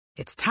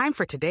It's time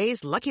for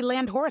today's Lucky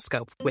Land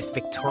horoscope with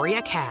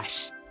Victoria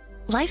Cash.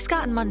 Life's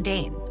gotten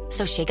mundane,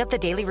 so shake up the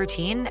daily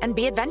routine and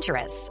be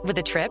adventurous with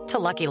a trip to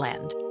Lucky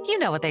Land. You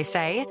know what they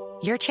say,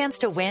 your chance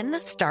to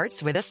win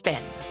starts with a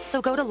spin.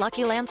 So go to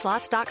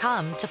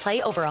LuckyLandSlots.com to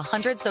play over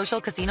 100 social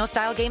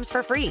casino-style games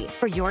for free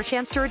for your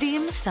chance to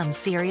redeem some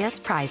serious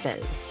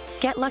prizes.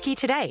 Get lucky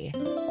today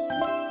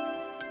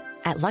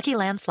at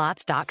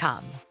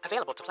LuckyLandSlots.com.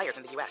 Available to players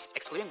in the U.S.,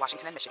 excluding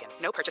Washington and Michigan.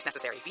 No purchase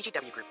necessary.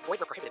 VGW Group. Void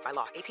where prohibited by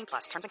law.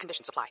 18+. Terms and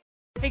conditions apply.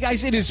 Hey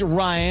guys, it is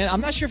Ryan.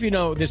 I'm not sure if you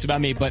know this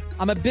about me, but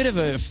I'm a bit of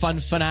a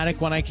fun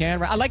fanatic when I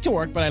can. I like to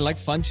work, but I like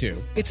fun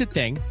too. It's a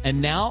thing. And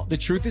now the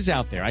truth is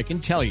out there. I can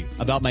tell you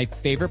about my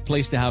favorite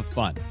place to have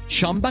fun.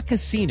 Chumba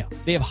Casino.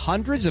 They have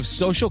hundreds of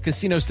social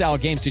casino style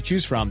games to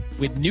choose from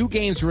with new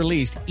games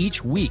released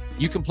each week.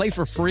 You can play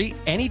for free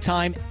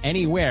anytime,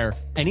 anywhere.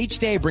 And each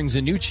day brings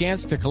a new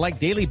chance to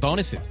collect daily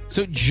bonuses.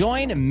 So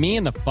join me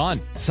in the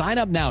fun. Sign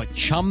up now at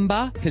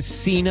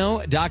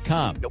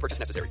ChumbaCasino.com. No purchase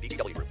necessary.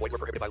 VGW Group. Void where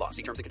prohibited by law.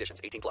 See terms and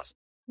conditions. 18+. Rob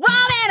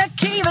and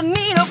Akiva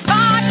need a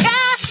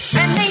podcast,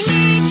 and they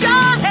need your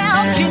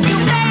help. Can you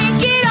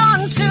make it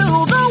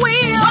onto the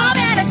wheel? Rob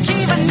and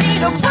Akiva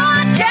need a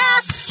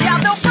podcast. Yeah,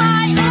 they'll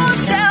buy or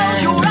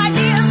sell your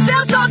ideas.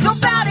 They'll talk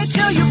about it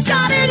till you've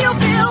got it, you'll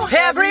bill.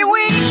 Every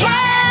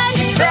weekend,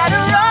 you better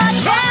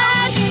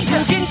attend.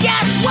 You can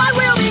guess what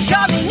will be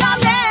coming up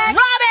next.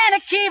 Rob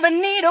and Akiva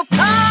need a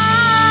podcast.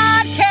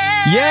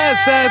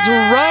 Yes, that's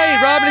right.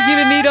 Rob and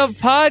Akiva Need a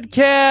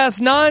Podcast,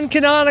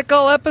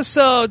 non-canonical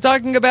episode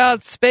talking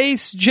about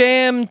Space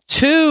Jam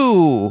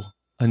 2,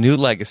 A New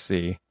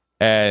Legacy.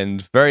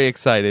 And very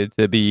excited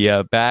to be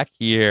back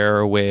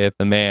here with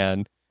a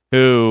man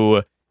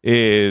who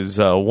is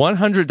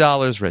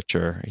 $100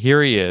 richer.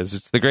 Here he is.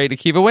 It's the great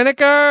Akiva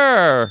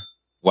Winokur.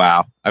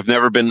 Wow. I've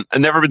never been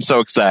so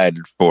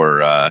excited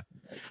for,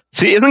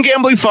 see, isn't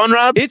gambling fun,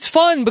 Rob? It's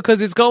fun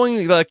because it's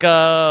going like,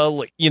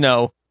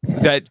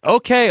 that,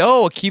 okay,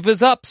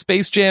 Akiva's up,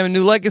 Space Jam, A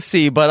New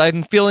Legacy, but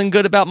I'm feeling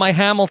good about my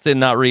Hamilton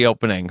not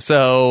reopening.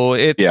 So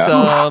it's,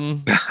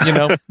 Oh,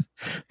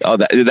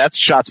 that's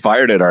shots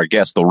fired at our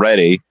guest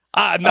already.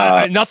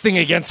 Nothing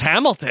against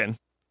Hamilton.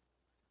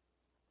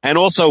 And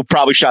also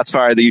probably shots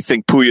fired that you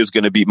think Puya's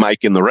going to beat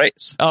Mike in the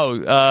race.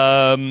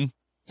 I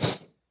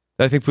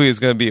think Puya's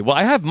going to be, well,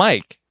 I have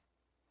Mike.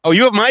 Oh,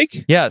 you have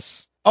Mike?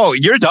 Yes. Oh,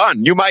 you're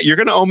done. You're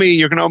going to owe me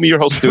your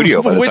whole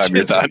studio by the time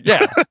you're done.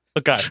 Yeah.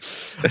 Okay.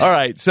 All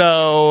right.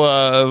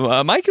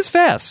 So Mike is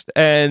fast,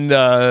 and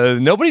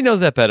nobody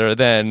knows that better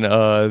than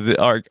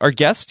our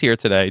guest here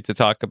today to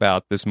talk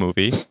about this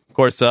movie. Of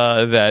course,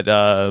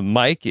 that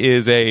Mike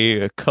is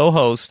a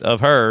co-host of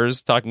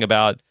hers talking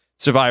about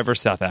Survivor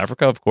South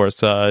Africa. Of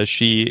course,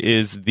 she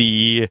is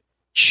the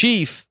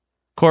chief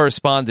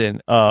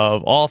correspondent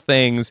of all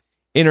things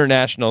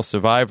international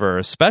Survivor,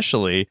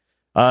 especially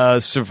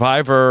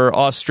Survivor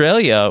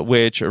Australia,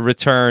 which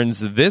returns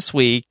this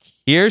week.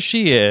 Here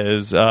she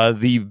is,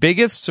 the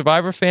biggest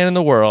Survivor fan in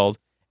the world,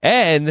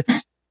 and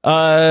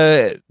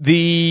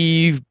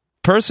the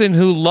person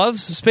who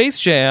loves Space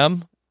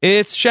Jam.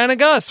 It's Shanna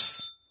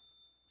Gus.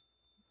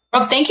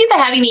 Rob, thank you for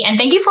having me, and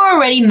thank you for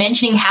already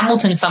mentioning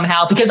Hamilton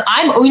somehow, because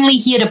I'm only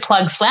here to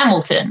plug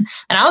Slamilton,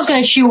 and I was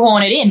going to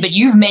shoehorn it in, but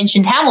you've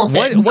mentioned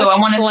Hamilton, so I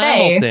want to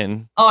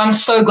say, I'm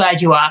so glad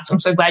you asked.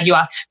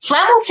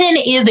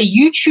 Slamilton is a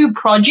YouTube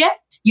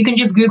project. You can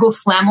just Google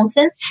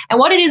Slamilton, and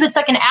what it is, it's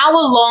like an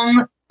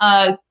hour-long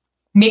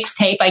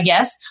mixtape, I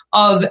guess,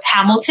 of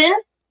Hamilton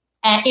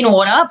in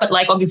order, but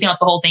like obviously not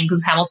the whole thing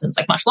because Hamilton's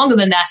like much longer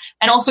than that,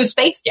 and also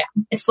Space Jam.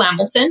 It's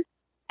Slamilton.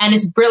 And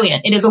it's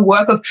brilliant. It is a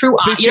work of true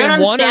art. Space Jam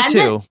 1 or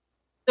 2?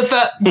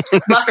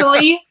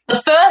 Luckily, the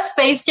first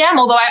Space Jam,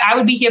 although I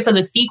would be here for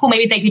the sequel.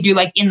 Maybe if they could do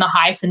like In the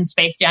Heights and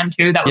Space Jam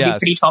 2, that would be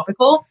pretty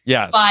topical.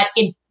 Yes. But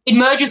it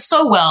merges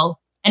so well,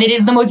 and it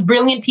is the most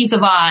brilliant piece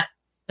of art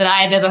that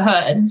I have ever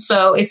heard.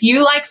 So if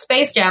you like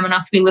Space Jam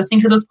enough to be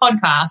listening to this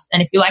podcast,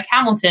 and if you like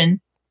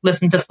Hamilton,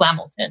 listen to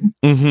Slamilton.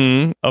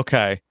 Mm-hmm.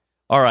 Okay.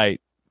 All right.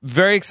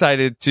 Very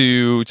excited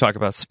to talk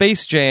about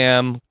Space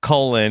Jam,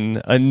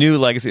 A New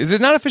Legacy. Is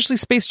it not officially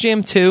Space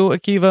Jam 2,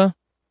 Akiva?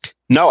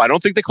 No, I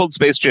don't think they called it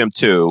Space Jam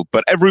 2,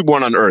 but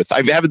everyone on Earth,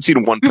 I haven't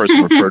seen one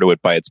person refer to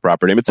it by its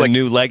proper name. It's A like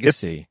New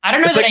Legacy. I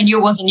don't know that I knew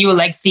it was a New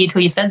Legacy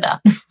until you said that.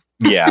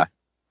 Yeah.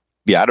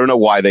 I don't know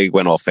why they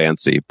went all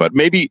fancy, but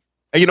maybe,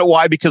 you know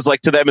why? Because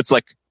like to them, it's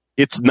like,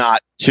 it's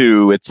not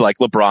 2. It's like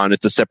LeBron.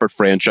 It's a separate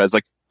franchise.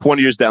 Like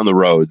 20 years down the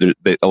road,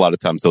 a lot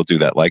of times they'll do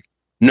that. Like,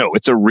 no,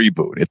 it's a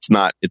reboot. It's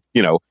not,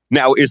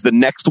 now is the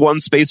next one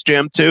Space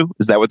Jam 2?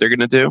 Is that what they're going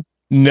to do?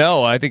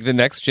 No, I think the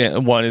next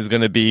one is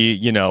going to be,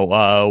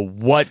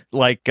 what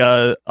like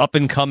up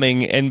and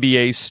coming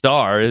NBA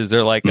star? Is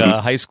there like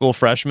a high school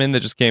freshman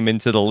that just came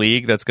into the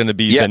league that's going to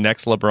be the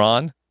next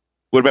LeBron?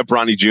 What about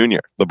Bronny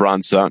Jr.,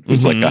 LeBron's son,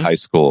 who's like a high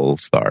school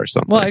star or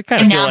something? Well, I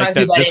kind of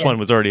feel like this one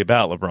was already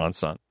about LeBron's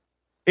son.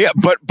 Yeah,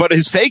 but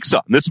his fake son.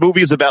 This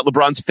movie is about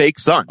LeBron's fake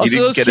son. Oh,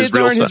 so those kids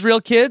aren't his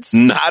real kids?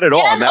 Not at all.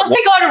 Yeah, something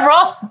got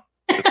wrong.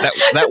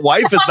 That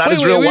wife is not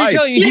his real wife.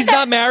 He's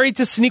not married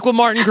to Sonequa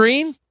Martin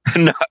Green?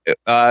 No,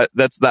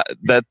 that's not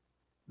that.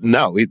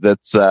 No,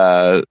 that's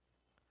I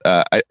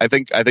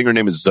think her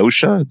name is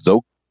Zosha.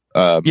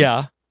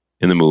 Yeah,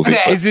 in the movie.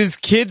 Okay. Is his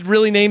kid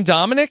really named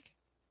Dominic?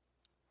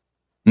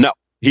 No,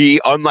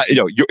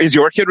 is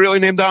your kid really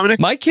named Dominic?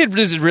 My kid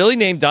is really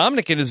named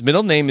Dominic, and his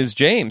middle name is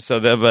James. So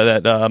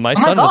my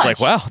son was like,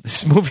 "Wow,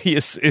 this movie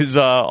is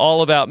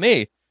all about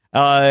me."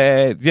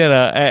 And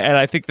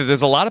I think that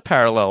there's a lot of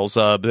parallels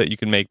that you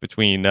can make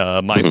between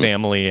my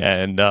family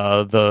and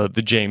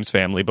the James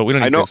family, but we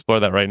don't need to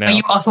explore that right now. Are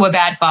you also a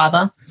bad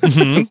father?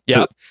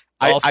 Yep.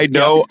 I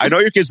know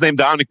your kid's named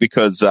Dominic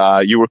because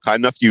you were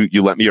kind enough.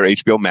 You lent me your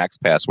HBO Max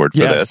password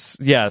for this.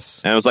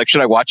 Yes. And I was like,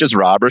 should I watch as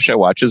Rob or should I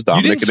watch as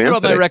Dominic? You didn't screw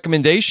up my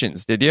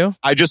recommendations, did you?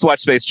 I just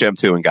watched Space Jam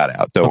 2 and got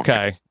out.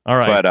 Okay. All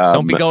right. But,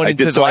 don't be going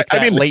into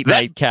that late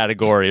night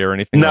category or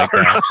anything like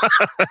that.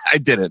 No, I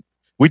didn't.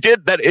 We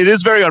did that. It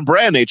is very on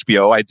brand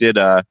HBO.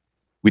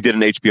 We did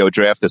an HBO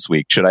draft this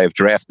week. Should I have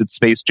drafted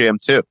Space Jam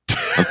 2?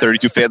 On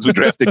 32 Fans, we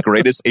drafted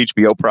greatest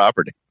HBO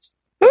properties.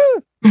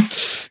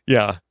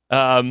 Yeah.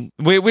 We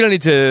don't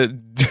need to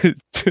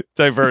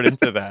divert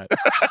into that.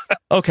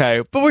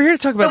 Okay, but we're here to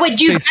talk about. But wait,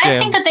 do you guys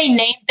think that they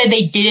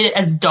did it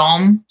as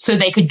Dom so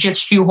they could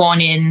just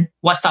shoehorn in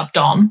 "What's up,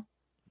 Dom"?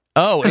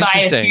 Oh, interesting.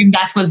 Because I assumed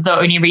that was the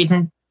only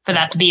reason for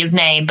that to be his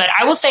name. But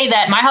I will say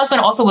that my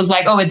husband also was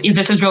like, "Oh, is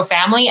this his real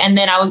family?" And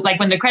then I was like,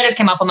 when the credits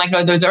came up, I'm like,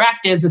 "No, those are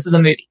actors. This is a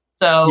movie."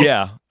 So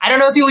yeah, I don't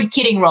know if you were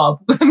kidding,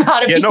 Rob,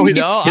 about it. Yeah,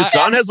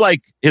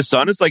 his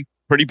son is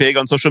pretty big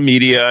on social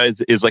media,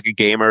 is like a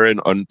gamer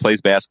and plays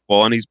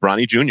basketball, and he's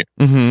Bronny Jr.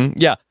 Mm-hmm.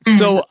 Yeah. Mm-hmm.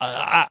 So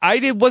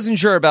I wasn't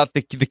sure about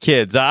the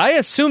kids. I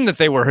assumed that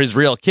they were his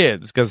real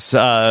kids because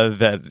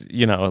that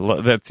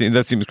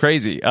seems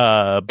crazy.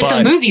 But it's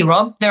a movie,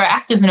 Rob. There are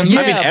actors in a movie.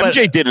 I mean,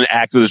 MJ didn't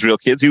act with his real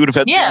kids. He would have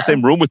had the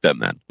same room with them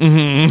then.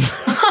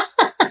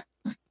 Mm-hmm.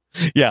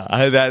 Yeah,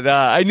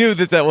 I knew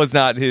that was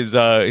not his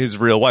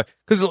real wife.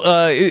 Because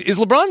is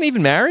LeBron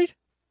even married?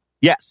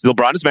 Yes,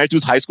 LeBron is married to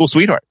his high school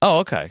sweetheart. Oh,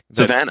 okay,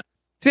 Savannah.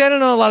 See, I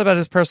don't know a lot about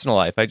his personal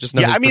life. I just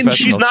know. Yeah, I mean,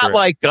 she's not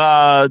like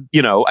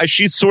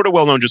she's sort of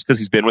well known just because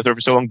he's been with her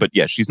for so long. But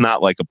yeah, she's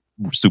not like a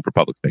super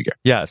public figure.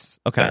 Yes.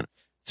 Okay. Yeah.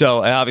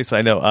 So obviously,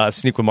 I know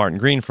Sonequa Martin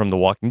Green from The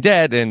Walking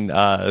Dead and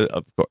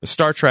of course,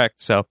 Star Trek.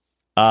 So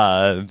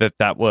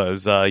that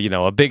was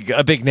a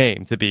big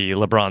name to be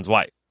LeBron's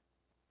wife.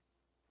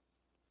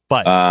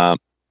 But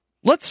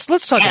let's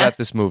talk about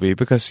this movie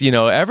because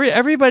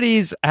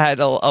everybody's had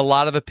a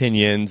lot of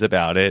opinions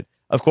about it.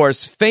 Of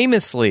course,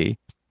 famously,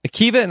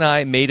 Akiva and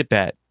I made a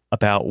bet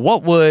about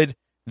what would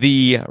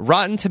the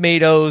Rotten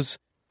Tomatoes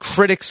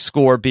critics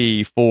score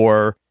be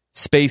for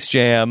Space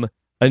Jam: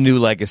 A New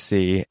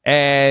Legacy,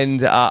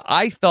 and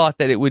I thought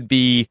that it would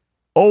be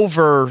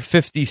over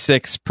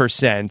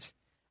 56%.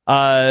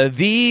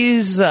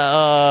 These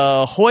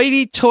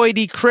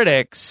hoity-toity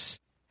critics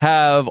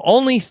have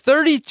only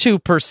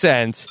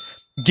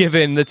 32%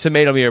 given the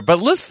tomato meter. But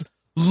let's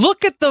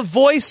look at the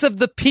voice of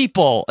the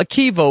people.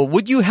 Akiva,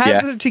 would you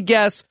hazard to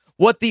guess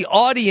what the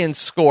audience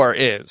score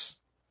is?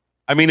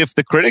 I mean, if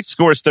the critics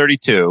score is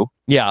 32,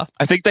 I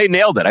think they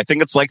nailed it. I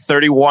think it's like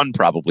 31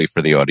 probably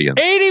for the audience.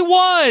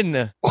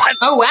 81! What?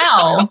 Oh,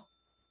 wow.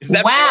 Is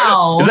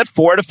that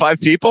 4 to 5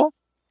 people?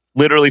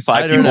 Literally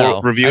 5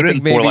 people reviewed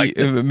it?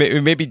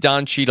 Maybe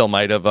Don Cheadle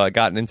might have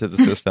gotten into the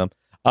system.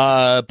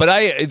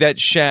 But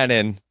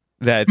Shannon,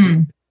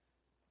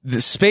 the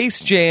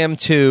Space Jam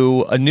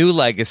 2, A New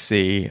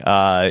Legacy,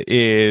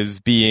 is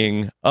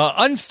being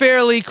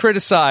unfairly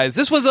criticized.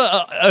 This was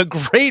a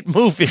great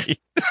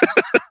movie.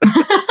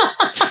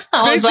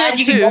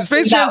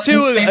 Space Jam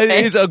 2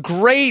 is a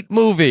great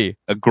movie.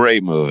 A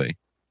great movie.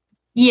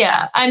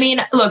 Yeah, I mean,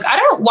 look, I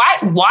don't know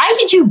why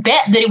did you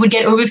bet that it would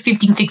get over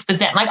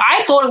 56%? Like,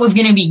 I thought it was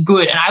going to be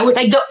good, and I would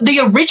like the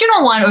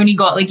original one only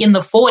got like in the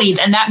 40s,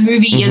 and that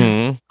movie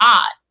is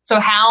art. So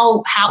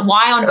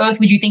why on earth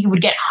would you think it would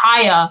get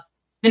higher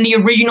than the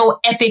original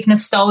epic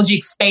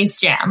nostalgic Space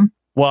Jam?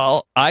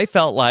 Well, I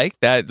felt like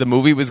that the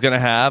movie was going to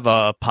have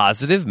a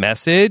positive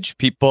message.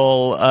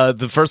 People,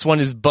 the first one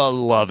is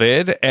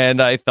beloved,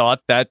 and I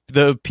thought that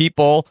the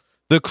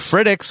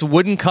critics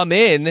wouldn't come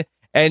in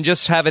and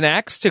just have an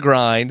axe to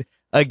grind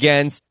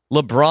against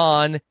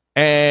LeBron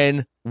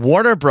and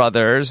Warner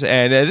Brothers.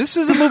 And this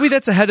is a movie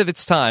that's ahead of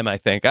its time, I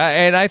think.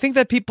 And I think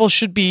that people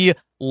should be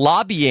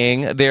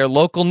lobbying their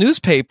local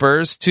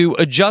newspapers to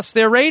adjust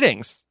their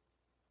ratings.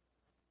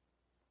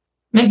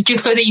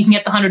 Just so that you can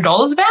get the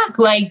 $100 back?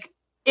 Like,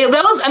 that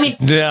was, I mean,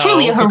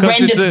 truly a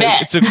horrendous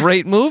bet. It's a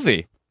great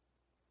movie.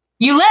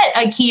 You let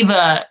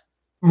Akiva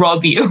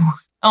rob you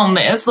on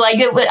this. Like,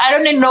 I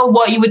don't even know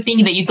what you would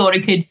think that you thought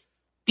it could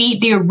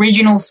beat the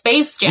original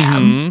Space Jam.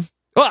 Mm-hmm.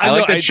 Well, I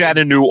like that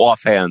Shannon knew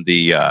offhand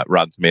the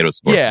Rotten Tomatoes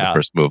score for the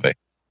first movie.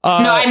 No,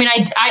 I mean,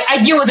 I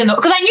knew it was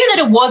because I knew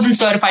that it wasn't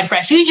certified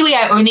fresh. Usually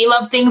I only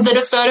love things that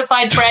are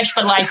certified fresh,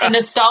 but like the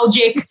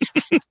nostalgic,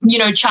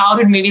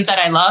 childhood movies that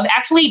I love.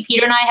 Actually,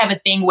 Peter and I have a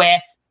thing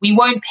where we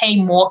won't pay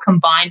more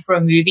combined for a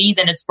movie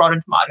than its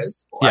Rotten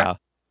Tomatoes score. Yeah.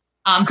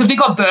 Because we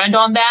got burned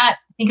on that.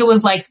 I think it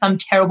was like some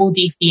terrible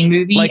DC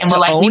movie. And we're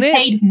like, we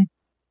paid...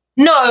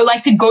 No,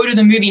 like to go to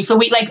the movie.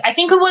 So I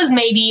think it was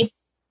maybe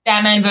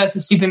Batman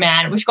versus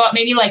Superman, which got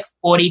maybe like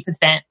 40%.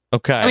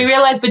 Okay. And we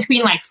realized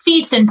between like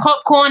seats and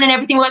popcorn and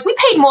everything, like we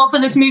paid more for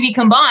this movie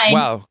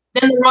combined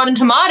than the Rotten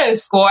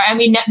Tomatoes score, and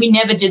we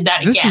never did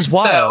that again. This is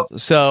wild.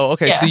 So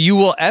you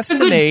will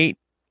estimate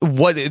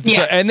what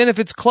so, and then if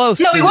it's close.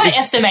 No, we won't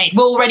estimate.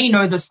 We'll already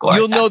know the score.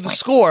 You'll know the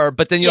score,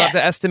 but then you'll have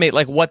to estimate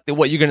like what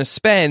you're going to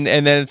spend,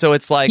 and then so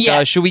it's like,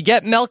 should we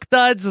get Milk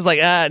Duds? It's like,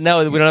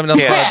 no, we don't have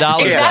enough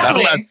dollars.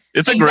 Exactly.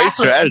 It's a great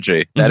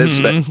strategy. That is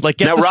like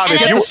get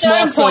the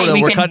small soda.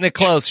 We're cutting it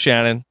close,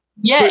 Shannon.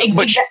 Yeah,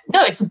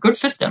 no, it's a good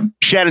system.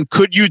 Shannon,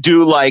 could you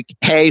do like,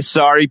 hey,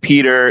 sorry,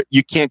 Peter,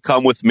 you can't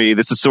come with me.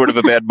 This is sort of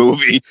a bad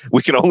movie.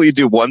 We can only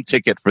do one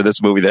ticket for this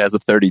movie that has a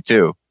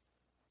 32.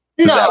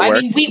 No,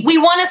 I mean, we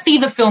want to see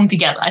the film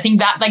together. I think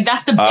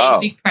that's the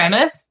basic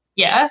premise.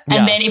 Yeah.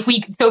 And then if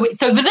we, so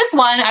for this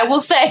one, I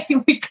will say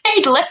we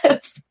paid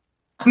less.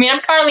 I mean, I'm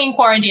currently in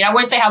quarantine. I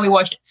won't say how we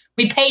watched it.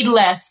 We paid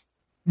less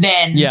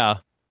than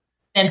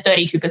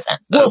 32%.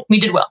 So we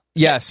did well.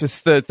 Yes,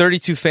 it's the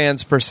 32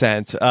 fans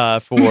percent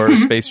for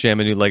Space Jam: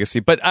 A New Legacy.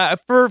 But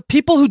for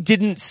people who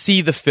didn't see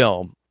the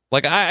film,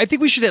 like I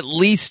think we should at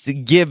least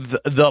give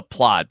the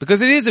plot because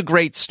it is a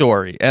great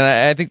story, and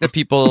I think that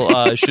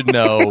people should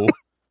know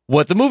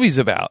what the movie's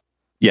about.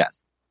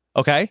 Yes.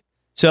 Okay.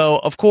 So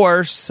of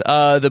course,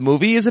 the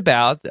movie is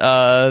about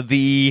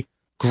the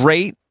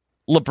great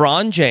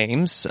LeBron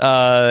James,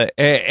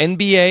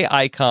 NBA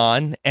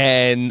icon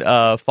and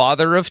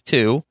father of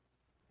two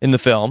in the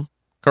film.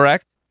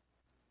 Correct?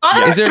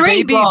 Is there a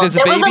baby? There's a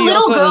baby. Was a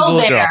little girl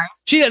there.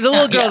 The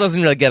little girl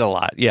doesn't really get a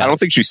lot. Yeah, I don't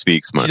think she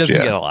speaks much. She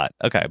doesn't get a lot.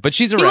 Okay, but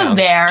she's around. She was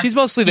there. She's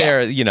mostly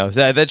there. You know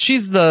that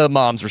she's the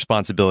mom's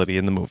responsibility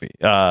in the movie.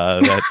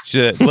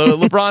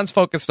 LeBron's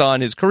focused on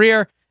his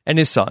career and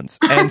his sons,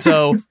 and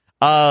so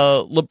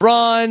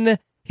LeBron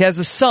he has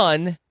a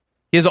son.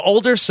 He has an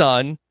older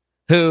son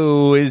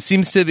who he's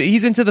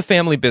into the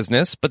family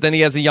business, but then he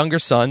has a younger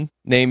son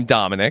named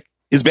Dominic.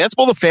 Is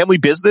basketball the family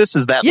business?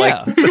 Is that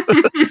like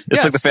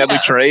it's like the family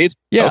trade?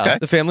 Yeah,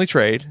 the family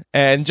trade.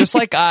 And just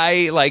like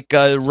I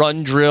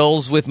run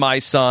drills with my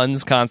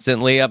sons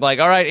constantly. I'm like,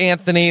 all right,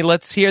 Anthony,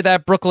 let's hear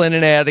that Brooklyn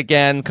ad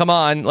again. Come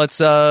on, let's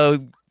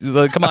come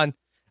on.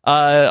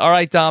 All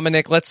right,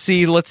 Dominic, let's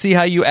see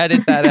how you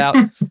edit that out.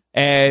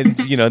 And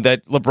you know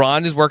that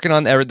LeBron is working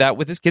on that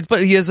with his kids,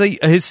 but he has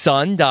his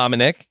son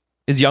Dominic,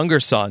 his younger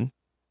son.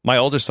 My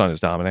older son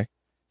is Dominic,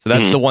 so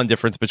that's the one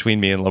difference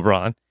between me and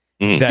LeBron.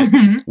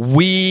 That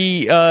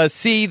we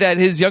see that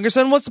his younger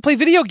son wants to play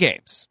video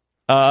games.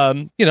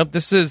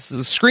 This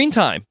is screen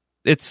time.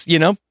 It's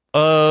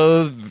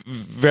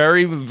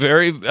very,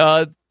 very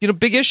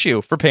big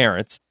issue for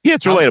parents. Yeah,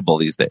 it's relatable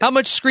these days. How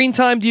much screen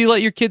time do you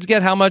let your kids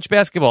get? How much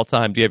basketball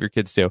time do you have your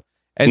kids do?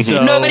 And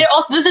so no, but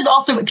this is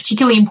also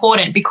particularly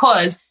important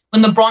because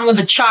when LeBron was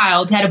a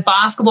child, he had a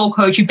basketball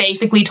coach who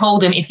basically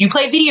told him, if you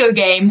play video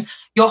games,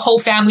 your whole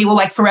family will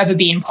forever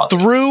be in poverty.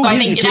 Through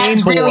his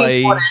Game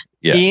Boy.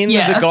 In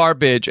the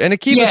garbage. And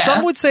Akiva,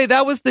 some would say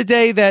that was the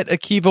day that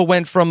Akiva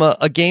went from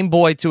a Game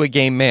Boy to a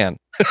game man.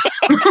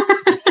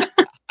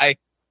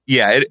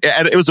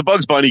 It was a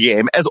Bugs Bunny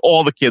game, as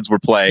all the kids were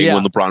playing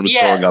when LeBron was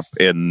growing up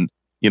in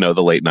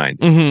the late 90s.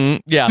 Mm-hmm.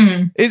 Yeah.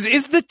 Mm-hmm.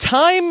 Is the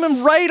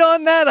time right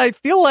on that? I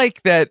feel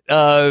like that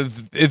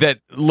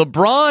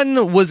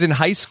LeBron was in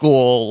high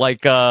school,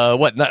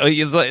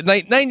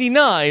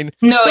 99.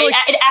 No,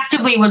 it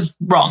actively was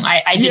wrong.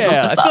 I did look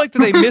this up. I feel like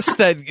they missed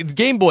that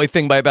Game Boy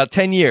thing by about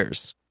 10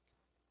 years.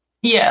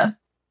 Yeah.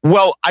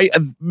 Well,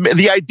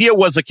 the idea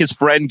was his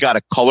friend got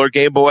a color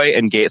Game Boy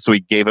so he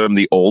gave him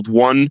the old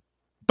one.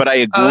 But I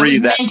agree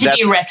that's meant to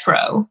be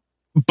retro.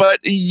 But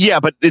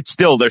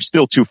they're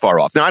still too far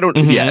off. Now I don't.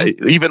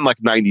 Even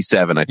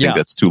 97, I think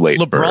that's too late.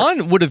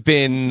 LeBron would have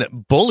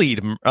been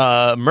bullied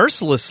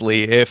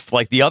mercilessly if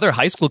the other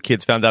high school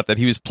kids found out that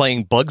he was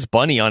playing Bugs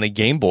Bunny on a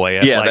Game Boy.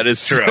 At, that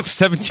is true.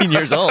 17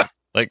 years old.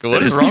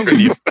 What is wrong with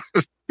you?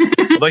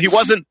 Although he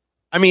wasn't.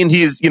 I mean,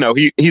 he's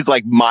he's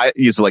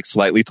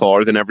slightly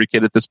taller than every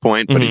kid at this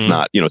point, but he's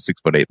not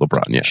 6'8"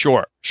 LeBron. Yeah,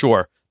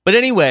 sure. But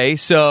anyway,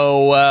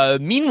 so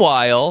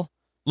meanwhile,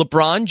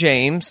 LeBron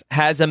James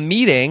has a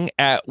meeting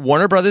at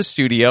Warner Brothers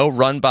Studio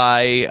run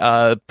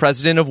by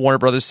president of Warner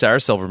Brothers,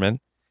 Sarah Silverman.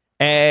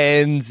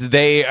 And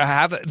they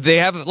have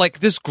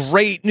this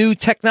great new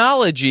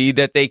technology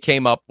that they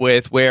came up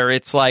with where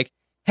it's like,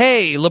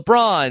 hey,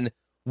 LeBron,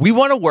 we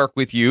want to work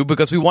with you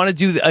because we want to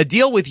do a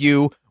deal with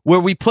you where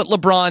we put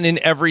LeBron in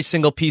every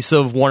single piece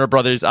of Warner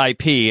Brothers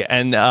IP.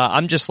 And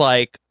I'm just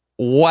like,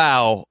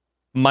 wow,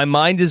 my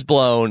mind is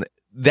blown.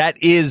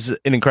 That is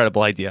an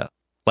incredible idea.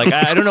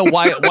 I don't know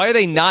why are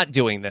they not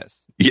doing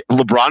this? Yeah,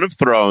 LeBron of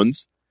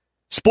Thrones.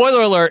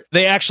 Spoiler alert,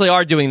 they actually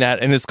are doing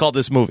that, and it's called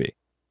this movie.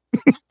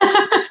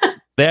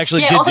 They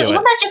actually did also, do it.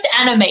 Isn't that just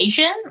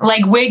animation?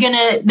 They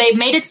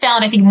made it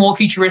sound, I think, more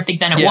futuristic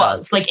than it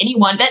was.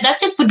 Anyone, that's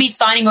just would be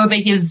signing over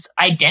his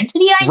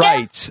identity, I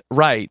guess.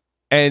 Right.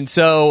 And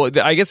so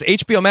I guess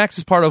HBO Max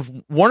is part of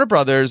Warner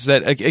Brothers.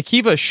 That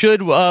Akiva, should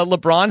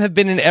LeBron have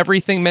been in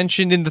everything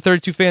mentioned in the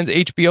 32 Fans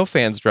HBO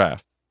Fans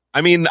draft?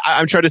 I mean,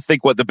 I'm trying to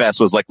think what the best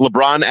was. Like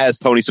LeBron as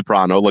Tony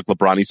Soprano, like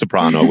LeBron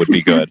Soprano would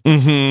be good.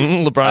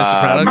 LeBron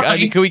Soprano. I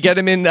mean, could we get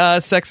him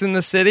in Sex in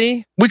the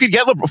City? We could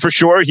get LeBron for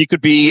sure. He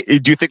could be.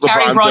 Do you think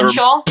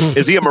LeBron's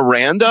is he a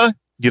Miranda?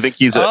 Do you think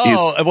he's a?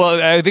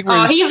 Well, I think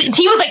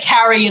he was a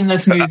Carrie in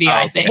this movie.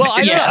 I think. Well,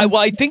 I don't know.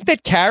 Well, I think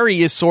that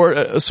Carrie is sort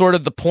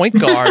of the point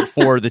guard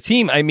for the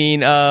team. I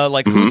mean,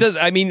 who does?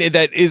 I mean,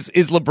 that is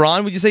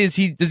LeBron? Would you say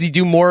does he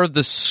do more of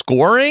the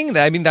scoring?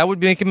 I mean, that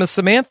would make him a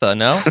Samantha.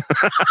 No.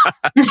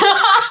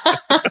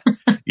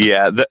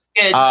 Yeah.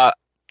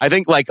 I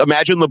think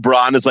imagine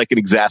LeBron as like an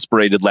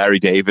exasperated Larry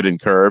David in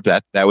Curb.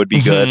 That would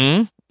be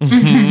good.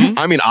 Mm-hmm.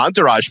 I mean,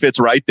 Entourage fits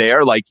right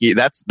there. Like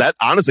that.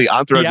 Honestly,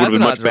 Entourage would have been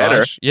much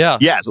better. Yeah.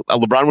 Yes,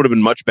 LeBron would have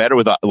been much better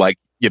with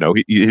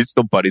he's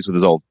still buddies with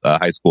his old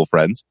high school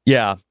friends.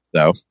 Yeah.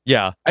 So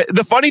yeah.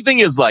 The funny thing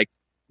is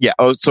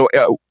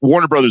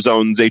Warner Brothers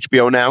owns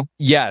HBO now.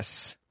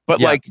 Yes,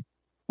 but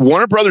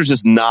Warner Brothers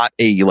is not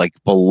a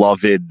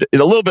beloved. A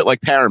little bit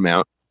like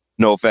Paramount.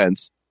 No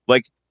offense.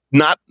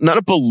 Not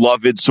a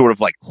beloved sort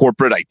of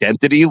corporate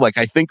identity.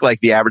 I think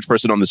the average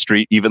person on the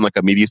street, even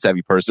a media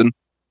savvy person,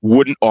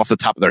 wouldn't off the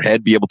top of their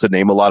head be able to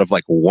name a lot of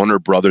Warner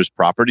Brothers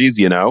properties,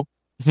 you know?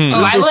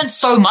 I learned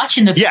so much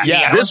in this movie.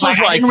 Yeah, this was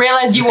I didn't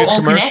realize you were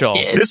all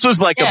connected. This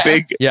was a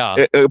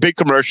big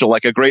commercial,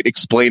 a great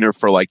explainer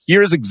for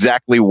here's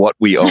exactly what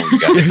we own.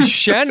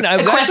 Shen,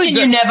 the question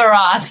you never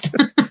asked.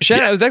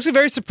 Shen, I was actually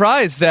very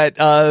surprised that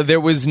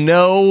there was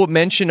no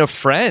mention of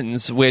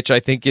Friends, which I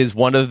think is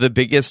one of the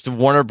biggest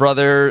Warner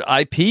Brother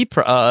IP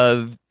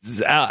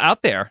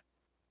out there.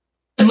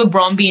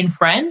 LeBron being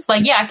Friends?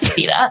 Yeah, I can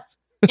see that.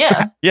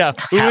 Yeah. Yeah.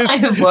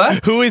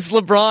 Who is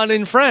LeBron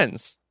in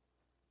Friends?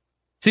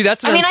 See,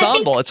 that's an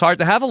ensemble. It's hard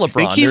to have a LeBron. I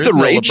think he's the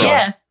Rachel.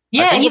 Yeah,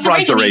 he's the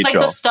Rachel. He's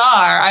the star.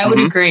 I would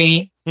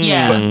agree.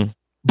 Yeah.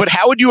 But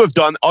how would you have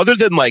done, other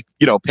than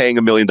paying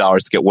 $1 million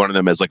to get one of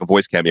them as a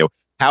voice cameo?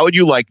 How would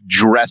you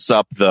dress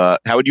up how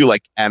would you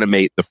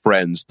animate the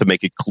friends to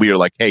make it clear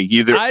hey,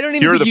 I don't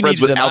even you're think the you friends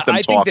without them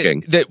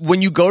talking? That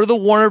when you go to the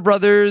Warner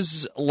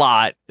Brothers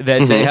lot,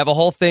 that they have a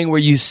whole thing where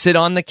you sit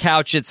on the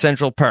couch at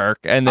Central Perk,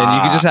 and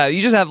then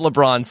you just have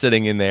LeBron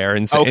sitting in there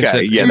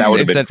that would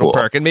have been Central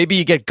Perk, and maybe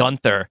you get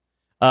Gunther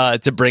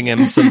to bring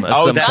him some. Gunther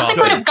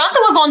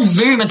was on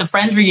Zoom at the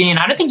Friends reunion.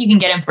 I don't think you can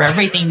get him for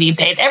everything these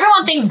days.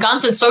 Everyone thinks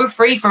Gunther's so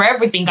free for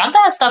everything. Gunther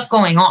has stuff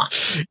going on.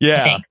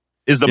 Yeah. I think.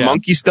 Is the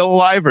monkey still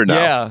alive or no?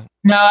 Yeah.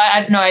 No,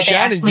 I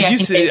Shannon, actually, I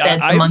think they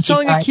said I was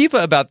telling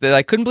Akiva about that.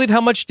 I couldn't believe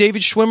how much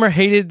David Schwimmer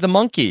hated the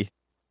monkey.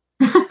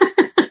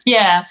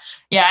 Yeah.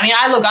 I mean,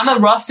 I'm a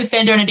Ross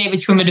defender and a David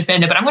Schwimmer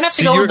defender, but I'm going to have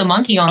to go with the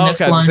monkey on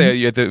this one.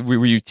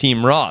 Were you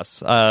Team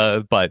Ross?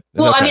 But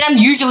I mean, I'm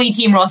usually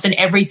Team Ross in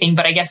everything,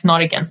 but I guess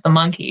not against the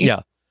monkey. Yeah.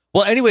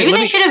 Well, anyway, maybe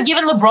they should have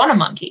given LeBron a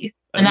monkey,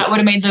 and that would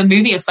have made the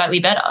movie slightly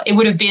better. It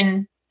would have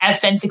been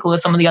as sensical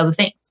as some of the other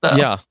things. So.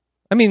 Yeah.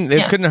 I mean,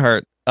 it couldn't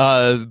hurt.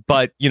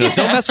 But don't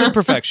mess with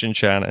perfection,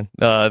 Shannon.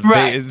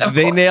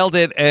 They nailed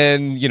it,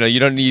 and you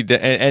don't need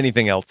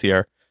anything else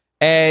here.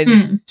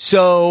 And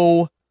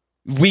so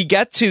we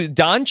get to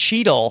Don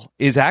Cheadle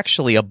is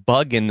actually a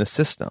bug in the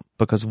system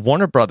because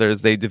Warner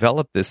Brothers, they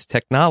developed this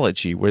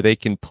technology where they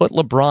can put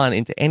LeBron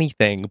into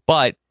anything,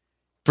 but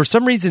for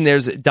some reason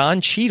there's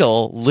Don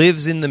Cheadle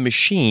lives in the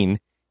machine.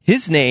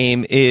 His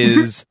name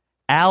is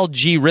Al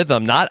G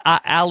Rhythm, not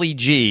Ali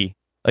G.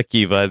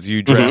 Akiva, as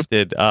you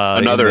drafted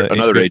another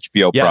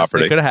HBO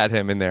property. They could have had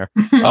him in there.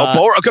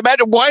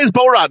 Imagine, why is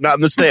Borat not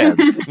in the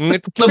stands?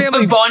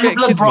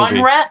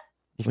 LeBron rat.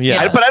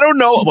 Yeah, but I don't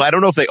know. I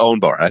don't know if they own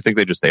Borat. I think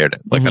they just aired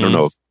it. I don't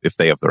know if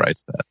they have the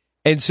rights to that.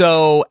 And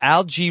so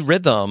Al G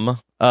Rhythm,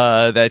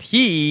 that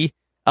he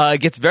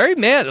gets very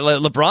mad.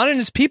 LeBron and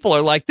his people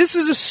are like, "This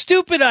is a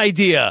stupid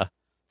idea.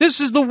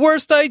 This is the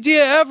worst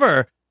idea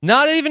ever.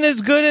 Not even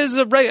as good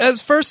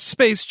as first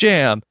Space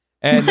Jam."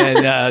 And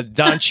then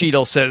Don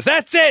Cheadle says,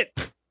 "That's it.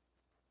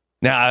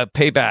 Now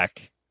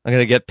payback. I'm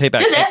going to get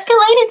payback." This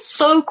escalated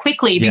so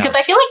quickly because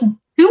I feel like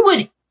who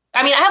would...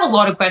 I mean, I have a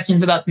lot of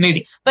questions about the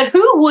movie, but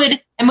who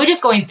would... And we're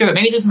just going through it.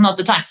 Maybe this is not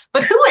the time.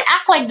 But who would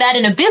act like that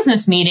in a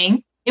business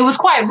meeting? It was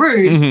quite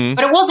rude,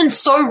 but it wasn't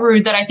so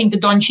rude that I think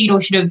that Don Cheadle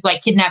should have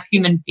kidnapped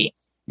human beings.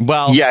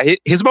 Well, yeah,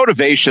 his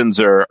motivations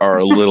are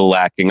a little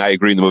lacking. I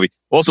agree in the movie.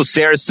 Also,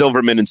 Sarah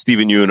Silverman and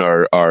Stephen Yeun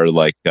are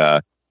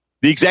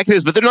the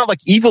executives, but they're not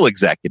evil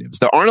executives.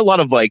 There aren't a lot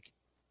of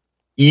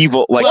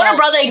evil Warner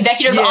Brother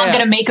executives aren't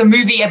going to make a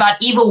movie about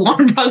evil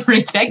Warner Brother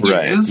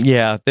executives. Right.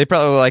 Yeah, they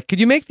probably were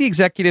could you make the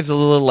executives a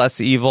little less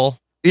evil?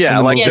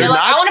 Yeah, they're not...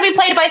 I want to be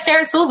played by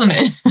Sarah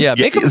Silverman. Yeah,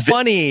 make them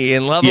funny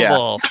and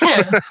lovable.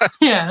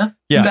 Yeah,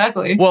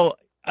 exactly. Well,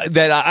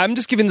 I'm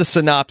just giving the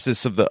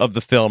synopsis of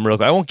the film real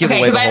quick. I won't give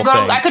away the whole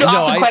thing. I could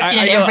ask a question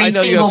at every single point. I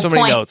know you have so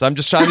many notes. I'm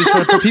just trying to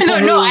for people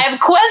who... No, I have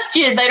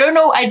questions. I don't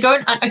know.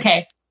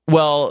 Okay.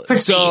 Well,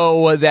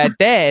 so that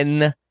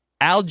then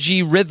Al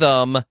G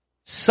Rhythm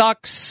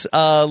sucks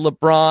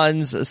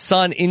LeBron's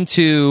son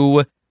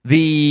into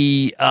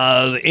the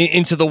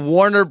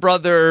Warner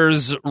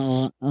Brothers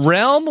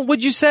realm.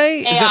 Would you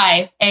say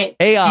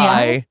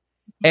AI?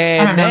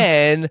 And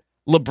then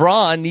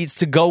LeBron needs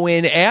to go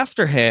in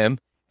after him,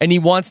 and he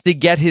wants to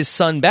get his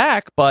son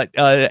back, but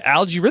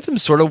Algae Rhythm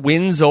sort of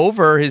wins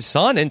over his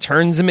son and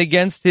turns him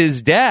against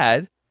his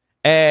dad,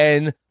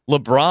 and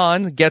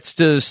LeBron gets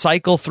to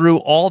cycle through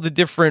all the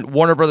different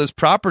Warner Brothers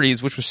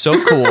properties, which was so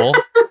cool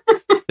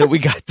that we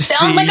got to see.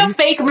 Sounds like a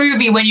fake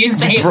movie when you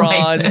say it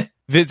like that.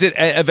 Visit.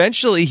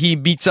 Eventually, he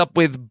meets up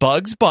with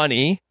Bugs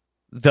Bunny,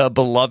 the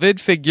beloved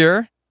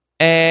figure,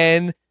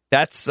 and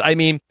that's, I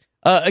mean,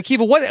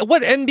 Akiva,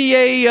 what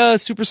NBA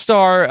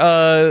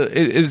superstar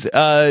is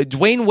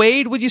Dwayne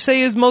Wade? Would you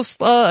say is most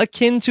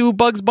akin to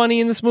Bugs Bunny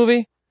in this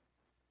movie?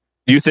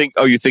 You think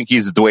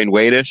he's Dwayne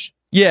Wade-ish?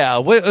 Yeah.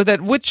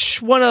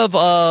 Which one of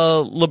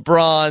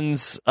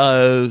LeBron's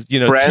friends?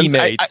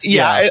 Teammates?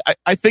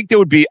 I think there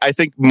would be. I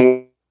think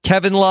more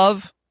Kevin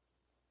Love.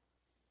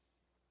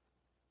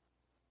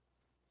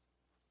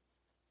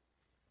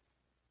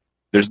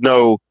 There's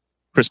no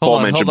Chris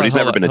Paul mentioned, but he's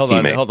never been a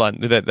teammate. Hold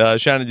on.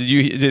 Shannon,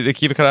 did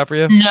Akiva cut out for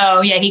you?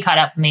 No, yeah, he cut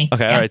out for me.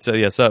 Okay, yeah. All right.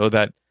 So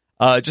that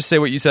just say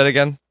what you said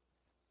again.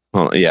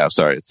 Well, yeah,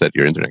 sorry. It said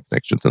your internet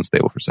connection's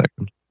unstable for a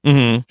second.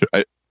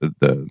 Mm-hmm.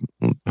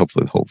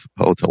 Hopefully the whole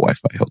hotel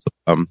Wi-Fi holds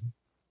up.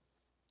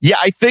 Yeah,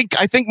 I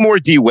think more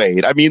D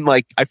Wade. I mean,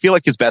 like, I feel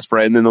like his best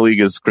friend in the league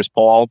is Chris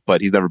Paul,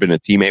 but he's never been a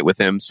teammate with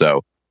him.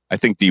 So I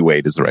think D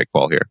Wade is the right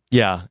call here.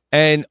 Yeah,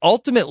 and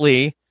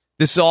ultimately,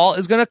 this all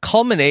is going to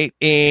culminate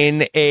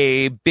in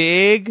a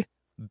big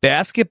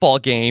basketball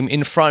game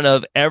in front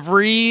of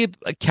every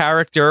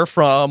character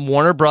from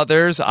Warner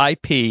Brothers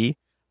IP.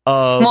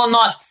 Well,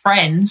 not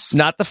Friends.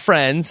 Not the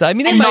Friends. I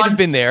mean, they might have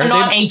been there.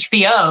 Not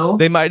HBO.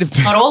 They might have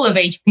been. Not all of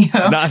HBO.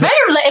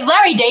 If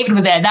Larry David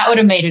was there, that would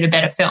have made it a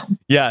better film.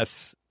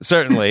 Yes,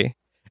 certainly.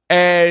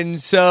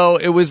 And so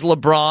it was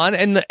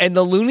LeBron and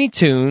the Looney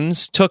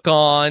Tunes took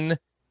on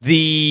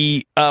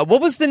the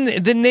what was the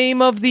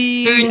name of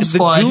the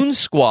Goon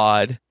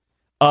Squad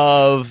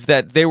of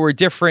that. They were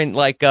different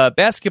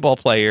basketball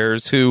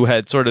players who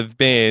had sort of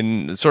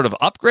been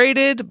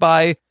upgraded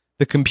by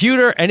the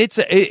computer, and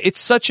it's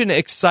such an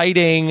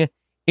exciting,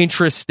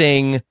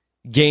 interesting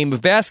game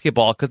of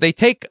basketball because they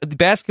take the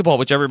basketball,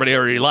 which everybody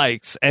already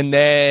likes, and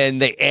then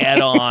they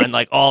add on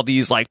all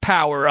these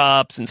power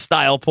ups and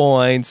style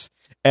points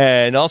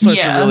and all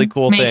sorts of really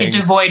cool things. Make it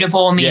devoid of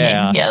all meaning.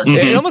 Yeah.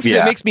 It almost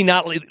makes me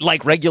not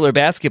like regular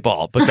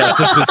basketball because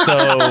this was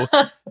so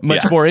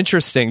much more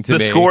interesting to me.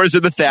 The scores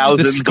in the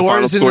thousands. The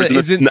final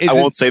scores I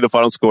won't say the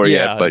final score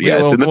yet, but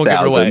it's in the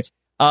thousands.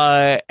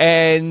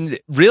 And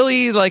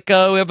really, we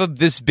have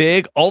this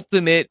big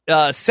ultimate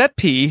set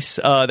piece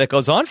that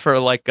goes on for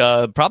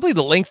probably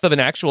the length of an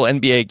actual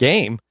NBA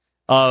game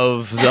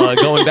of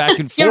going back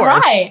and forth. You're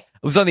right.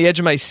 I was on the edge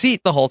of my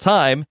seat the whole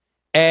time,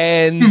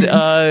 and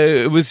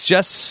it was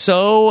just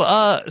so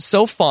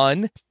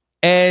fun.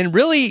 And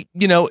really,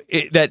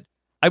 that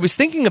I was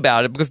thinking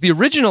about it because the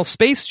original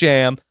Space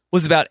Jam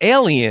was about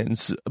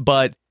aliens,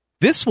 but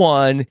this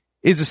one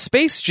is a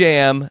Space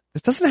Jam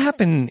that doesn't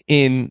happen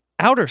in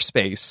outer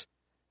space.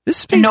 This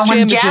Space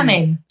Jam is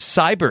in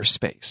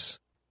cyberspace.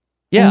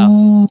 Yeah.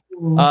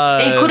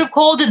 They could have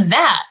called it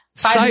that.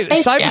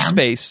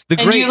 Cyberspace. The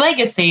great New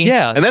Legacy.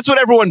 Yeah. And that's what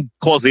everyone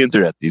calls the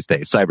internet these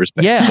days,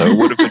 cyberspace. Yeah. So it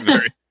would have been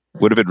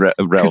relevant.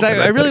 Because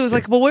I really was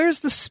like, well, where's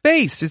the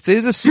space? It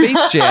is a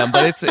Space Jam,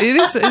 but it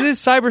is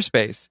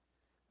cyberspace.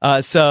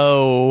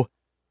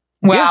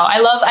 Wow, yeah.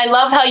 I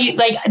love how you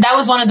that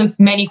was one of the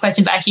many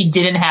questions I actually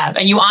didn't have,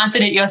 and you answered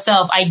it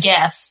yourself, I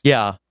guess.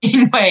 Yeah,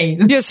 in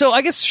ways. Yeah, so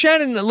I guess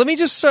Shannon, let me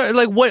just start.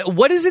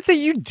 What is it that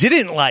you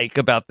didn't like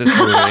about this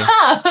movie?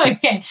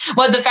 Okay,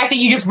 well, the fact that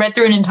you just read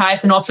through an entire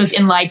synopsis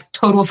in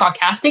total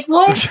sarcastic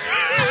voice.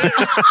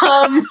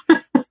 Well,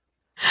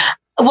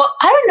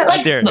 I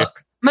don't know.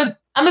 Look,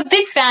 I'm a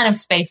big fan of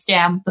Space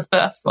Jam, the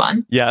first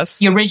one. Yes,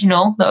 the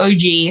original, the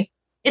OG.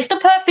 It's the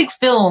perfect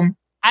film.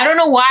 I don't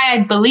know why I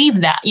believe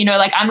that.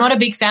 I'm not a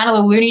big fan of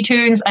the Looney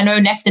Tunes. I know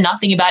next to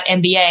nothing about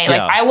NBA.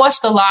 I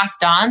watched The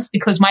Last Dance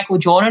because Michael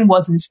Jordan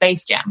was in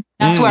Space Jam.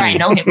 That's where I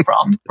know him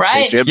from,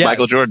 right? Space Jam, yes.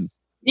 Michael Jordan.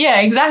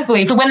 Yeah,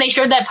 exactly. So when they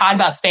showed that part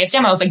about Space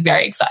Jam, I was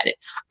very excited.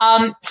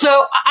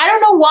 So I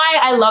don't know why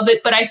I love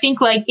it, but I think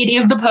it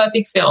is the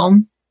perfect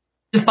film.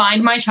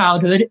 Defined my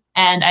childhood,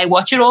 and I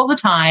watch it all the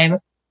time.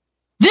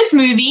 This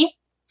movie,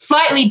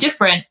 slightly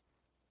different,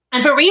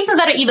 and for reasons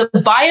that are either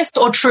biased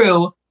or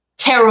true,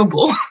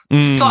 terrible.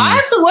 So I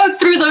have to work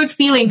through those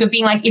feelings of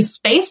being is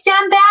Space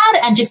Jam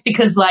bad? And just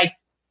because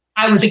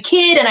I was a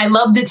kid and I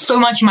loved it so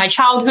much in my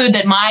childhood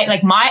that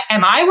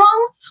am I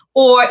wrong?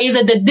 Or is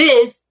it that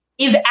this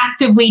is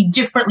actively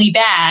differently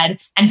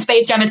bad and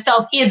Space Jam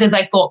itself is, as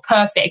I thought,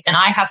 perfect, and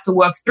I have to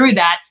work through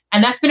that?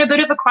 And that's been a bit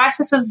of a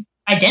crisis of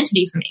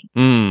identity for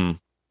me.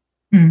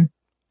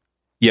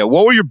 Yeah,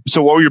 what were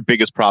your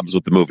biggest problems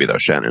with the movie though,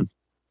 Shannon?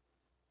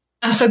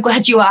 I'm so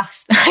glad you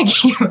asked.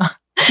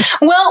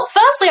 Well,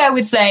 firstly, I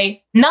would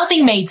say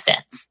nothing made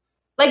sense.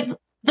 The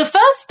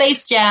first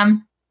Space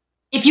Jam,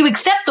 if you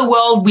accept the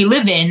world we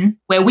live in,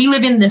 where we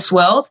live in this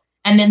world,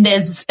 and then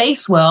there's a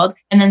space world,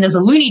 and then there's a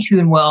Looney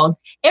Tune world,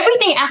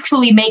 everything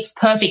actually makes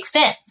perfect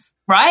sense,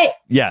 right?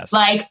 Yes.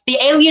 The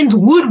aliens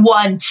would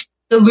want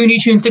the Looney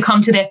Tunes to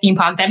come to their theme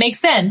park. That makes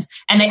sense.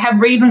 And they have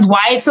reasons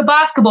why it's a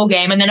basketball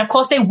game. And then, of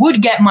course, they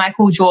would get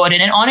Michael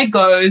Jordan, and on it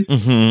goes.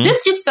 Mm-hmm.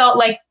 This just felt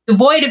like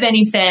devoid of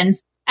any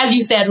sense. As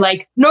you said,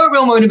 like, no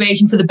real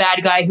motivation for the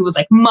bad guy who was,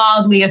 like,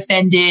 mildly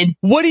offended.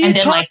 What are you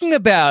talking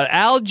about?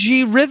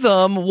 Algae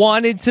Rhythm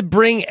wanted to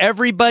bring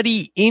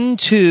everybody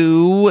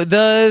into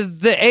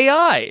the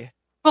AI.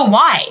 But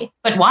why?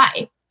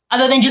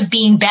 Other than just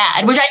being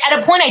bad, which at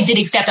a point I did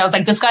accept. I was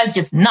like, this guy's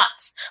just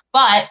nuts.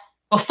 But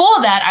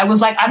before that, I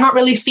was like, I'm not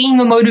really seeing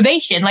the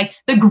motivation. Like,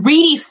 the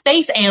greedy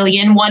space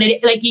alien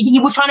wanted, like, he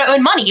was trying to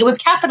earn money. It was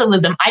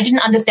capitalism. I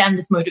didn't understand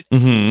this motivation.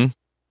 Mm-hmm.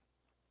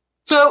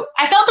 So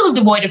I felt it was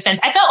devoid of sense.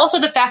 I felt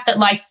also the fact that,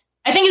 like,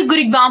 I think a good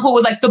example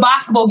was, like, the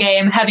basketball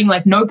game having,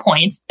 like, no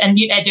points and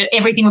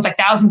everything was, like,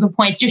 thousands of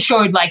points, just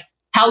showed, like,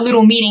 how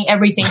little meaning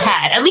everything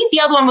had. At least the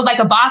other one was, like,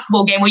 a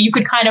basketball game where you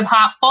could kind of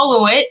half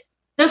follow it.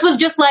 This was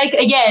just, like,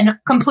 again,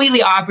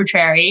 completely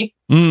arbitrary.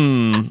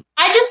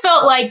 I just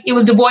felt like it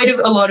was devoid of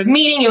a lot of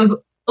meaning. It was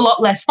a lot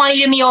less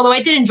funny to me, although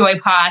I did enjoy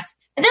parts.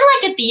 And then,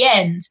 like, at the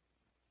end,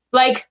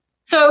 like,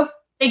 so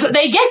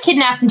they get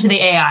kidnapped into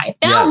the AI.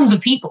 Thousands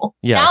of people.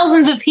 Yes.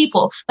 Thousands of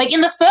people. Like,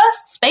 in the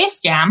first Space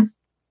Jam,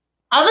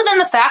 other than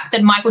the fact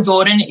that Michael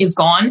Jordan is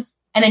gone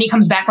and then he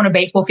comes back on a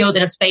baseball field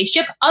in a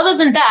spaceship, other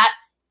than that,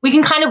 we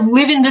can kind of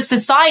live in this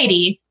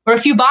society where a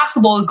few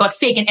basketballers got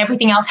sick and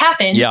everything else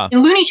happened in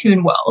Looney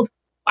Tune world.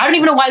 I don't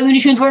even know why Looney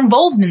Tunes were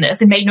involved in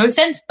this. It made no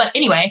sense. But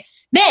anyway,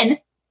 then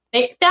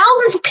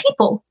thousands of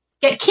people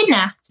get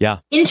kidnapped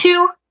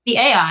into the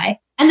AI.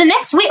 And the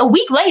next week, a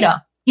week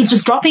later, he's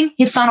just dropping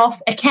his son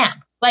off at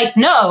camp. Like,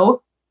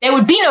 no, there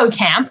would be no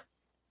camp.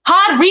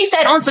 Hard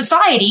reset on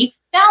society.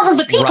 Thousands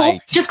of people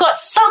just got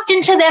sucked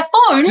into their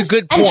phones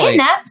and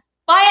kidnapped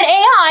by an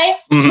AI.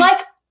 Mm-hmm. Like,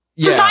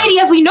 society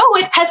as we know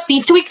it has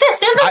ceased to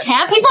exist. There's no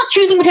camp. He's not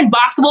choosing between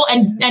basketball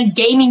and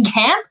gaming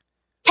camp.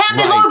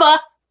 Camp is over.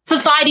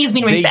 Society has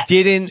been reset.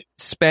 They didn't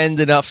spend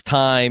enough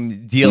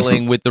time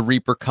dealing with the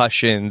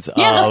repercussions of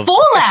the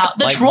fallout,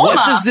 the trauma.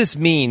 What does this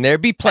mean?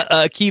 There'd be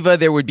Kiva,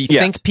 there would be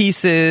think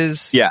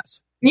pieces.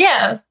 Yes.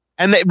 Yeah.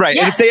 And and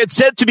if they had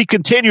said to be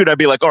continued, I'd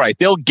be like, all right,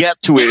 they'll get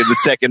to it in the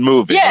second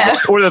movie.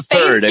 Or the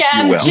third, Space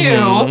Jam if you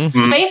will.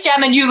 2, Space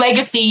Jam and New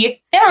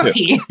Legacy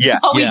therapy.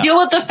 While we deal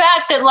with the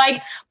fact that,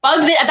 like,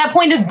 Bugs at that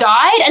point has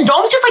died and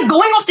Dom's just, like,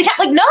 going off to camp.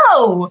 Like,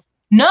 no.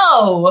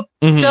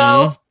 Mm-hmm.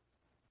 So,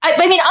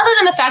 I mean, other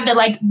than the fact that,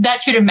 like,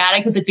 that shouldn't matter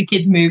because it's a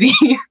kid's movie.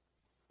 It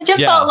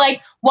just felt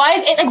like,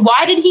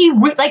 why did he,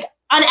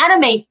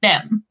 unanimate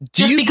them?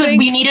 Just because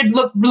we needed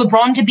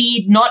LeBron to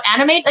be not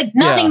animated? Like,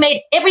 nothing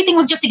everything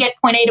was just to get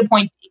point A to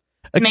point B.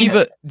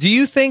 Akiva, do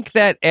you think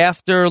that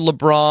after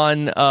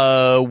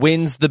LeBron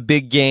wins the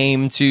big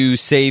game to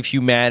save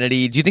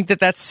humanity, do you think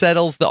that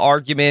settles the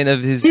argument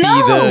of he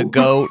the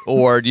GOAT,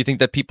 or do you think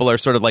that people are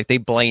sort of like, they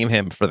blame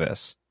him for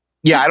this?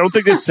 Yeah, I don't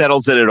think this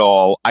settles it at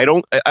all.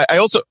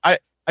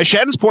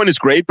 Shannon's point is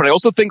great, but I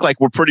also think, like,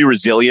 we're pretty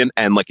resilient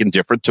and, like,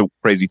 indifferent to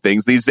crazy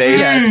things these days.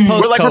 Yeah, it's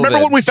post-COVID. We're like, remember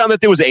when we found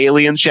that there was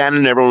aliens, Shannon,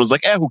 and everyone was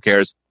like, who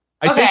cares?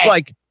 I think,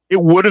 like, it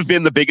would have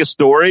been the biggest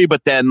story,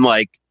 but then,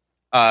 like,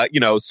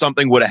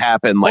 something would have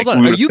happened. Like, hold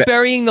on, are you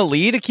burying the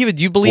lead, Akiva?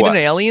 Do you believe in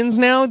aliens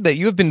now? That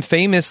you have been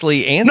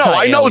famously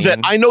anti-alien. No,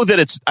 I know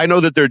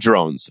that they're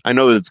drones. I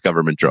know that it's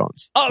government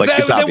drones. Oh,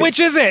 then which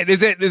is it? Is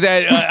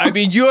that I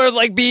mean, you're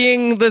like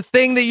being the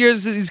thing that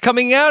is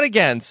coming out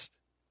against.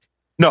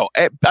 No,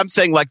 I'm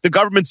saying, like, the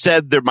government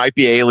said there might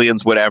be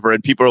aliens, whatever,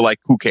 and people are like,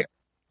 who cares?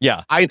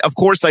 Yeah. Of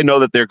course I know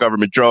that they're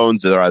government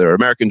drones. They're either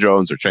American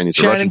drones or Chinese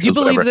or Russian. Shannon, do you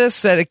believe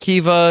this, that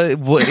Akiva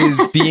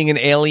is being an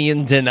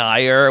alien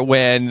denier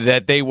when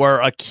that they were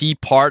a key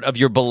part of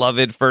your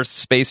beloved first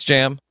Space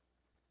Jam?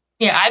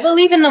 Yeah, I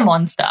believe in the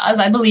Monstars.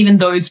 I believe in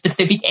those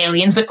specific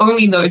aliens, but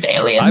only those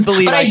aliens. I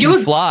believe I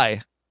can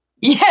fly.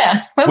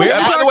 Yeah. Where's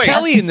R.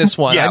 Kelly in this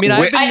one? Yeah, I mean, I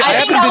think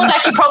that was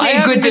actually probably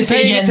a good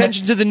decision. Paying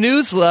attention to the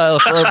news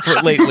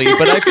lately,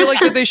 but I feel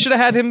like that they should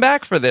have had him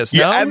back for this.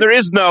 Yeah, and there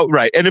is no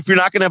right. And if you're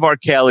not going to have R.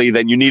 Kelly,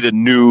 then you need a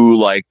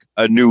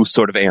new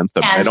sort of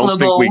anthem. I don't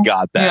think we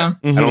got that. Yeah.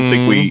 Mm-hmm. I don't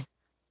think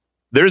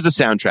there's a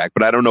soundtrack,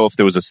 but I don't know if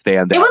there was a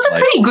standout. It was a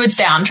pretty good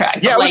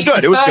soundtrack. Yeah, it was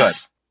good. It was good.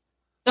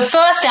 The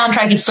first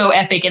soundtrack is so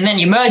epic, and then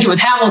you merge it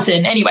with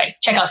Hamilton. Anyway,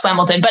 check out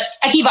Slamilton. But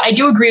Akiva, I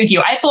do agree with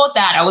you. I thought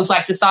that. I was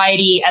like,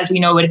 society as we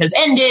know it has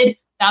ended.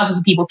 Thousands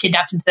of people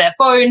kidnapped into their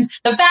phones.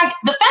 The fact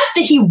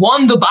that he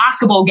won the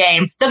basketball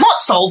game does not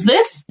solve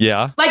this.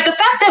 Yeah. Like, the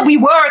fact that we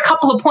were a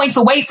couple of points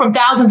away from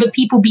thousands of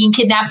people being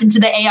kidnapped into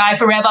the AI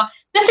forever,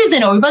 this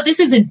isn't over.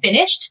 This isn't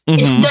finished.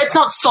 Mm-hmm. It's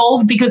not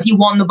solved because he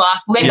won the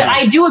basketball game. Yeah. But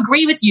I do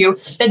agree with you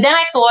that then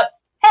I thought,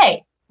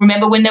 hey,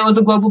 remember when there was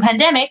a global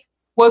pandemic?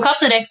 Woke up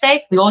the next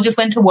day, we all just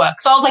went to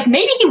work. So I was like,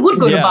 maybe he would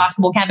go to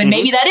basketball camp, and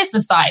maybe that is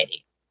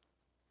society.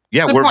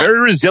 Yeah, we're very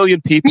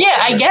resilient people. Yeah,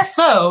 I guess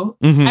so.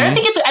 Mm-hmm. I don't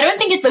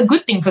think it's a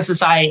good thing for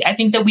society. I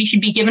think that we should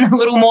be given a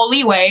little more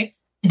leeway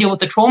to deal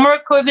with the trauma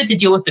of COVID, to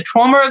deal with the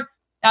trauma of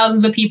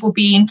thousands of people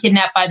being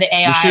kidnapped by the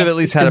AI. We should have at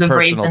least had a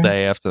personal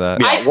day after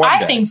that.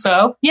 I think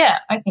so. Yeah,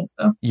 I think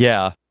so.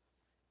 Yeah.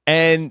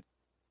 And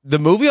the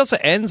movie also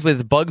ends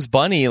with Bugs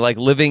Bunny like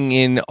living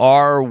in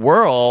our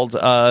world.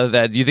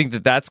 That do you think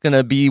that that's going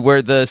to be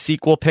where the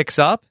sequel picks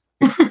up,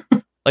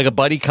 like a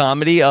buddy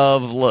comedy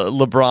of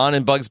LeBron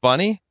and Bugs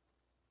Bunny?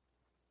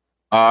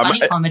 Funny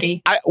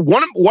comedy.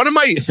 One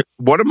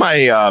of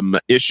my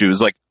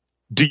issues, like,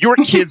 do your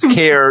kids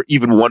care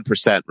even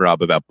 1%,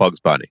 Rob, about Bugs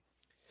Bunny?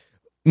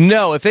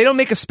 No, if they don't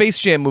make a Space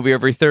Jam movie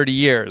every 30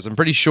 years, I'm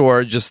pretty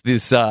sure just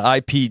this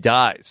IP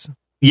dies.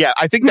 Yeah,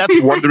 I think that's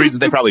one of the reasons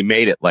they probably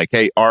made it. Like,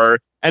 hey,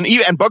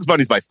 and Bugs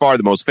Bunny's by far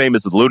the most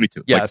famous of the Looney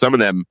Tunes. Yes. Like some of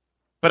them,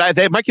 but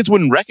my kids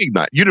wouldn't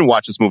recognize. You didn't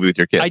watch this movie with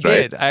your kids,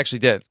 right? I actually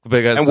did.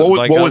 Because and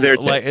what were their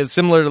takes? It's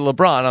similar to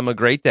LeBron. I'm a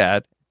great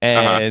dad.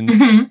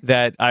 And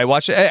that I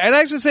watched it. And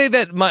I actually say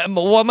that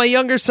my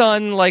younger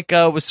son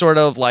was sort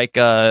of like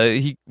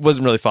he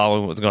wasn't really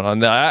following what was going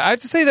on. I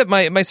have to say that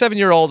my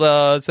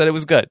 7-year-old said it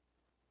was good.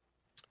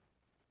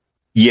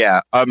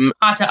 Yeah.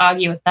 Hard to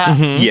argue with that.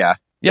 Mm-hmm.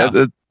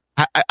 Yeah.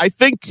 I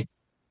think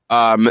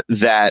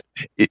that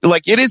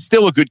it is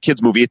still a good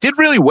kids movie. It did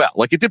really well.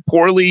 Like, it did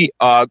poorly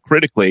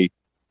critically,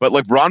 but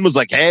like Ron was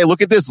like, "Hey,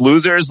 look at this,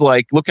 losers!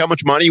 Like, look how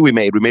much money we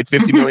made. We made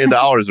 $50 million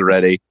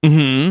already."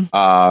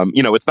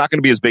 Mm-hmm. It's not going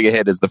to be as big a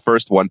hit as the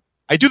first one.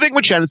 I do think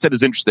what Shannon said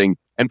is interesting,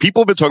 and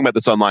people have been talking about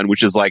this online,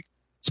 which is like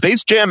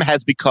Space Jam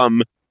has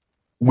become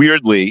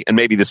weirdly, and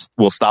maybe this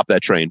will stop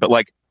that train, but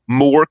like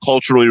more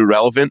culturally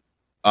relevant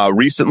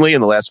recently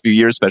in the last few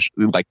years,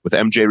 especially like with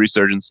MJ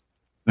resurgence,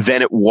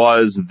 than it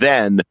was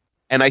then.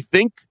 And I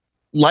think,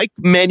 like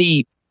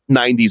many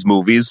 90s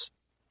movies,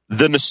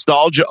 the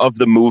nostalgia of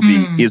the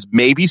movie is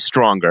maybe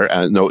stronger,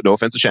 no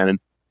offense to Shannon,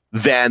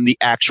 than the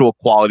actual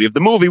quality of the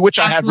movie, which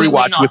Absolutely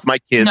I have rewatched not. with my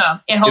kids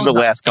in the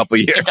last couple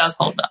of years. It does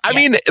hold up. I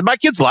mean, my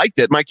kids liked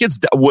it. My kids,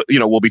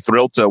 will be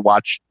thrilled to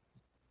watch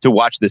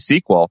the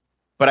sequel.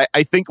 But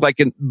I think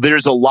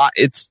there's a lot.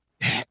 It's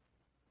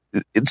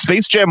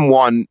Space Jam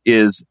 1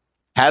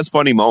 has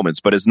funny moments,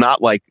 but is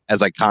not like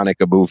as iconic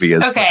a movie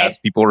as perhaps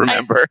people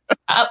remember.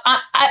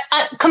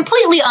 I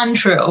completely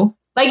untrue.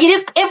 Like, it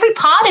is, every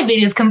part of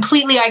it is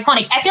completely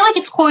iconic. I feel like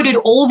it's quoted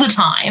all the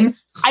time.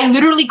 I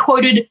literally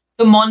quoted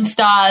the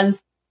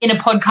Monstars in a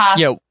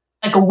podcast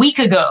like a week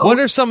ago. What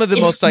are some of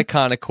the most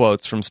iconic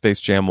quotes from Space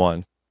Jam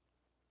 1?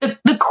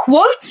 The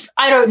quotes,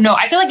 I don't know.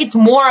 I feel like it's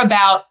more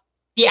about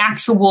the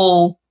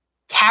actual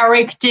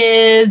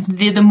characters,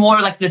 the more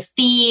like the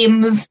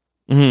themes.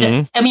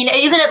 Mm-hmm. I mean,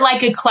 isn't it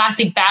like a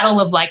classic battle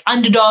of like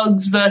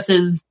underdogs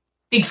versus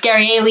big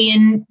scary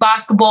alien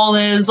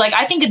basketballers? Like,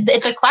 I think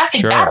it's a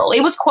classic battle.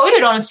 It was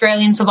quoted on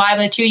Australian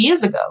Survivor 2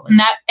 years ago, and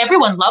that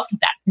everyone loved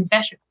that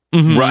confession.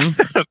 Mm-hmm.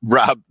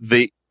 Rob,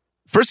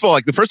 first of all,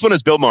 like the first one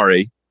is Bill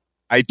Murray.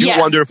 I do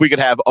wonder if we could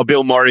have a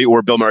Bill Murray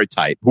or Bill Murray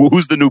type.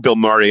 Who's the new Bill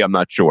Murray? I'm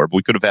not sure, but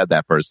we could have had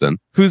that person.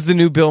 Who's the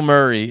new Bill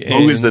Murray?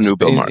 Who is the new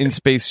Bill Murray? In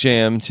Space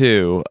Jam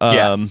 2?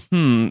 Yes.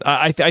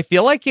 I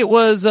feel like it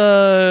was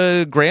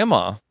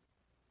Grandma.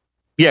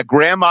 Yeah,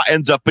 Grandma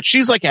ends up, but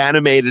she's like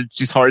animated.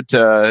 She's hard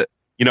to,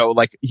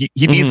 like he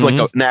needs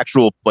like an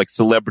actual like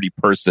celebrity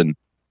person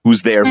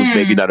who's there, who's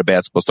maybe not a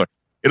basketball star.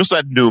 It also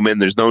had Newman.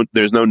 There's no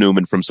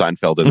Newman from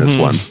Seinfeld in this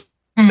one.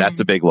 That's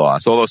a big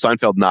loss. Although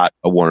Seinfeld not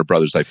a Warner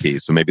Brothers IP,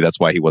 so maybe that's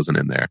why he wasn't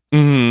in there.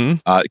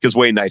 Because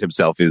Wayne Knight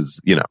himself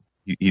is,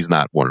 he's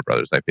not Warner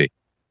Brothers IP.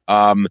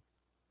 But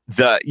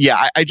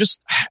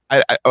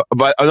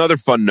another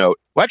fun note.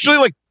 Well, actually,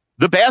 like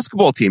the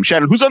basketball team.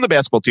 Shannon, who's on the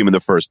basketball team in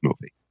the first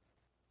movie?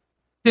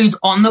 Who's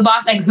on the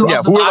who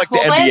are like the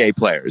NBA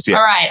players? Yeah.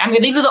 All right.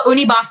 These are the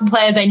only basketball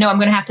players I know. I'm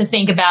going to have to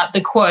think about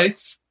the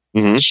quotes.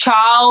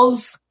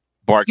 Charles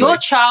Barkley. You're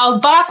Charles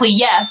Barkley,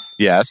 yes.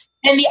 Yes.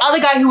 And the other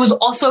guy who was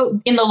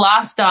also in The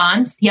Last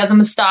Dance, he has a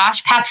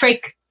mustache,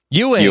 Patrick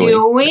Ewing.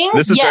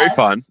 This is very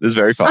fun.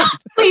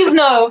 Please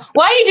no.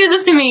 Why do you do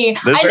this to me?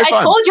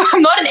 I told you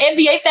I'm not an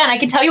NBA fan. I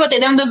can tell you what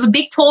then there's a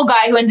big tall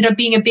guy who ended up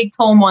being a big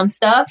tall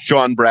monster.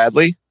 Sean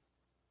Bradley.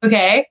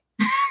 Okay.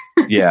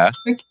 Yeah.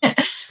 Okay.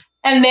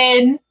 And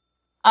then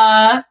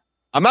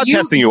I'm not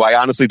testing you. I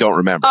honestly don't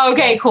remember. Oh,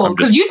 okay, cool.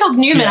 Because you took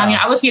Newman. Yeah. I mean,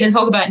 I was here to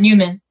talk about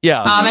Newman.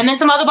 Yeah. And then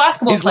some other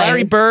basketball Is players.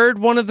 Larry Bird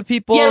one of the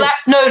people? Yeah,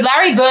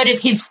 Larry Bird is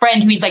his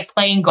friend who he's like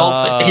playing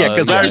golf with. Yeah,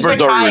 because Larry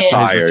Bird's already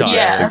retired.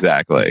 Yes,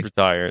 exactly. He's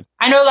retired.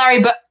 I know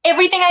Larry Bird.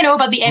 Everything I know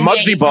about the NBA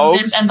Muggsy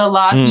Bogues and the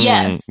last.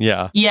 Yes.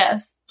 Yeah.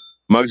 Yes.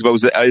 Muggsy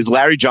Bogues. Is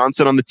Larry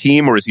Johnson on the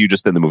team, or is he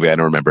just in the movie? I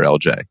don't remember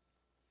LJ.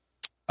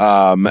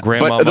 But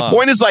the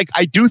point is, like,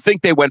 I do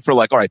think they went for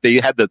like, all right, they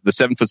had the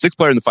 7'6"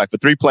 player and the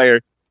 5'3" player,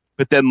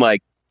 but then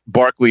like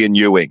Barkley and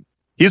Ewing,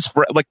 his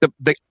like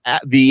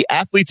the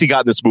athletes he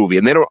got in this movie,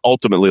 and they don't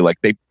ultimately like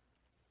they.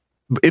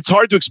 It's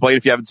hard to explain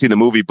if you haven't seen the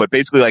movie, but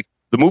basically, like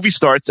the movie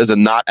starts as a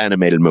not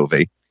animated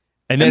movie,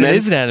 and then it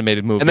is an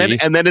animated movie,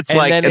 and then it's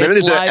live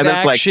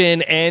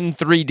action and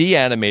 3D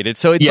animated.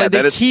 So it's like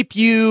they keep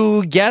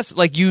you guess,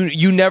 like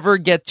you never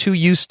get too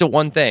used to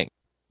one thing.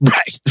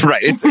 Right.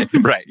 It's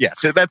right.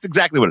 Yes, that's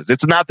exactly what it is.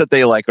 It's not that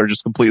they like are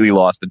just completely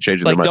lost and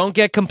changing their mind. Don't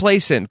get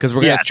complacent because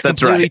we're going to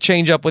completely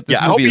change up what this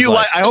movie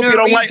I hope you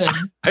don't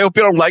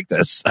like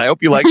this. I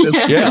hope you like this.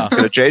 Yeah, it's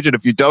going to change it.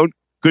 If you don't,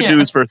 good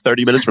news for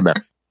 30 minutes from now.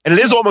 And it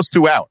is almost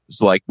 2 hours,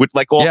 like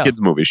all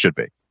kids movies should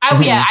be.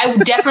 I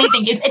would definitely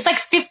think it's like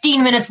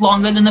 15 minutes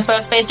longer than the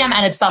first Space Jam,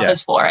 and it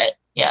suffers for it.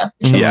 Yeah.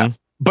 Mm-hmm. Yeah.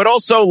 But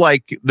also,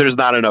 like, there's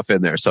not enough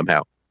in there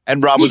somehow.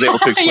 And Rob was able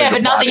to explain the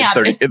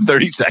plot in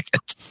 30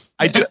 seconds.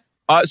 I do.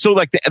 So,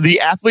 like, the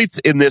athletes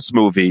in this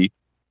movie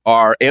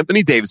are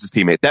Anthony Davis's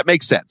teammate. That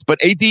makes sense.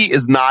 But AD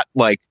is not,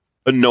 like,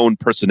 a known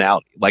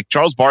personality. Like,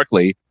 Charles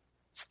Barkley,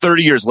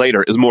 30 years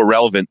later, is more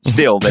relevant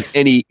still than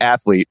any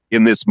athlete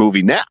in this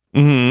movie now.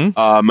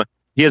 Mm-hmm.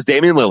 He has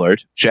Damian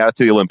Lillard. Shout out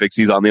to the Olympics.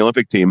 He's on the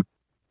Olympic team.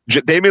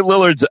 Damian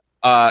Lillard's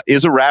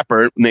is a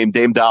rapper named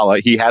Dame Dollar.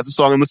 He has a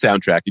song on the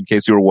soundtrack, in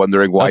case you were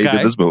wondering why he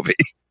did this movie.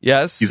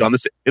 Yes. He's on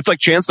this. It's like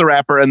Chance the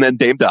Rapper and then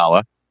Dame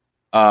Dollar.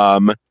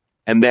 And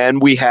then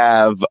we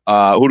have,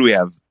 who do we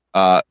have?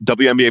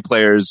 WNBA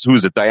players. Who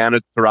is it? Diana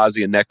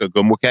Taurasi and Nneka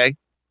Ogwumike.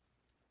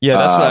 Yeah,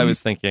 that's what I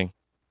was thinking.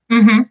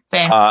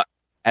 Mm-hmm.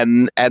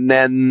 And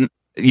then,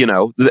 you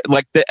know,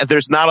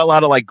 there's not a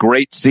lot of like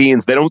great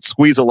scenes. They don't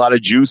squeeze a lot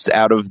of juice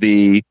out of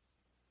the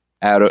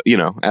basketball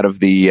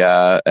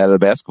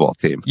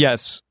team.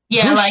 Yes.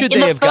 Yeah, who like should in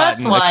they the have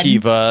gotten? first one-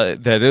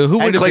 Akiva. That who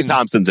would And have Klay been?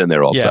 Thompson's in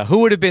there also. Yeah, who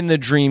would have been the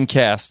dream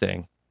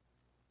casting?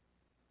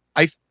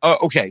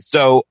 Okay,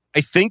 so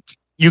I think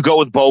you go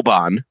with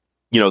Boban.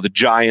 You know, the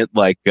giant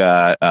like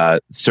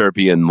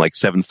Serbian like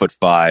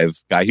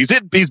 7'5" guy.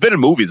 He's been in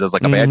movies as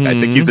like a bad guy. I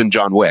think he's in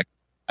John Wick.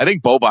 I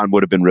think Boban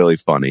would have been really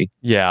funny.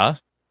 Yeah.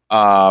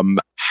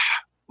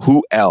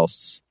 Who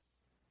else?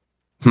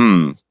 I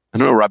don't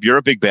know, Rob. You're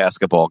a big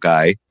basketball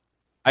guy.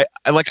 I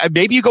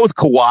maybe you go with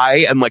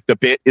Kawhi, and like the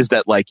bit is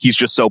that like he's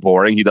just so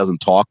boring he doesn't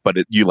talk, but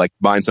you like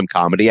find some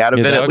comedy out of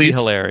it that at would least. Be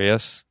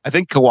hilarious. I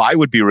think Kawhi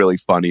would be really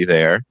funny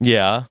there.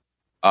 Yeah.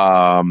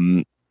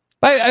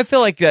 I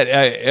feel like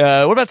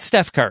that. What about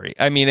Steph Curry?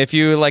 I mean, if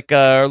you like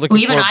are looking,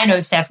 Well, even I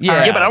know Steph Curry.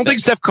 Yeah, but I don't think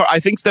Steph Curry. I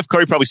think Steph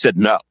Curry probably said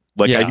no.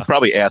 Like he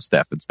probably asked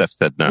Steph, and Steph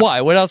said no. Why?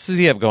 What else does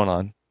he have going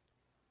on?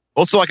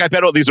 Also, like I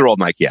bet these are all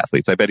Nike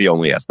athletes. I bet he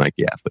only asked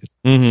Nike athletes,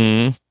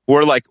 Mm-hmm.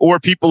 or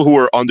people who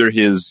are under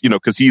his, you know,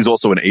 because he's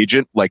also an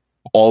agent. Like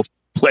all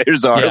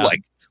players are. Yeah.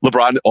 Like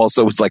LeBron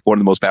also is like one of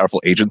the most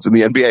powerful agents in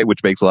the NBA,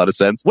 which makes a lot of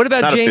sense. What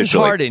about Not James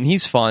officially. Harden?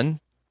 He's fun.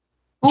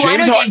 Ooh, I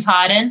know James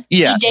Harden.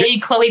 Yeah. He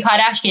dated Khloe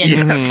Kardashian Yeah.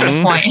 at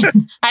this point.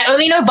 I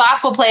only know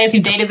basketball players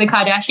who dated the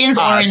Kardashians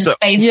or in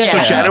Space Jam. So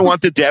Shannon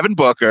wanted Devin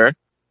Booker,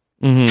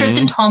 Mm-hmm.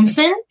 Tristan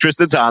Thompson,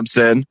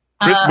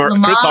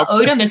 Lamar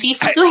Odom. Is he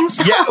still doing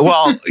stuff? Yeah,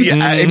 well, yeah,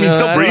 I mean, he's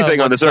still breathing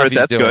on this earth.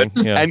 That's doing.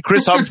 good. Yeah. And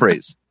Chris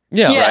Humphries.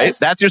 Yeah. Yes. Right?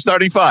 That's your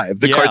starting five.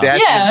 The Kardashians.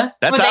 Yeah.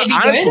 That's Would they be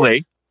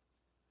honestly,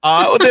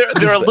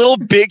 they're a little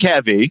big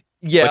heavy.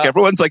 Yeah. Like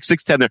everyone's like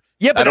 6'10".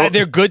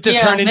 They're good to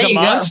turn into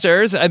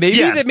monsters.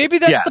 Maybe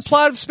that's the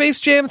plot of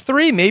Space Jam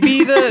 3.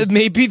 Maybe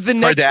the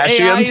next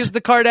AI is the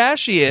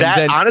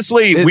Kardashians.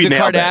 Honestly, the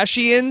nailed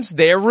Kardashians,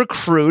 they're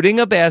recruiting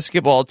a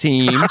basketball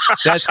team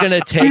that's going to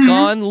take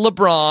on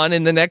LeBron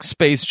in the next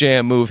Space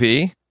Jam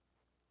movie.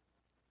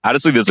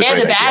 Honestly, this is They're a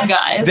great the bad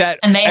idea. guys,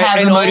 and they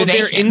have the all of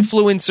their motivation.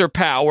 influencer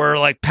power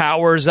like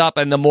powers up,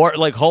 and the more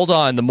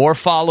the more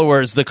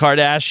followers the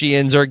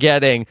Kardashians are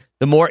getting,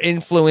 the more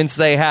influence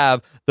they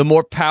have, the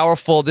more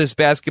powerful this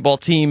basketball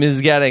team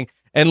is getting.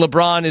 And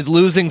LeBron is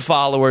losing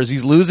followers;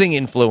 he's losing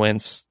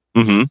influence.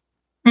 Mm-hmm.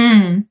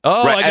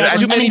 Oh, Right, I got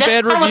too many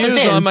bad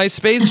reviews on my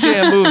Space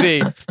Jam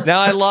movie.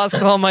 Now I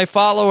lost all my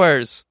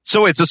followers.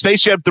 So wait, so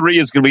Space Jam 3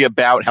 is going to be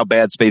about how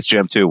bad Space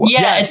Jam 2 was.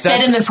 Yeah, it's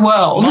set in this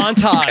world.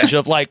 Montage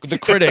of like the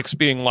critics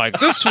being like,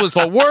 "This was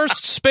the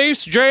worst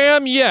Space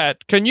Jam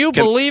yet. Can you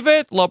believe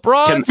it?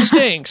 LeBron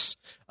stinks."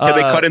 Can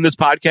they cut in this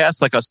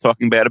podcast like us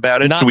talking bad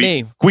about it? Not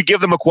me. Can we give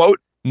them a quote?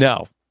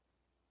 No.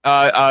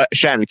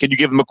 Shannon, can you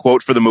give them a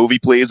quote for the movie,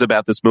 please,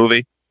 about this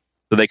movie?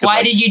 So they could,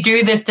 Why did you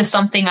do this to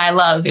something I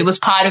love? It was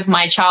part of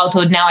my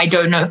childhood. Now I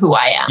don't know who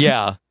I am.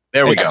 Yeah.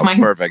 There we go.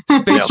 Perfect.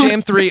 Space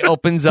Jam 3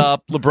 opens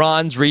up.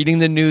 LeBron's reading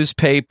the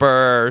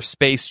newspaper.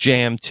 Space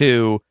Jam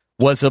 2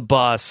 was a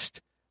bust.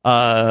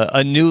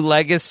 A new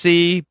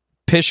legacy.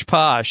 Pish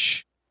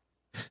Posh.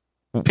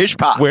 Pish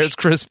Posh. Where's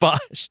Chris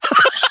Bosh?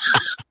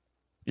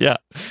 Yeah.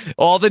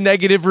 All the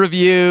negative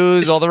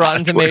reviews, all the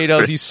Rotten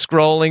Tomatoes. He's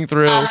scrolling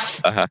through.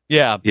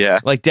 Yeah. Yeah.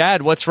 Like,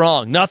 Dad, what's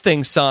wrong?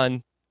 Nothing,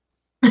 son.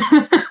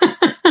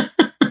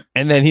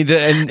 And then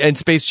and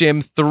Space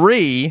Jam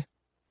 3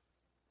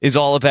 is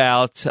all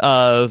about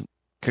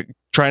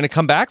trying to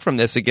come back from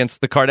this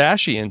against the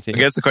Kardashian team.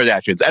 Against the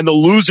Kardashians. And the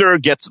loser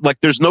gets, like,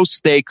 there's no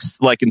stakes,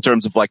 like, in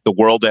terms of, like, the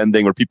world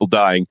ending or people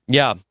dying.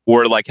 Yeah.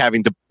 Or, like,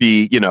 having to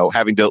be,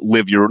 having to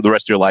live the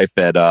rest of your life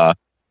at,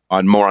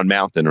 on Moron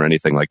Mountain or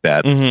anything like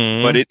that.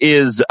 Mm-hmm. But it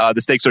is,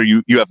 the stakes are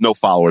you have no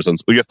followers on,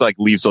 you have to, like,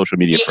 leave social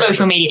media. Leave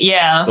social media,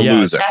 yeah. The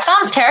loser. That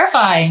sounds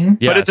terrifying.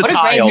 But it's a What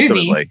tie, great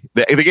movie.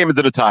 ultimately. The game is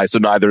in a tie, so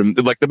neither,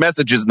 like, the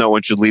message is no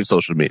one should leave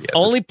social media.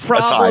 Only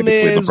problem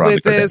is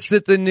with this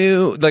that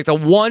the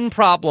one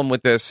problem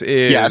with this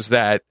is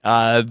that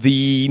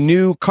the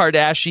new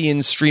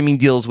Kardashian streaming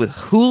deals with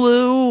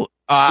Hulu,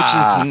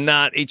 which is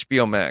not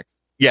HBO Max.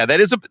 Yeah, that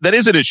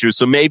is an issue.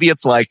 So maybe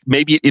it's like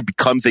it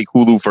becomes a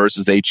Hulu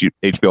versus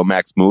HBO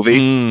Max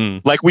movie,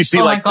 like we see,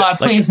 oh my God,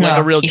 please like no.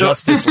 a real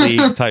Justice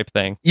League type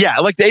thing. Yeah,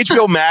 like the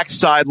HBO Max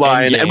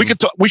sideline, and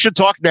we should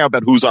talk now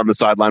about who's on the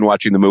sideline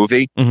watching the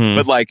movie,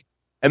 but like.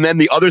 And then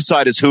the other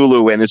side is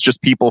Hulu, and it's just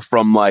people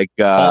from like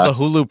all the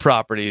Hulu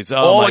properties. Oh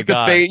all my like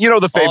God.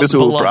 the famous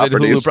Hulu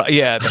properties.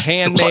 The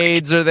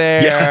Handmaids are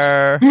there.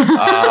 Yes.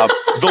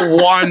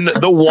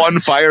 The one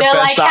Fire They're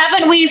Fest. like,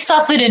 haven't we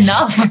suffered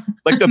enough?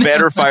 Like the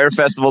Better Fire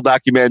Festival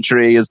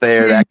documentary is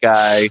there. That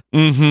guy.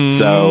 Mm-hmm.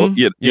 So By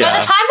the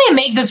time they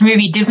make this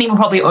movie, Disney will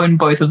probably own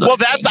both of those. Well,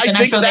 I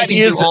think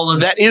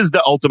that is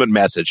the ultimate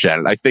message,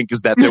 Shannon. I think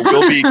is that there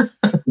will be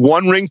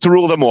one ring to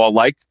rule them all,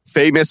 like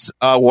famous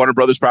Warner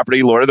Brothers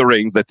property, Lord of the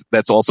Rings.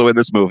 That's also in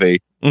this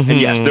movie. Mm-hmm.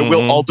 And yes, there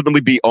will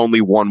ultimately be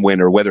only one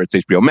winner, whether it's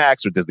HBO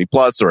Max or Disney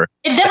Plus or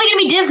it's definitely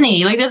going to be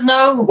Disney. Like, there's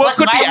no. Well, it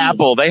could be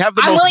Apple. They have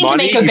the most money. I'm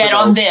willing to make a bet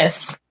on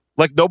this.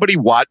 Like nobody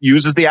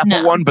uses the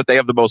Apple one, but they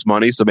have the most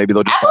money, so maybe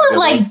they'll just. Apple is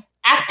like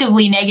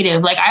actively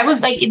negative. Like I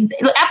was like,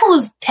 Apple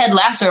is Ted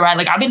Lasso, right?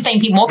 Like I've been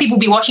saying, more people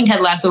would be watching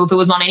Ted Lasso if it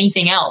was on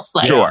anything else.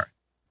 Like, sure.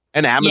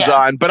 And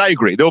Amazon, but I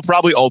agree. There will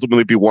probably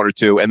ultimately be one or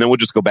two, and then we'll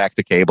just go back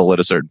to cable at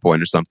a certain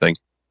point or something.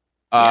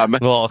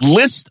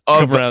 List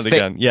of around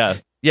again. Yeah.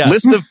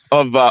 List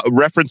of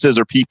references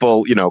or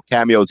people,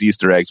 cameos,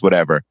 Easter eggs,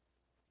 whatever.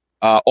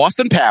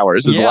 Austin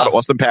Powers. There's a lot of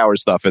Austin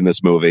Powers stuff in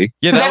this movie.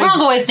 Yeah, everyone's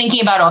always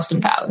thinking about Austin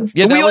Powers.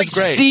 Yeah, that was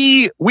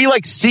great. We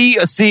see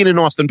a scene in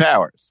Austin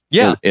Powers.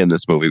 Yeah. In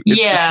this movie.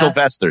 Yeah.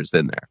 Sylvester's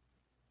in there.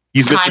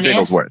 He's Mr.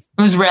 Bigglesworth.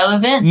 It was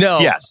relevant. No.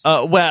 Yes.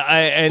 It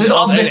was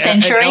of the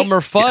century. And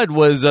Elmer Fudd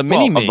was a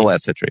mini-me. Of the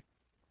last century.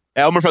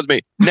 Elmer Fudd's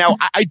mini. Now,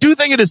 I do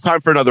think it is time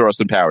for another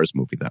Austin Powers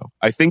movie, though.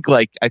 I think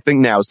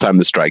now it's time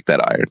to strike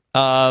that iron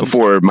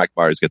before Mike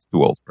Myers gets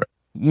too old for it.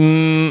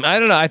 I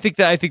don't know. I think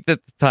that the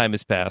time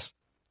has passed.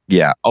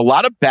 Yeah, a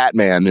lot of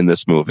Batman in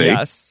this movie.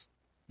 Yes.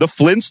 The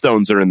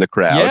Flintstones are in the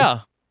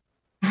crowd.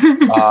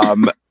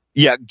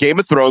 Yeah. Game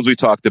of Thrones we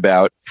talked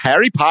about.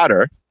 Harry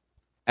Potter.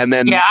 And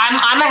then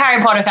I'm a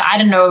Harry Potter fan. I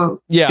didn't know.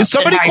 Yeah. Is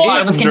somebody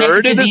called a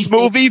nerd in this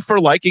movie for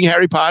liking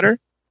Harry Potter?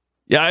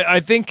 Yeah, I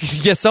think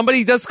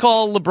somebody does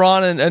call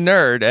LeBron a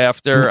nerd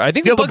after. I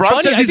think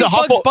LeBron says he's a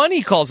Hufflepuff. Bugs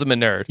Bunny calls him a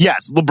nerd.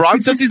 Yes,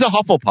 LeBron says he's a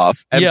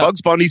Hufflepuff, and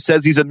Bugs Bunny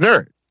says he's a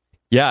nerd.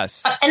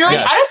 Yes, I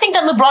don't think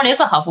that LeBron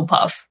is a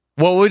Hufflepuff.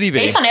 What would he be?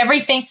 Based on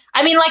everything,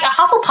 I mean, like a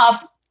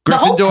Hufflepuff. Gryffindor? The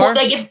whole point,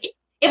 like if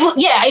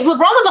LeBron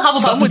was a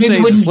Hufflepuff, this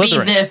movie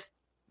wouldn't be this.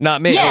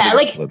 Not me. Yeah,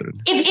 like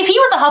if he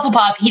was a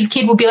Hufflepuff, his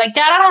kid would be like,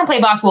 "Dad, I don't want to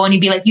play basketball," and he'd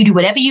be like, "You do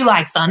whatever you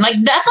like, son."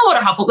 Like that's not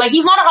what a Hufflepuff. Like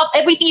he's not a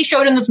Hufflepuff. Everything he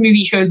showed in this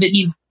movie shows that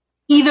he's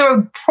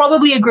either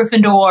probably a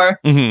Gryffindor,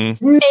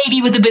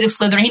 maybe with a bit of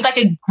Slytherin. He's like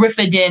a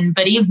Gryffindor,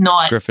 but he's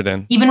not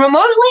even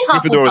remotely Hufflepuff.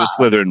 Gryffindor with a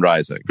Slytherin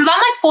rising. Because I'm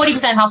like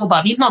 40%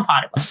 Hufflepuff. He's not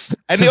part of us.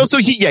 And also,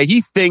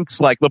 he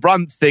thinks like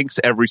LeBron thinks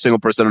every single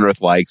person on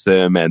earth likes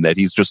him, and that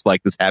he's just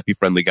like this happy,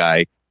 friendly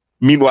guy.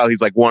 Meanwhile,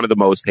 he's like one of the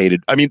most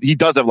hated. I mean, he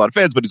does have a lot of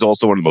fans, but he's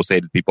also one of the most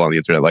hated people on the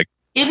internet. Like,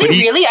 is he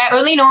really? I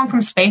only know him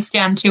from Space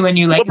Jam too. And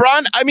you like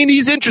LeBron? I mean,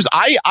 he's interesting.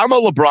 I'm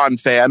a LeBron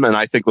fan, and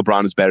I think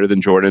LeBron is better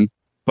than Jordan.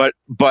 But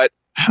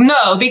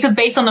no, because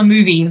based on the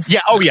movies.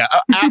 Yeah. Oh, yeah.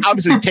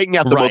 Obviously, taking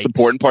out the most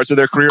important parts of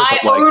their career. I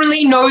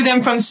only know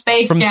them from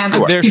Space Jam.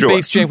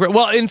 Space Jam.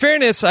 Well, in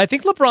fairness, I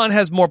think LeBron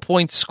has more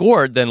points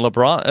scored than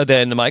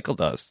Michael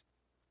does.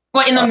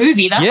 What in the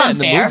movie? That's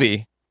unfair. In the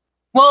movie.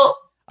 Well.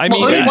 I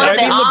mean,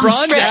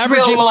 LeBron's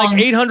averaging like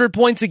 800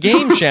 points a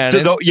game,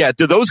 Shannon.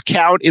 Do those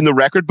count in the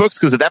record books?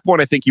 Because at that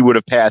point, I think he would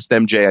have passed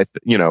MJ.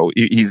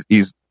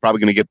 He's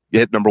probably going to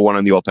hit number one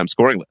on the all-time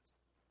scoring list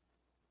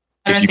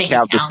if you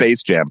count the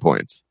Space Jam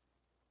points.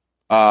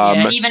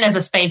 Even as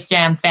a Space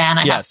Jam fan,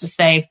 I have to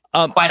say,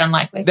 quite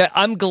unlikely.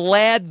 I'm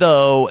glad,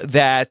 though,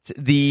 that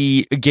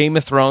the Game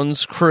of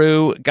Thrones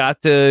crew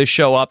got to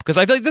show up, because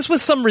I feel like this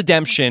was some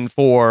redemption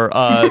for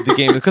the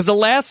game. Because the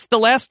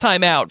last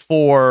time out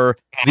for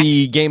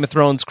the Game of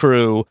Thrones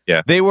crew,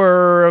 they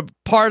were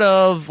part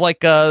of, like,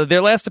 their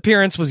last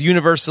appearance was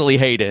universally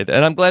hated.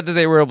 And I'm glad that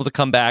they were able to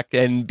come back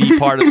and be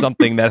part of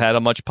something that had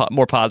a much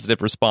more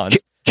positive response.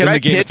 Can I the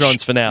Game pitch of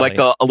Thrones finale? Like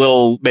a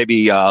little,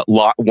 maybe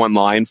one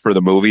line for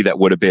the movie that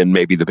would have been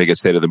maybe the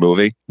biggest hit of the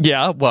movie?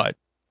 Yeah, what?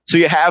 So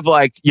you have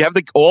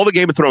all the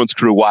Game of Thrones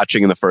crew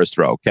watching in the first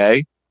row,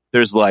 okay?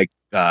 There's like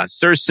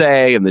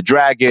Cersei and the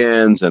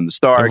dragons and the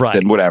Starks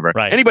and whatever.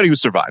 Right. Anybody who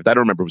survived. I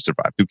don't remember who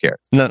survived. Who cares?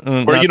 Or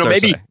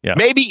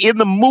maybe in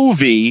the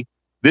movie,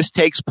 this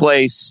takes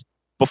place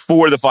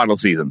before the final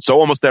season. So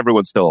almost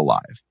everyone's still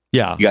alive.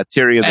 Yeah. You got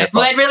Tyrion there.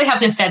 Well, I'd really have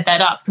to set that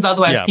up, because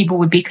otherwise people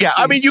would be confused.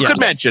 Yeah, I mean, you could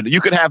mention, you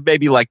could have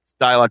maybe like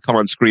dialogue come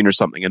on screen or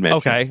something and mention.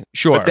 Okay,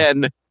 sure. But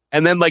then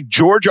like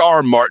George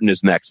R. Martin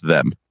is next to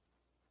them.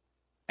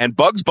 And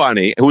Bugs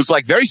Bunny, who's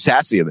like very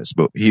sassy in this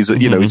movie. He's,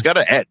 he's got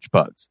an edge,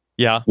 Bugs.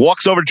 Yeah.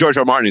 Walks over to George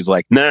R. Martin. He's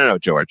like, no,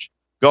 George,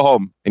 go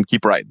home and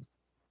keep writing.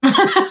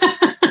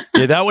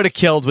 Yeah, that would have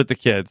killed with the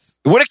kids.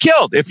 It would have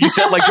killed if you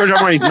said like George R.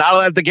 Martin, he's not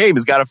allowed at the game.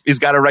 He's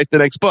got to write the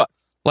next book.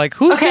 Like,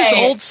 who's this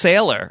old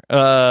sailor?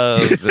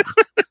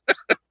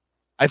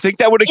 I I think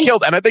that would have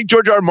killed. And I think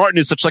George R. R. Martin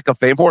is such like a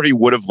fan whore. He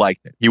would have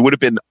liked it. He would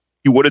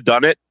have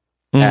done it.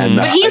 And,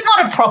 but he's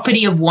not a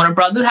property of Warner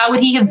Brothers. How would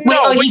he have?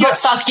 He got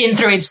sucked in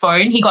through his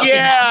phone. He got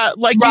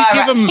like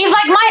right. Him, he's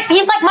like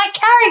my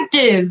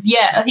characters.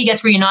 Yeah, he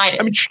gets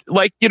reunited. I mean,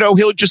 like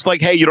he'll just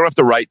like, hey, you don't have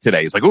to write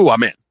today. He's like, oh,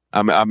 I'm in.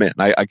 I'm in.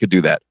 I could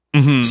do that.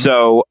 Mm-hmm.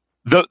 So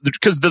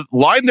because the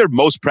line they're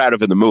most proud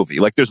of in the movie,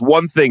 like there's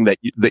one thing that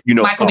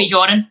Michael B.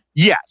 Jordan.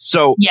 Yeah.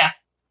 So yeah.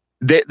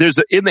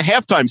 There's in the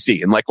halftime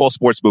scene, like all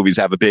sports movies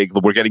have a big,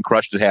 we're getting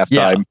crushed at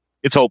halftime. Yeah.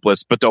 It's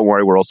hopeless, but don't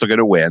worry, we're also going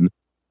to win.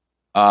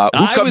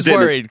 I was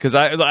worried because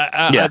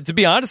to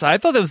be honest, I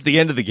thought that was the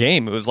end of the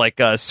game. It was like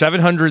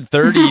 730 to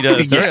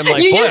 30. I'm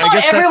like, you just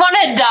thought everyone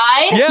had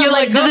died. Yeah, you're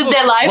like, this is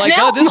their life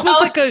now.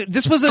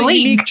 This was a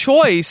unique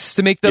choice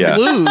to make them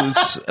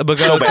lose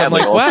because I'm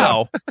like,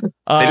 wow,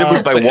 they didn't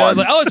lose by one.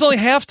 Like, it's only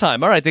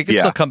halftime. All right, they can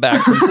still come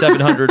back from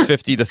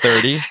 750 to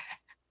 30.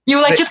 You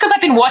were like, just because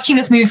I've been watching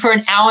this movie for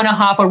an hour and a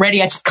half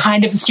already, I just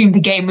kind of assumed the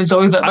game was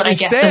over. But I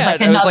guess there's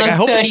like another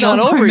 30 or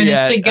so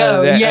minutes to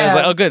go. I was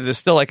like, oh, good. There's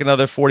still like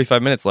another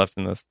 45 minutes left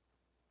in this.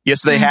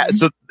 Yes, they have.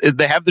 So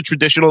they have the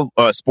traditional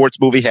sports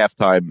movie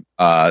halftime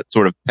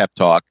sort of pep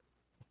talk.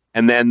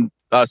 And then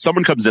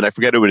someone comes in, I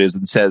forget who it is,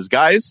 and says,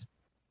 guys,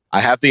 I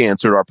have the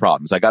answer to our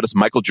problems. I got us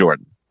Michael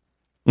Jordan.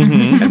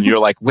 Mm-hmm. And you're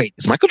like, wait,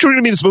 is Michael Jordan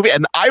going to be in this movie?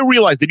 And I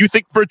realized, did you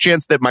think for a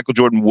chance that Michael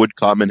Jordan would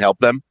come and help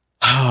them?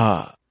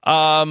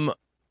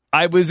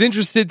 I was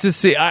interested to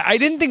see. I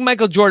didn't think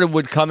Michael Jordan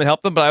would come and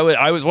help them, but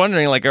I was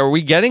wondering, like, are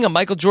we getting a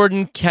Michael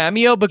Jordan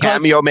cameo?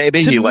 Because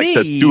maybe he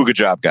says, "Do a good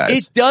job, guys."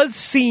 It does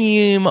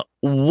seem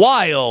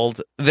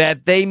wild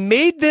that they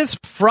made this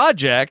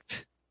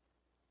project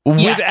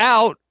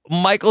without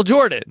Michael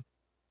Jordan.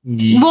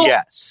 Well,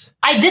 yes,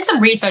 I did some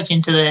research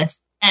into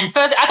this, and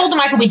first, I thought the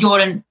Michael B.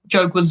 Jordan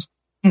joke was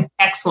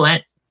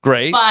excellent,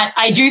 great, but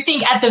I do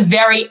think at the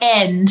very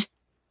end,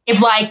 if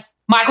like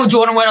Michael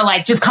Jordan were to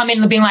like just come in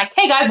and being like,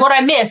 hey guys, what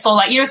I missed, or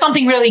like,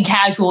 something really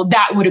casual,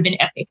 that would have been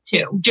epic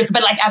too.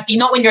 But like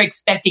not when you're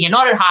expecting it,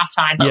 not at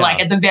halftime, but like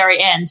at the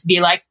very end to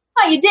be like,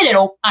 oh, you did it,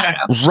 or I don't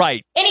know.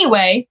 Right.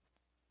 Anyway,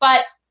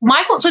 but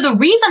so the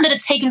reason that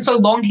it's taken so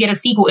long to get a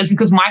sequel is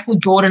because Michael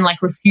Jordan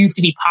like refused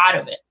to be part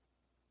of it.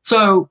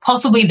 So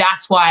possibly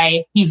that's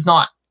why he's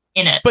not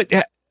in it. But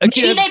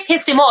maybe they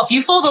pissed him off.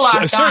 You saw The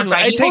Last Dance,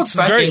 right? It takes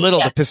very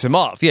little to piss him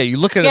off. Yeah, you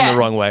look at him the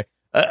wrong way.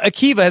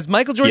 Akiva, has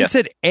Michael Jordan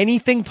said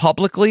anything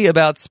publicly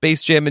about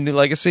Space Jam and New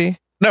Legacy?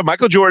 No,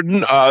 Michael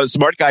Jordan,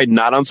 smart guy,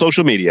 not on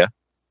social media.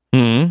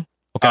 Mm-hmm.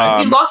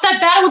 Okay. He lost that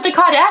battle with the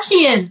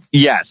Kardashians.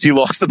 Yes, he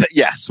lost the.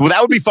 Yes, well,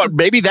 that would be fun.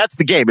 Maybe that's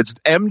the game. It's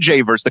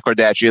MJ versus the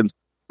Kardashians,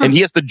 and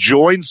he has to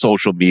join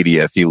social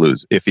media if he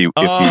loses.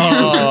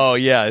 Oh,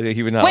 yeah,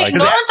 he would not. Wait,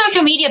 not on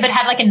social media, but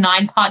had like a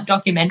 9-part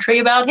documentary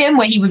about him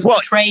where he was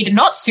portrayed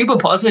not super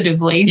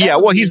positively.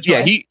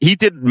 He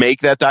didn't make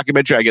that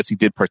documentary. I guess he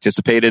did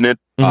participate in it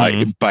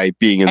by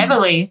being in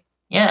heavily.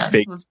 Yeah,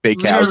 fake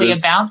literally houses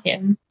about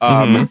him.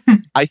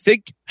 I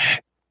think.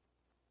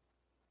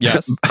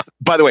 Yes.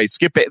 By the way,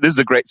 Skip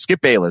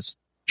Bayless.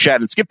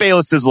 Shannon, Skip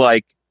Bayless is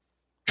like,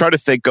 try to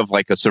think of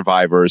like a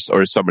Survivor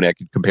or somebody I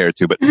could compare it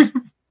to, but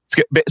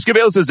Skip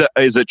Bayless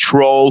is a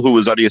troll who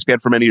was on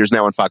ESPN for many years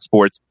now on Fox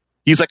Sports.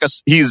 He's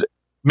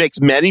makes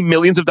many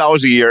millions of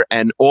dollars a year,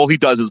 and all he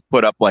does is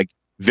put up like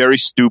very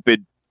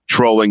stupid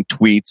trolling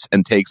tweets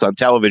and takes on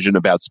television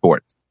about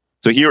sports.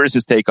 So here is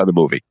his take on the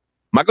movie.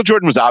 Michael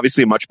Jordan was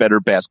obviously a much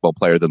better basketball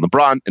player than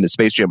LeBron, and his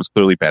Space Jam was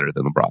clearly better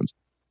than LeBron's.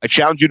 I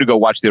challenge you to go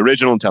watch the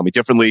original and tell me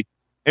differently.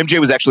 MJ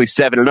was actually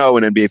 7-0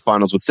 in NBA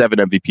Finals with 7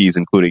 MVPs,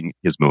 including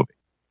his movie.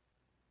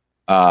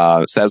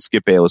 So that's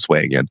Skip Bayless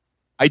weighing in.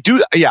 I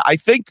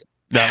think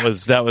that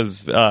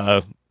was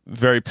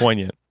very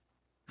poignant.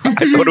 I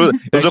thought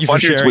it was a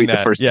funny tweet the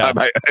first time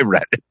I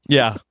read it.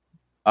 Yeah.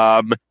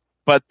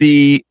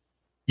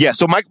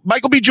 So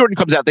Michael B. Jordan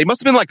comes out. They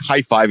must have been like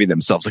high-fiving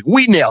themselves. Like,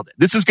 we nailed it.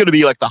 This is going to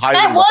be like the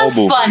highlight of the whole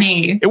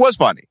movie. It was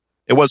funny.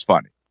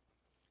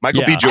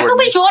 Michael B.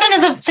 Jordan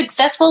is a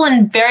successful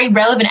and very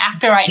relevant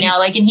actor right now.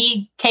 Like, and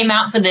he came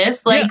out for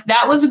this. Like,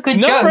 that was a good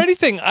joke. Not for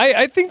anything.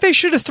 I think they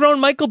should have thrown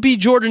Michael B.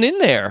 Jordan in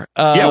there.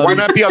 Why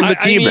not be on the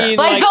team?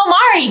 Like Bill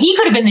Murray. He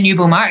could have been the new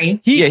Bill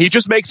Murray. He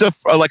just makes a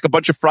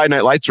bunch of Friday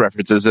Night Lights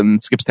references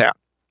and skips town.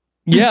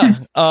 Yeah.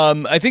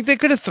 I think they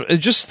could have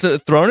just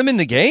thrown him in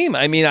the game.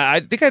 I mean, I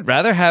think I'd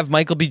rather have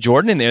Michael B.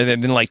 Jordan in there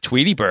than like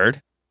Tweety Bird.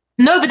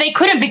 No, but they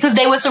couldn't because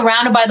they were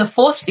surrounded by the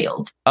force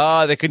field.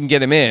 They couldn't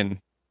get him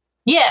in.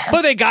 Yeah,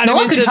 but they got him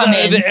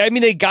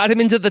into they got him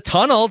into the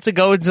tunnel to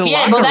go into the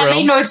locker room. That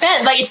made no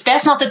sense. Like, it's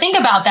best not to think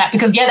about that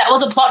because that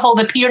was a plot hole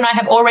that Peter and I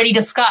have already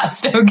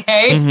discussed.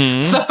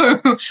 Okay, so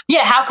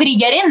how could he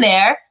get in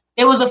there?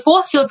 There was a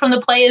force field from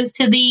the players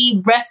to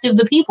the rest of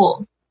the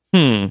people.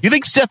 You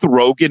think Seth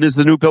Rogen is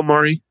the new Bill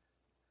Murray?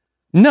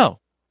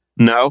 No.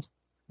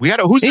 We got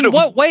who's in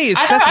what way is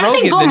Seth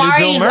Rogen the new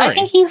Bill Murray? I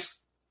think he's.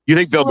 You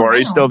think Bill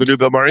Murray is still the new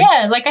Bill Murray?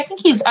 Yeah, like I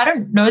think he's. I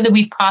don't know that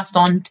we've passed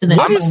on to the.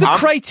 What is the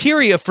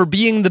criteria for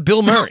being the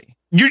Bill Murray?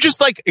 You're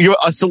just like you're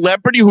a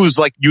celebrity who's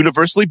like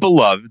universally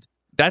beloved.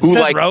 That's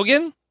Seth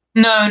Rogen?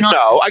 No,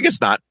 I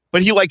guess not.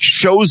 but he like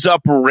shows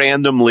up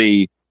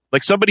randomly,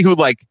 like somebody who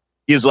like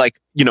is like,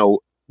 you know,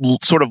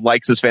 sort of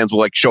likes his fans will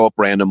like show up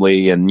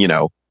randomly and, you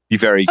know, be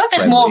very. I think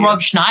there's more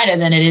Rob Schneider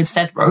than it is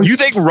Seth Rogen. You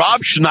think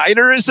Rob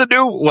Schneider is the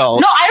new? Well,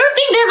 no, I don't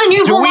think there's a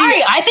new Bill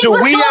Murray. I think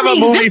we're still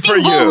the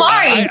existing Bill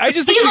Murray. I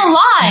just he's think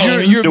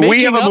alive. You're Do making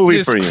we have a up movie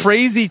this for you?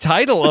 crazy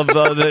title of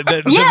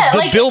the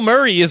like, Bill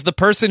Murray is the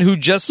person who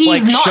just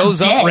like he's not shows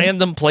dead. up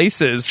random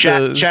places.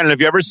 Shannon,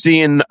 have you ever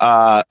seen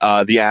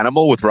The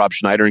Animal with Rob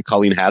Schneider and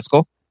Colleen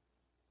Haskell?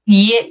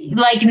 Yeah,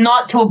 like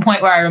not to a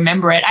point where I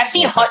remember it. I've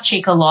seen Hot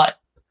Chick a lot.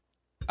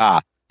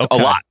 A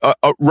lot.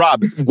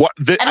 Rob, what?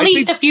 At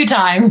least a few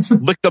times.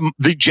 Like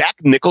the Jack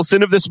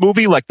Nicholson of this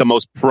movie, like the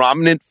most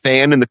prominent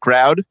fan in the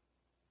crowd.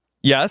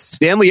 Yes.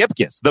 Stanley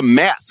Ipkiss. The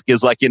Mask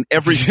is like in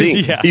every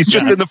scene. Yeah. He's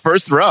just in the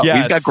first row. Yes.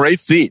 He's got great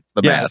seats.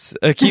 The Yes.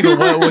 Mask.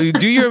 Akiva,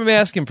 do your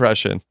Mask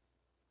impression.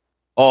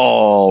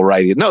 All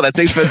righty. No, that's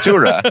Ace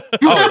Ventura.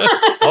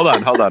 Hold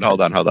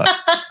on.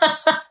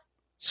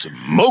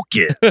 Smoke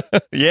it.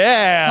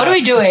 Yeah. What are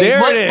we doing? There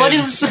What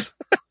is?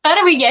 How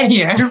did we get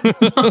here?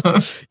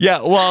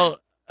 Yeah. Well,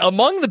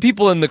 among the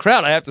people in the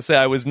crowd, I have to say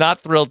I was not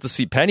thrilled to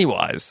see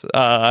Pennywise.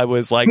 I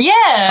was like,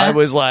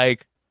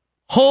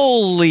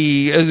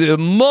 holy,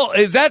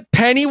 is that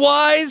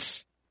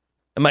Pennywise?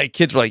 And my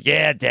kids were like,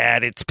 yeah,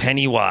 Dad, it's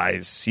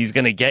Pennywise. He's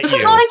going to get This you.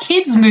 is not a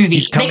kid's movie.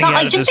 He's coming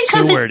out of the just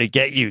sewer to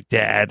get you,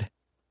 Dad.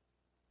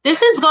 This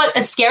has got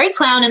a scary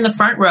clown in the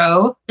front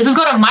row. This has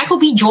got a Michael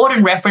B.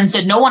 Jordan reference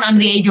that no one under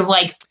the age of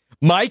like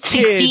my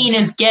kids, 16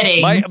 is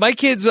getting. My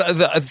kids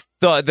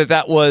thought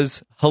that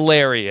was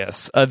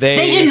hilarious.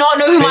 They did not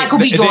know who Michael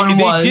B. Jordan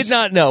was. They did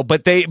not know,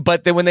 but then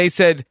when they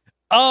said,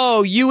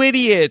 "Oh, you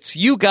idiots,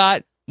 you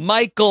got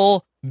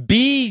Michael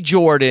B.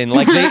 Jordan,"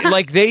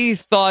 like they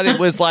thought it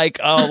was like,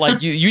 oh,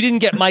 like you didn't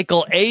get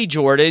Michael A.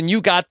 Jordan, you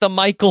got the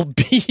Michael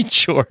B.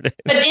 Jordan.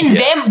 But in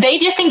them, they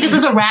just think this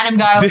is a random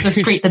guy off the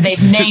street that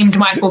they've named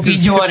Michael B.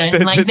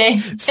 Jordan. Like they're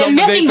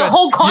missing the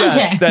whole context.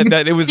 Yes,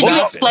 that it was. Did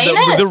you explain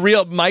it? The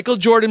real Michael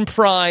Jordan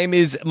Prime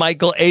is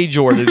Michael A.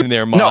 Jordan in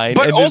their mind.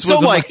 No, but and this also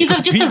was like he's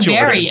just a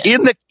variant.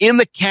 In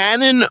the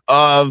canon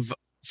of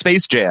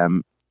Space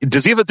Jam,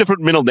 does he have a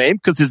different middle name?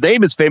 Because his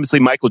name is famously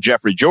Michael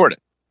Jeffrey Jordan.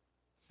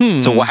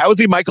 So how is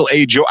he Michael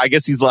A. Jordan? I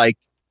guess he's like,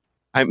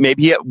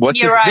 maybe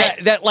what's You're his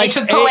right. that like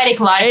they took poetic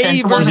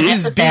license. A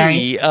versus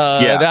B.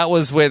 That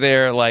was where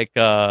they're like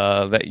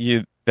that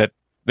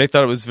they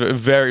thought it was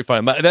very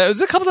funny. There was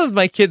a couple times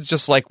my kids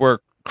just like were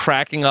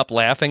cracking up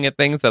laughing at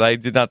things that I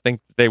did not think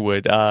they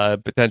would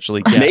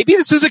potentially get. Maybe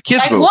this is a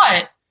kid's movie.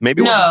 What?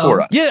 Maybe it wasn't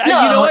for us. Yeah,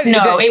 No, you know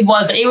what? it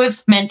wasn't. It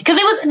was meant because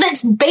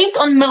it's based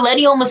on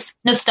millennial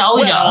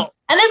nostalgia. Well,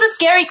 and there's a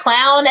scary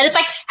clown, and it's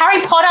like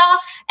Harry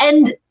Potter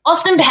and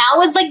Austin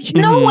Powers. Like,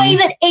 no way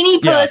that any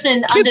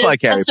person under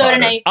like a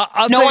certain age,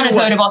 no one has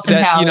heard of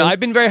Austin Powers. You know, I've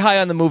been very high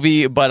on the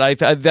movie, but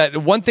that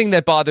one thing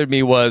that bothered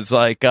me was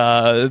like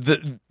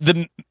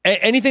the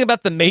anything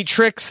about the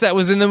Matrix that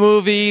was in the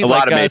movie. A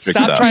lot of Matrix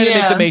stop stuff. trying to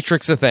make the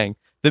Matrix a thing.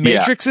 The Yeah.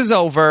 Matrix is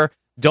over.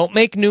 Don't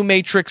make new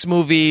Matrix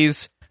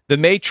movies. The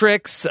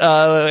Matrix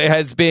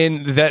has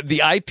been that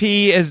the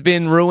IP has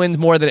been ruined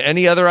more than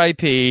any other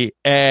IP,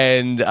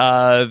 and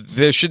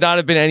there should not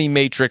have been any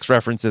Matrix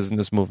references in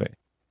this movie.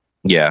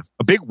 Yeah,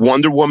 a big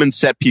Wonder Woman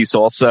set piece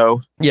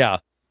also. Yeah,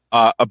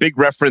 a big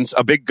reference,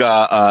 a big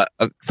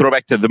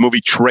throwback to the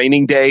movie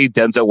Training Day.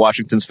 Denzel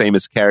Washington's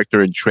famous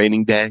character in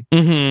Training Day.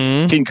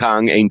 Mm-hmm. King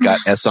Kong ain't got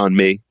S on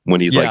me when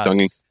he's like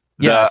dunging.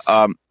 Yes.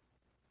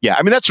 Yeah,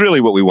 I mean that's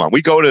really what we want.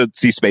 We go to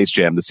see Space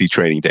Jam to see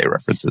Training Day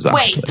references.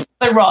 Honestly. Wait,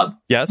 but Rob,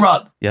 Yes.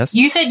 Rob, Yes.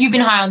 you said you've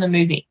been high on the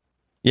movie.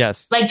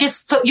 Yes. Like,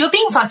 you're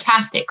being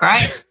sarcastic,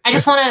 right? I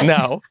just want to.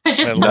 No.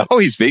 No,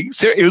 he's being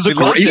serious. It was a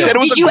great. He said it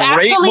was Did a you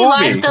great actually movie.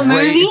 like the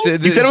movie?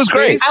 He said it was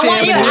great. I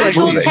want your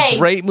actual take.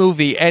 Great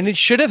movie, and it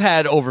should have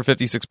had over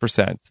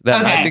 56%.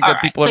 That I think that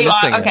people are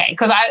missing. Okay,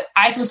 because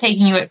I was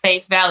taking you at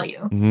face value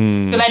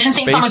because I didn't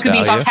think Face someone could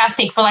be value.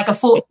 sarcastic for like a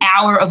full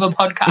hour of a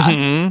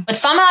podcast, but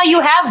somehow you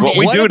have What been.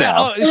 we do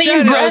now. Oh,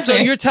 Shannon, aggressive.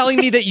 so you're telling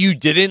me that you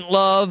didn't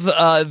love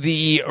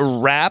the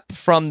rap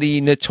from the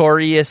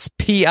Notorious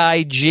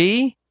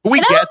P.I.G.? Can we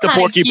That get was the kinda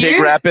Porky Pig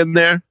cute. rap in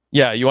there?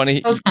 Yeah, you want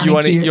was to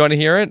kinda cute.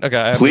 hear it?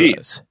 Okay,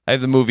 Please. I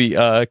have the movie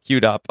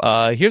queued up.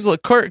 Here's a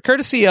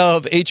courtesy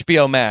of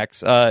HBO Max.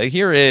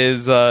 Here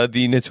is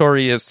the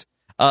Notorious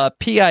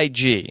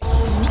P.I.G. Show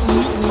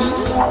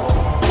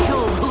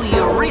who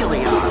you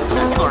really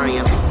are,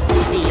 Notorious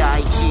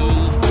P.I.G.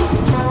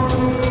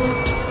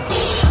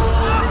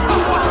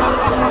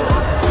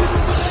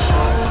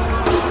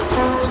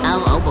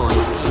 Oh boy,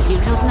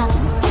 here goes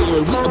nothing.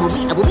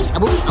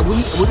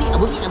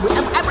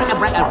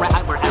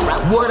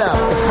 What up?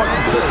 It's Porky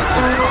Pig.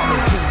 They call me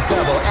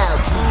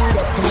P-double-L-G.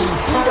 Except to me,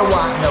 he don't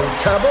want no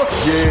trouble.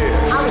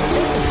 Yeah. I was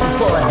famous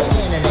before the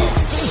internet.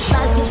 Since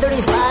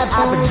 1935,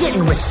 I've been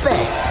getting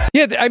respect.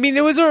 Yeah, I mean,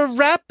 there was a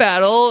rap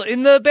battle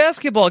in the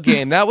basketball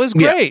game. That was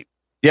great.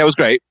 Yeah, it was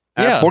great.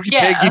 Yeah. Porky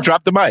Yeah. Pig, he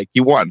dropped the mic.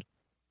 He won.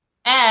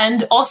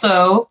 And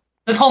also,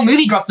 this whole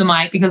movie dropped the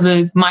mic because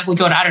of Michael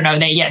Jordan. I don't know.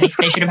 They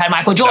should have had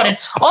Michael Jordan.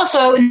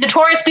 Also,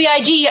 Notorious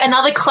B.I.G.,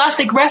 another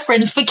classic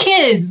reference for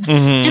kids.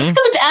 Mm-hmm. Just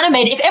because it's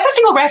animated, if every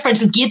single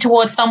reference is geared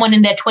towards someone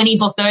in their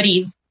 20s or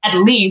 30s, at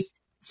least,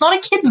 it's not a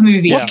kid's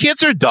movie. Well,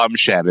 kids are dumb,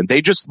 Shannon.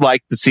 They just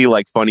like to see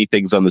like funny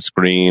things on the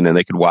screen, and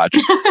they can watch.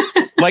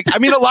 Like, I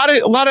mean, a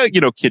lot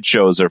of kid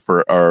shows are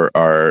for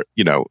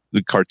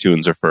the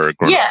cartoons are for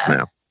grown-ups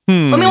now. I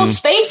mean, well,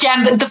 Space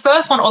Jam, the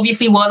first one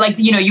obviously was like,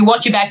 you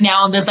watch it back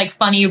now and there's like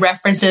funny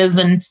references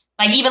and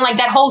like even like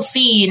that whole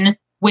scene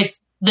with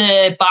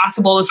the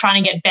basketball is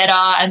trying to get better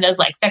and there's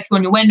like sexual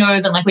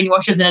innuendos and like when you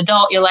watch it as an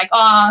adult, you're like,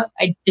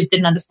 I just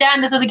didn't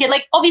understand this as a kid.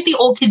 Like, obviously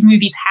all kids'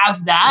 movies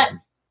have that,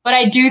 but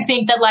I do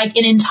think that like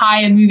an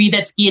entire movie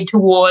that's geared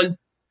towards,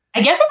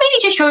 I guess it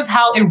maybe just shows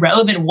how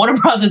irrelevant Warner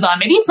Brothers are.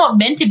 Maybe it's not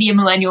meant to be a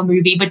millennial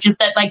movie, but just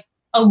that like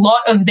a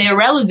lot of their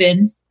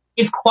relevance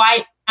is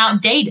quite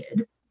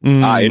outdated.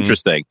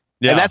 Interesting.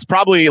 Yeah. And that's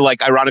probably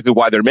like ironically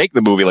why they're making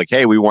the movie. Like,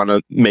 hey, we want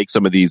to make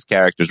some of these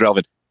characters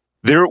relevant.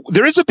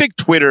 There is a big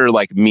Twitter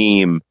like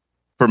meme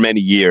for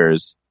many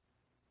years,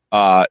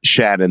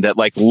 Shannon, that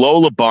like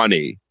Lola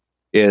Bunny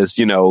is,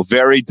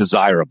 very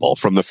desirable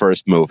from the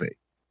first movie.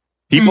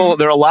 People,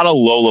 there are a lot of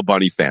Lola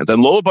Bunny fans,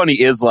 and Lola Bunny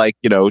is like,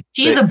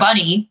 she's a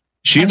bunny.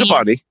 She's a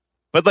bunny,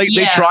 but like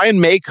they try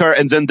and make her,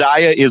 and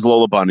Zendaya is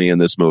Lola Bunny in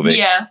this movie.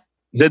 Yeah.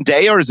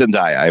 Zendaya or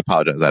Zendaya? I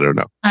apologize. I don't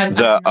know.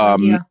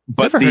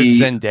 But never heard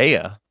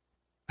Zendaya.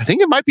 I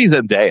think it might be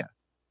Zendaya.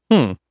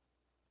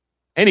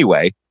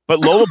 Anyway, but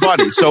Lola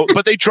Bunny.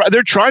 But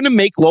they're trying to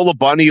make Lola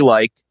Bunny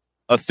like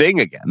a thing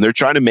again. They're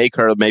trying to make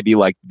her maybe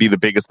like be the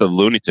biggest of the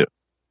Looney Tunes.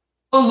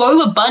 Well,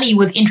 Lola Bunny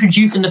was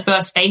introduced in the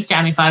first Space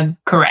Jam, if I'm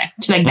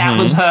correct. Like that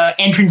was her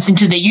entrance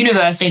into the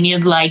universe. They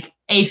needed like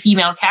a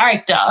female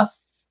character.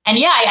 And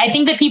yeah, I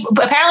think that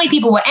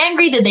people were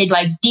angry that they'd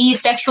like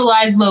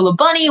desexualize Lola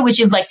Bunny, which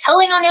is like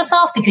telling on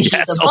yourself because she's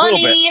a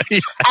bunny.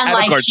 And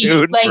like she's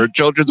like,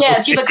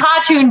 she's a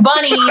cartoon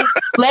bunny.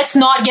 Let's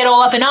not get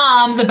all up in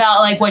arms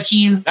about like what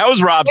she's. That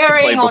was Rob's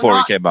complaint before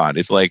he came on.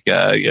 He's like,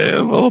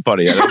 Lola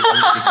Bunny.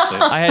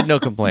 I had no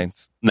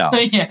complaints. No.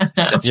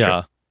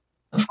 Yeah.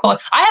 Of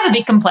course. I have a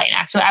big complaint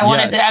actually.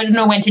 I don't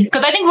know when to,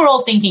 because I think we're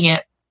all thinking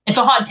it. It's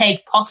a hot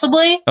take,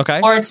 possibly.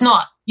 Okay. Or it's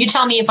not. You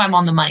tell me if I'm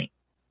on the money.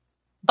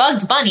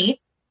 Bugs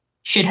Bunny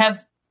should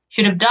have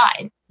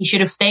died. He should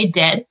have stayed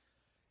dead.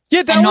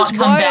 Yeah, that was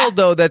wild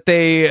though that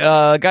they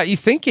got you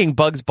thinking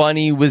Bugs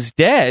Bunny was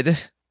dead.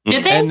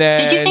 Did they?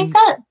 Did you think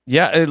that?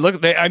 Yeah,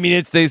 look. They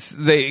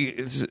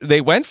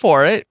went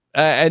for it,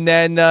 and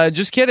then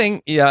just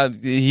kidding. Yeah,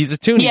 he's a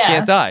toon. He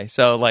can't die.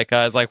 So like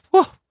I was like,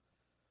 whew.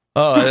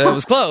 Oh, that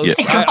was close.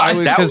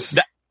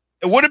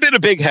 It would have been a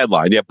big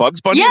headline. Yeah,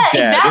 Bugs Bunny is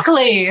dead.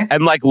 Exactly.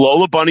 And like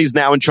Lola Bunny's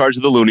now in charge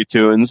of the Looney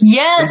Tunes.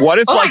 Yes. And what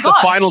if the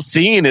final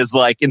scene is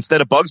like,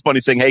 instead of Bugs Bunny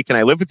saying, hey, can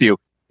I live with you?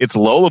 It's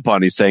Lola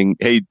Bunny saying,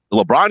 hey,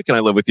 LeBron, can I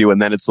live with you?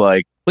 And then it's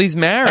like, please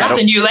marry. That's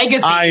a new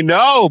legacy. I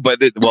know, but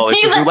it's a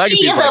new legacy.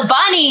 She's a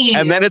bunny.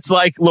 And then it's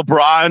like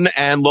LeBron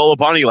and Lola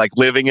Bunny like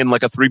living in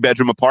like a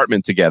 3-bedroom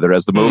apartment together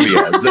as the movie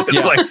ends.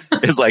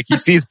 It's like he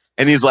sees,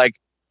 and he's like,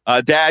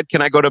 Dad,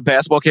 can I go to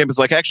basketball camp? It's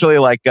like, actually,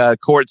 like,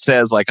 court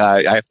says, like,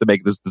 I have to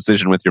make this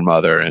decision with your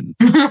mother and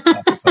have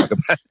to talk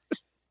about it.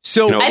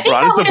 So, I think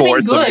LeBron is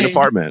divorced in an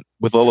apartment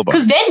with Lola Bunny.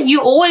 Because then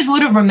you always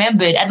would have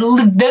remembered, at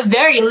the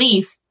very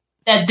least,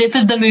 that this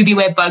is the movie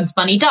where Bugs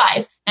Bunny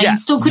dies. And you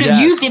still could have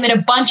used him in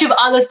a bunch of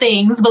other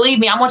things. Believe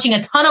me, I'm watching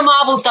a ton of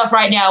Marvel stuff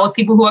right now with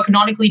people who are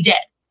canonically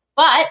dead.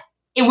 But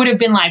it would have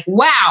been like,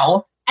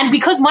 wow. And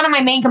because one of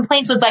my main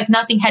complaints was like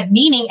nothing had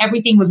meaning,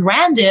 everything was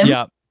random.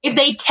 Yeah. If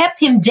they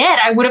kept him dead,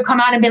 I would have come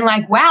out and been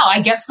like, wow,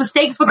 I guess the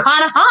stakes were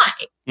kind of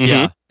high.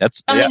 Yeah.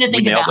 That's something to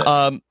think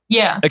about.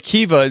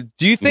 Akiva,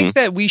 do you think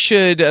that we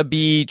should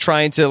be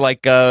trying to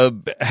like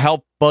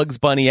help Bugs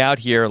Bunny out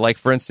here? Like,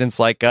 for instance,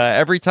 like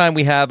every time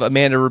we have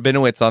Amanda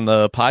Rabinowitz on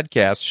the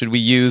podcast, should we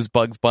use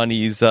Bugs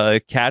Bunny's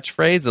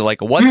catchphrase of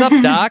like, what's up,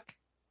 Doc?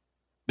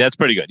 That's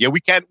pretty good. Yeah, we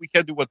can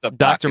do what's up,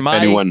 Dr. Doc.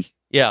 Mike. Anyone.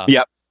 Yeah.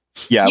 Yep.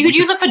 Yeah. You could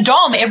use it for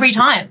Dom every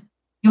time.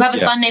 You have a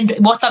son named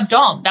What's Up,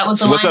 Dom? That was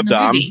the line in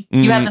the movie.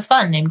 You have a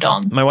son named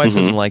Dom. My wife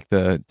doesn't like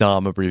the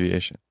Dom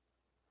abbreviation.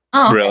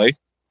 Oh, okay. Really?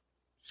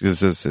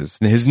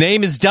 His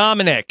name is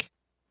Dominic.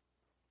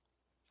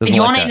 And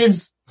your name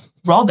is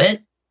Robert,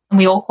 and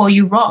we all call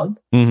you Rob.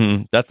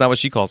 Mm-hmm. That's not what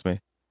she calls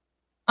me.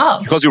 Oh.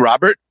 She calls you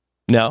Robert?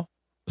 No.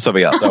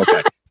 Somebody else.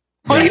 Okay.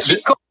 What did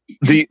she call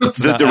you?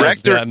 The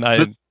director...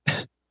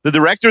 The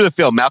director of the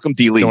film, Malcolm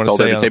D. Lee, told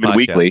Entertainment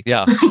Weekly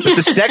that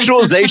the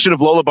sexualization of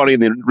Lola Bunny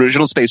in the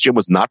original Space Jam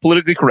was not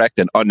politically correct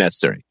and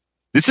unnecessary.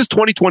 This is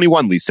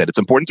 2021, Lee said. It's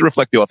important to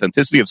reflect the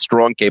authenticity of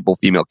strong, capable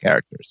female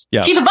characters.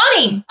 Yeah. She's a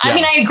bunny. I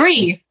mean, I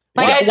agree.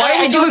 Like,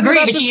 I do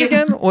agree. But she's...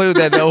 again? What was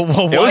that? It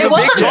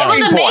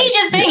was a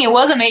major thing. It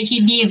was a major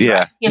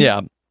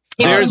Yeah.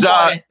 There's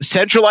a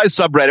centralized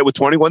subreddit with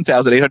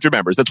 21,800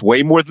 members. That's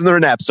way more than the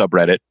Renap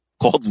subreddit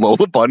called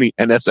Lola Bunny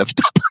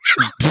NSFW.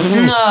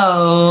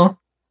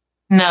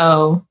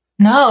 No.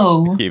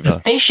 No,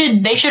 Kiva. They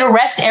should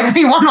arrest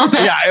everyone on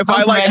that. Yeah, if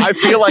I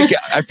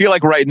feel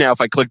like right now,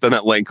 if I clicked on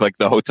that link, like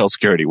the hotel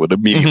security would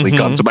immediately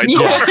come to my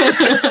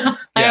door.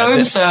 I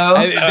hope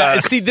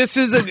so.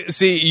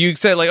 See, you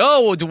say like,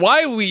 oh, do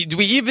we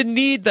even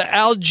need the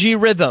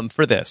algorithm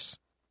for this?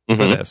 For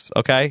this,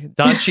 okay?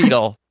 Don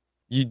Cheadle,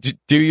 you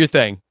do your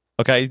thing.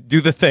 Okay, do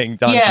the thing,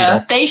 Don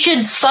Cheadle. They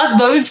should suck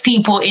those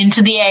people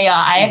into the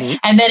AI,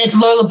 and then it's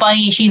Lola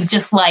Bunny. She's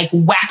just like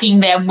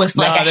whacking them with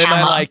like a they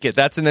hammer. might like it.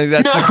 That's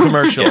a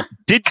commercial.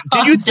 Did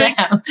you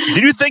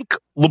think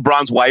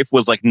LeBron's wife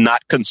was like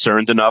not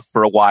concerned enough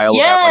for a while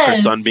about like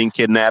her son being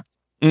kidnapped?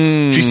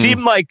 She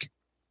seemed like,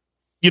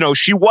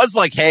 she was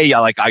like, hey,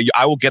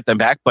 I will get them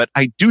back, but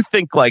I do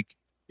think like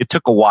it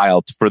took a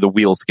while for the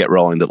wheels to get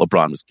rolling that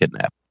LeBron was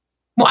kidnapped.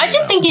 Well, I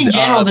just think in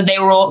general that they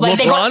were all like,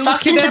 they got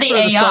sucked into the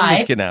AI. The son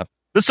was kidnapped.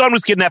 The son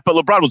was kidnapped, but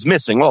LeBron was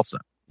missing also.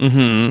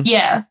 Mm-hmm.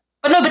 Yeah.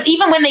 But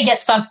even when they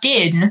get sucked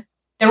in,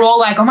 they're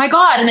all like, oh my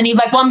God. And then he's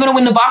like, well, I'm going to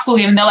win the basketball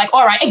game. And they're like,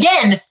 all right,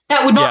 again,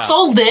 that would not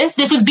solve this.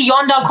 This was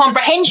beyond our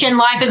comprehension.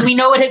 Life as we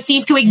know it has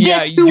ceased to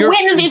exist. Who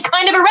wins is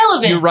kind of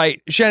irrelevant. You're right.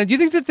 Shannon, do you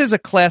think that there's a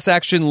class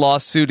action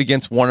lawsuit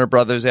against Warner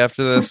Brothers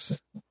after this?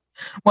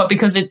 What,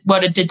 because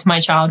what it did to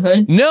my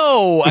childhood?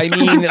 No, I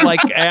mean,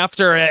 like,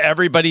 after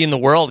everybody in the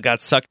world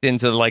got sucked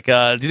into, like,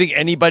 do you think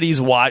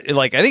anybody's I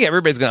think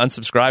everybody's going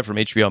to unsubscribe from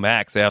HBO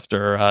Max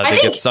after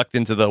they get sucked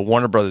into the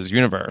Warner Brothers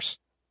universe.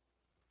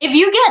 If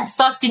you get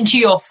sucked into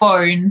your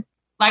phone,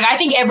 like, I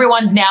think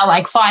everyone's now,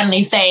 like,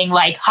 finally saying,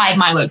 like, hide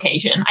my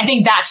location. I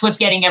think that's what's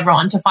getting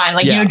everyone to find,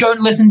 like, don't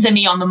listen to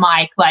me on the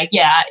mic. Like,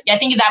 I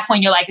think at that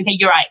point you're like, okay,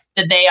 you're right.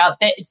 That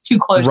it's too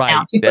close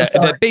now. Too close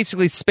that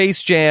basically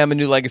Space Jam: A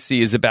New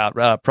Legacy is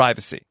about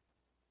privacy.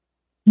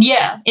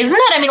 Yeah, isn't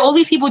it? I mean, all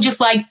these people just,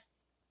 like,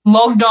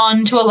 logged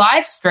on to a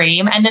live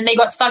stream and then they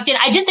got sucked in.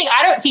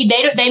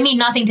 They mean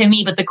nothing to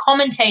me, but the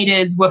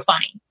commentators were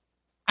funny.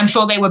 I'm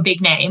sure they were big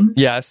names.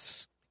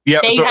 Yes. Yeah,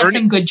 they had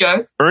some good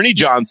jokes. Ernie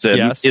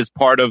Johnson is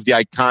part of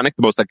the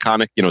most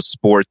iconic,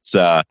 sports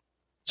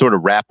sort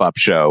of wrap-up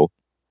show.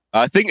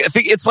 I think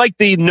it's like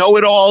the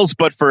know-it-alls,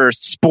 but for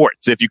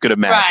sports, if you could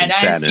imagine. Right,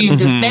 Shannon. I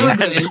assumed they were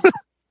good.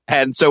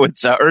 And so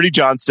it's Ernie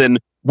Johnson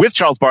with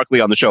Charles Barkley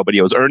on the show, but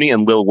it was Ernie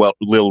and Lil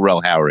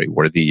Rel Howery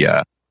were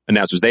the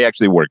announcers. They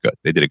actually were good.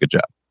 They did a good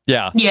job.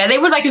 Yeah, they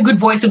were like a good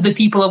voice of the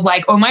people of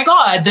like, oh my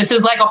God, this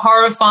is like a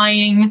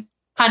horrifying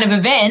kind of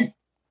event.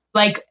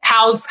 Like,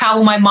 how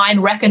will my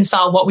mind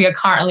reconcile what we are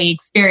currently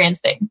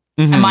experiencing?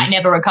 I might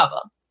never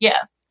recover. Yeah.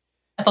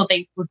 I thought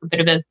they were a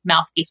bit of a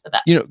mouthpiece for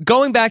that.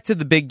 Going back to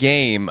the big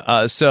game,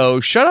 so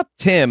Shut Up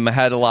Tim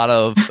had a lot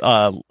of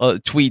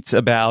tweets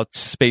about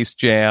Space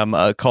Jam,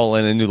 A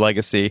New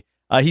Legacy.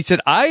 He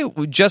said, I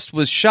just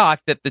was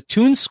shocked that the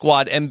Toon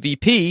Squad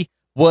MVP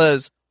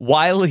was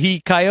Wile E.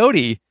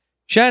 Coyote.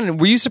 Shannon,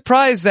 were you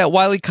surprised that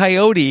Wile E.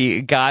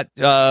 Coyote got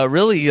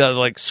really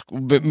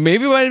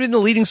maybe might have been the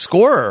leading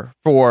scorer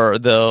for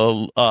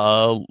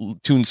the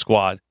Toon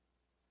Squad?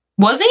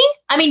 Was he?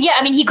 I mean, yeah.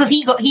 I mean,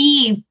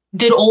 he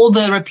did all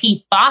the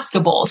repeat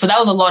basketball, so that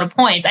was a lot of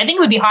points. I think it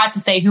would be hard to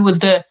say who was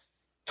the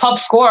top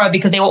scorer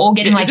because they were all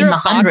getting in the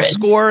hundreds.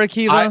 Score,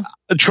 Akiva?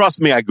 Trust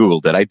me, I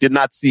Googled it. I did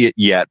not see it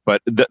yet,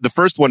 but the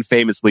first one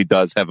famously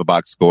does have a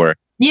box score.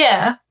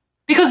 Yeah.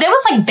 Because there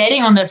was like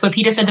betting on this where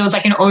Peter said there was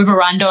like an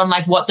over-under on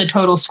like what the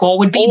total score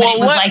would be, but it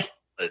was like...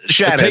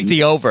 Shannon. Take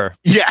the over.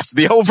 Yes,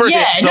 the over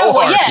hits so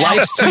hard. Yeah.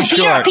 Life's too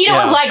short. Peter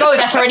was like, oh,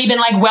 that's already been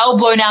like well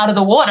blown out of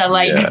the water.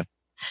 Like,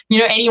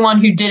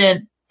 anyone who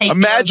didn't take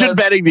Imagine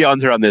betting the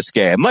under on this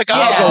game. Like,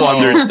 I'll go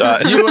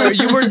under.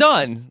 You were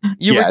done.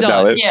 You were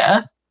done.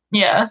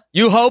 Yeah.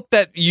 You hope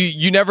that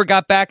you never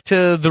got back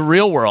to the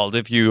real world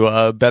if you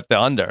bet the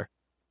under.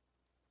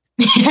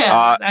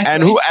 Yeah,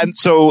 exactly. And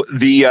so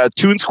the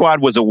Toon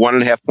Squad was a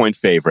 1.5 point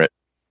favorite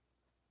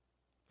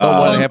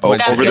over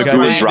the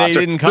Goons roster.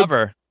 They didn't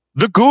cover.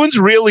 The Goons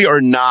really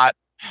are not.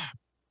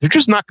 They're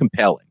just not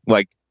compelling.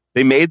 Like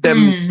they made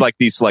them like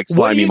these like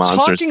slimy monsters.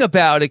 What are you talking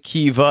about,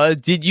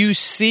 Akiva? Did you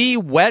see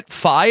Wet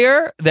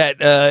Fire? That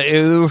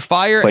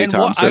fire Klay and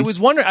Thompson. I was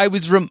wondering. I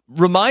was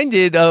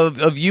reminded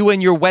of you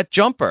and your wet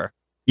jumper.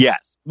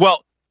 Yes.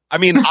 Well, I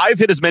mean, I've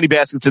hit as many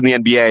baskets in the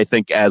NBA, I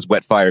think, as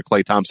Wet Fire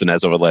Klay Thompson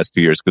has over the last 2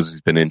 years because he's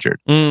been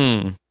injured.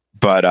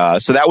 But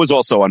so that was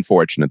also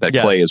unfortunate that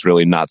Klay is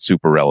really not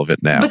super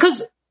relevant now.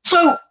 Because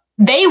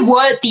they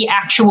weren't the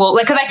actual,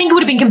 like, because I think it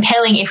would have been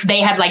compelling if they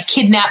had like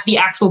kidnapped the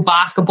actual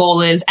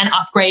basketballers and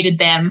upgraded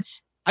them.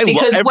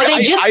 Because were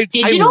they just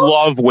digital? I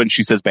love when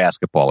she says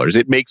basketballers.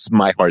 It makes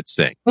my heart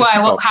sing. Why?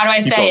 Well, how do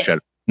I say it?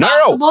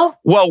 No.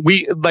 Well,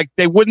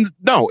 they wouldn't.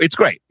 No, it's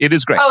great. It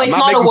is great. Oh, it's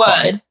not a word.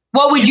 Fun.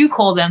 What would you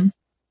call them?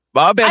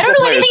 I don't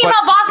know anything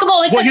about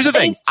basketball. Here's the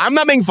thing. I'm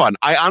not making fun.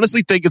 I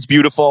honestly think it's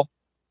beautiful,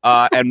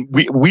 and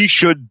we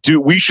should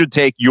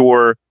take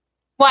your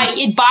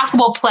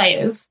basketball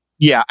players.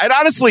 Yeah, and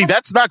honestly,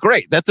 that's not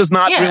great. That does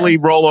not really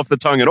roll off the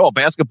tongue at all.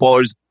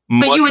 Basketballers,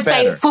 but you would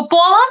say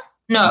footballer?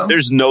 No,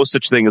 there's no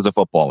such thing as a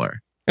footballer.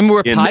 And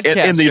we're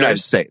podcasters in the United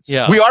States.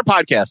 Yeah. We are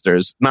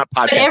podcasters, not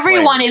podcasters. But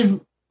everyone is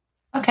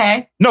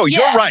Okay. No,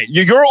 you're right.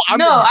 Your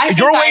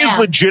way is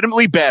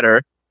legitimately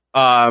better.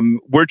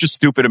 We're just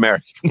stupid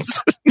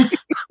Americans.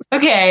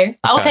 Okay,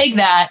 I'll take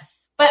that.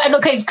 But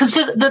okay, because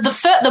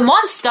the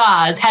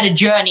Monstars had a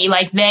journey.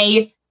 Like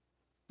they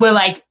were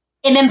like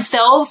in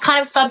themselves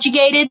kind of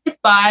subjugated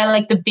by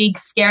like the big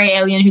scary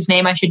alien whose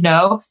name I should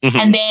know. Mm-hmm.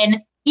 And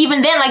then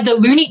even then, like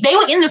they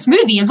were in this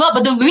movie as well,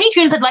 but the Looney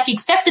Tunes had like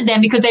accepted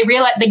them because they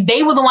realized like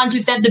they were the ones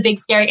who sent the big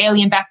scary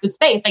alien back to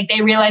space. Like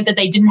they realized that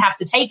they didn't have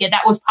to take it.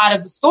 That was part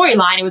of the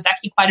storyline. It was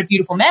actually quite a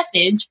beautiful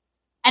message.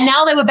 And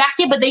now they were back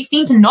here, but they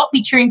seem to not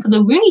be cheering for the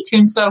Looney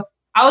Tunes. So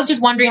I was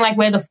just wondering like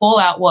where the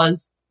fallout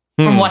was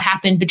from what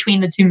happened between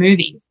the two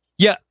movies.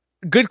 Yeah,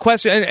 good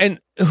question.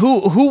 And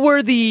who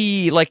were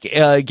the like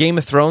Game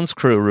of Thrones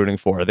crew rooting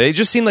for? They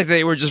just seemed like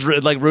they were just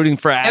like rooting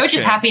for action. They were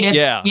just happy to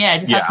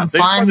have some they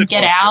fun,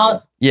 get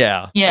out.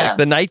 Yeah. Like,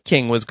 the Night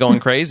King was going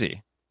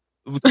crazy.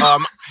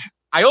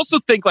 I also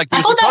think like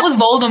I thought that was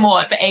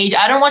Voldemort for age.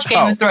 I don't watch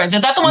Game of Thrones.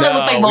 Is that the one that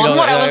looks like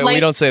Voldemort? I was like, we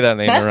don't say that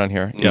name around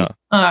here. Yeah.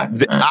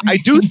 I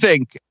do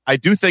think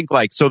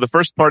like so. The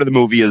first part of the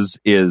movie is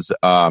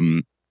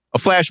a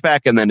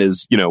flashback, and then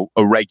is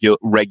a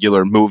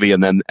regular movie,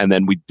 and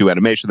then we do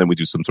animation, then we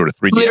do some sort of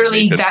 3D. Literally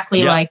animation.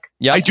 exactly like.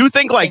 Yeah, I do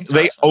think like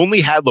they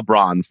only had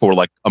LeBron for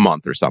like a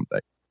month or something,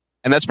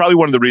 and that's probably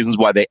one of the reasons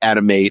why they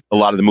animate a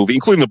lot of the movie,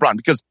 including LeBron,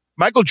 because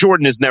Michael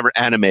Jordan is never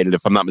animated,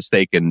 if I'm not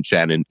mistaken,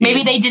 Shannon.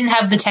 Maybe they didn't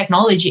have the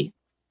technology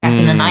back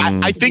in the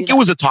 90s. I think it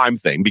was a time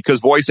thing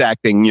because voice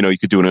acting, you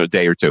could do in a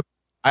day or two.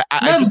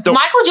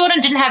 Michael Jordan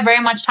didn't have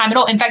very much time at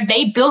all. In fact,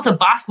 they built a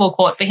basketball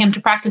court for him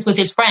to practice with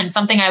his friends,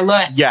 something I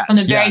learned from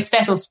the very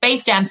special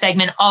Space Jam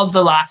segment of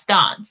The Last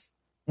Dance.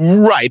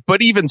 Right,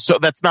 but even so,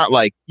 that's not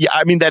like,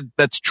 I mean,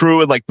 that's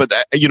true, like, but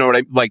you know what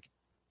I like,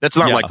 that's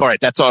not like, all right,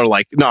 that's all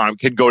like, no, I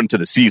could go into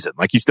the season.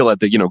 Like, he still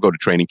had to, go to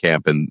training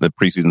camp and the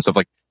preseason stuff.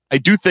 Like, I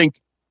do think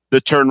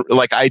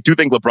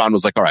LeBron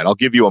was like, all right, I'll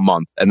give you a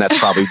month. And that's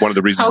probably one of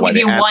the reasons why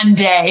one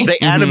day. They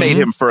animate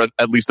him for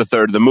at least a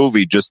third of the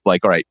movie, just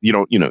like, all right,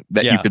 you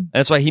could.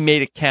 That's why he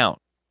made it count.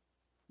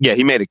 Yeah,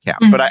 he made it count.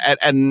 Mm-hmm. But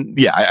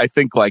I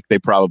think like they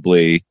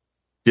probably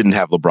didn't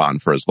have LeBron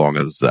for as long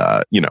as,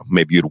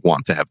 maybe you'd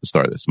want to have the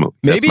star of this movie.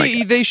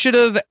 Maybe they should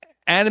have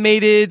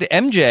animated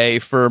MJ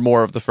for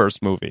more of the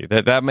first movie.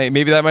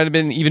 Maybe that might have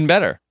been even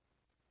better.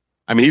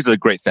 I mean, he's a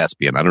great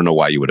thespian. I don't know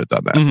why you would have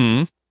done that.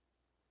 Mm-hmm.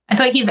 I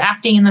feel like his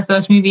acting in the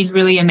first movie is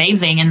really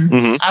amazing,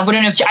 and I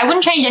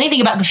wouldn't change anything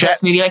about the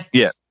first movie. Like,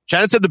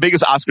 Shannon said the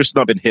biggest Oscar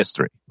snub in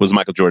history was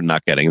Michael Jordan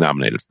not getting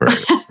nominated for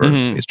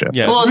Space Jam.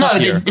 Yeah, well, no,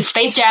 the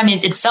Space Jam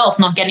itself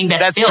not getting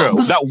best film.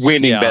 That's true. Not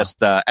winning best,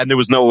 and there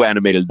was no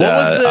animated.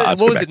 What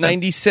was it?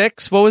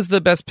 96. What was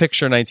the best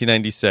picture?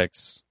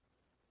 1996.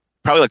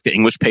 Probably like The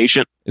English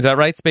Patient. Is that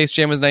right? Space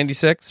Jam was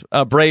 96.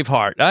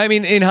 Braveheart. I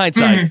mean, in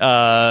hindsight,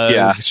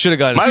 should have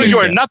gotten Michael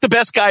Jordan, not the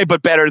best guy,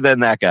 but better than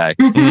that guy.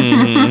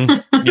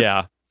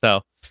 Yeah.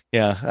 So,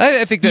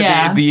 I think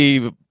that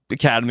the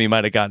Academy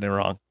might have gotten it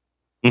wrong.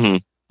 Mm-hmm.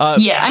 I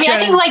mean, I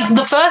think like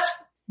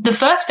the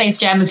first Space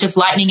Jam is just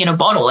lightning in a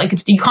bottle. Like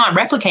you can't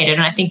replicate it,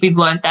 and I think we've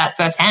learned that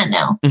firsthand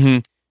now. Mm-hmm.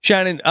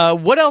 Shannon,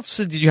 what else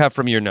did you have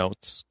from your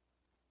notes?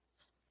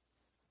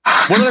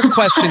 What other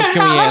questions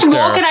can we answer?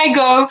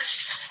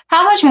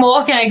 How much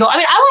more can I go? I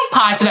mean, I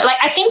like parts of it. Like,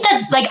 I think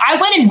that, like, I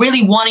went in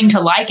really wanting to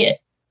like it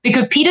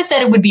because Peter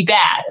said it would be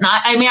bad. And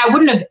I mean, I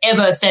wouldn't have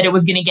ever said it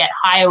was going to get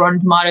higher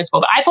on Tomato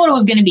score, but I thought it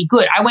was going to be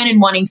good. I went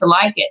in wanting to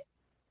like it.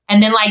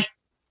 And then, like,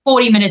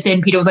 40 minutes in,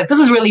 Peter was like, this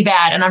is really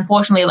bad. And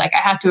unfortunately, like, I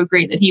have to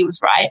agree that he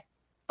was right.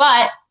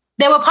 But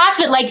there were parts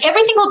of it, like,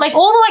 everything, like,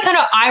 all the, like, kind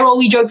of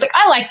eye-rolly jokes, like,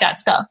 I like that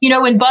stuff.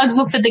 When Bugs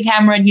looks at the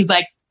camera and he's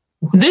like,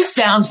 this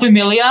sounds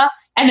familiar.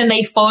 And then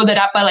they follow that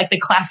up by like the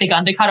classic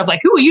undercut of like,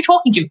 who are you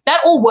talking to? That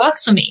all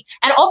works for me.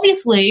 And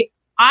obviously,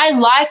 I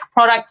like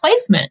product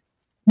placement.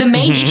 The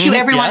main issue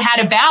everyone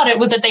had about it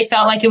was that they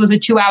felt like it was a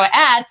 2-hour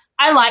ad.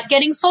 I like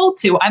getting sold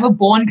to. I'm a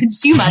born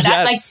consumer.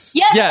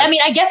 I mean,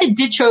 I guess it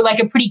did show like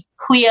a pretty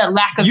clear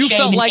lack of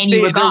shame in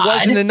any regard. There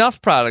wasn't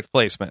enough product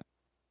placement.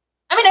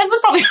 I mean, it was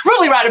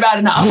probably right about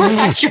enough,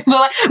 actually.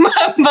 But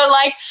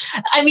like,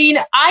 I mean,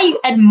 I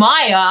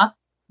admire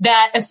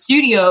that a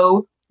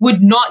studio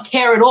would not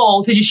care at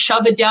all to just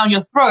shove it down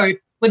your throat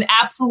with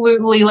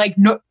absolutely like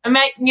no. I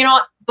mean,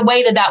 the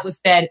way that was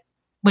said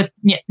with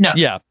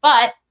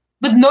but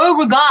with no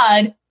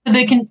regard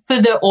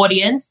for the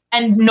audience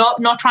and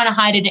not trying to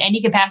hide it in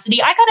any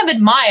capacity. I kind of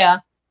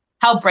admire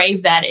how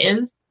brave that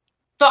is.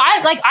 So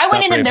I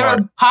went in and there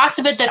were parts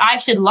of it that I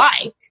should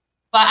like,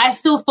 but I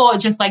still thought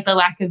just like the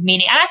lack of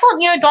meaning. And I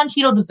thought Don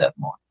Cheadle deserved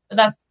more.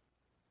 But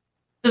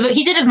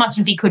he did as much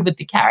as he could with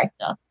the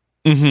character.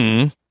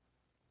 Mm-hmm.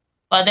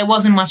 But there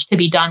wasn't much to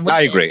be done with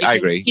it. I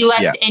agree. He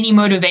lacked any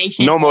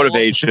motivation. No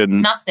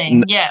motivation.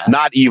 Nothing.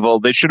 Not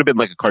evil. They should have been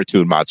like a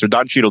cartoon monster.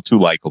 Don Cheadle too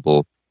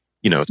likable,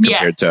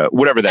 compared to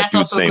whatever that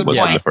dude's name was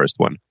in the first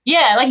one.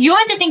 Yeah, like you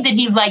had to think that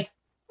he's like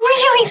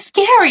really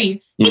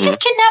scary. He just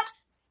kidnapped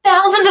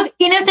thousands of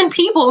innocent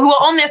people who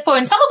are on their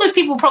phone. Some of those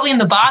people were probably in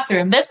the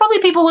bathroom. There's probably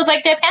people with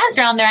like their pants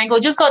around their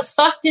ankle just got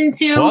sucked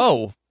into.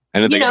 Whoa. I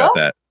didn't think about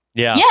that.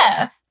 Yeah.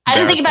 Yeah. I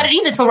didn't think about it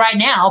either till right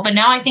now, but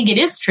now I think it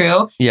is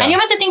true. Yeah. And you're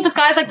meant to think this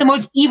guy's like the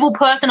most evil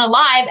person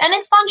alive, and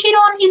it's Don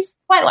Cheadle, and he's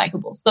quite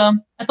likable. So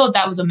I thought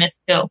that was a miss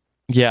too.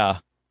 Yeah.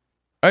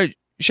 All right,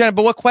 Shannon,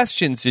 but what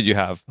questions did you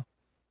have?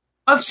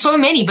 I have so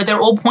many, but they're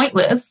all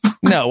pointless.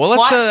 No, well,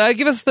 let's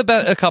give us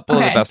a couple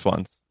of the best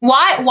ones.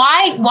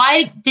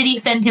 Why did he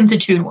send him to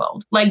Toon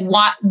World? Like,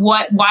 why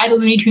the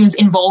Looney Tunes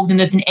involved in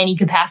this in any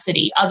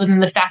capacity, other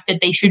than the fact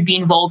that they should be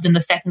involved in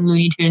the second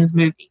Looney Tunes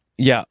movie?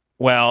 Yeah.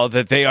 Well,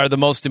 that they are the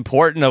most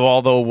important of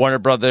all the Warner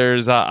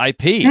Brothers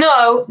IP.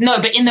 No,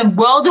 but in the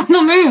world of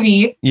the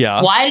movie,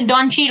 why did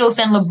Don Cheadle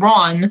send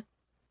LeBron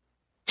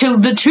to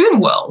the Toon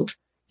World?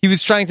 He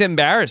was trying to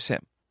embarrass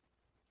him.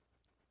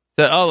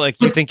 So,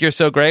 you think you're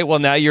so great? Well,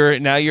 now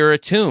you're a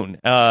Toon.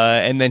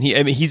 And then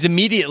he's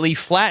immediately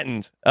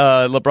flattened.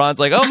 LeBron's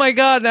like, oh my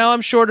God, now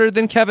I'm shorter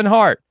than Kevin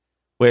Hart.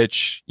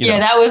 Which, you know.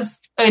 That was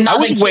another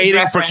I was waiting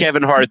reference for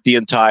Kevin Hart the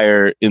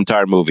entire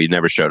movie.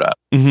 Never showed up.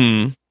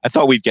 Mm-hmm. I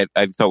thought we'd get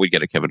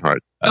a Kevin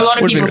Hart. A lot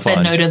of people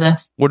said no to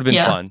this. Would have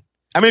been fun.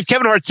 I mean, if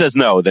Kevin Hart says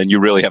no, then you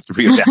really have to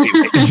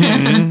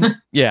reevaluate.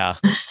 Yeah.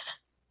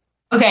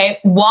 Okay,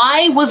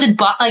 why was it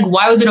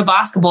a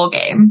basketball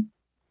game?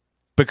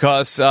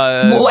 Because who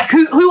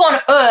on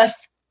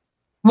earth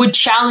would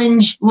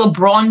challenge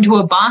LeBron to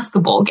a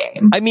basketball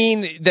game? I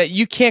mean, that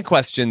you can't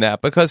question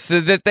that because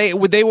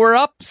they were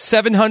up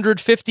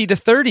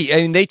 750-30. I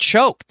mean, they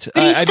choked.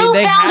 But he still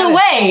found a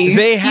way.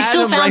 They had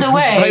him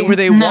right where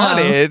they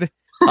wanted.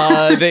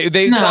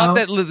 They thought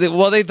that.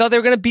 Well, they thought they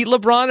were going to beat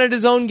LeBron at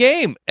his own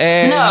game.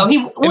 And he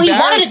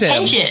wanted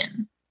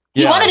attention.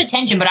 He wanted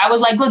attention, but I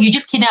was like, look, you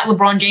just kidnapped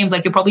LeBron James.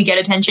 Like, you'll probably get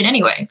attention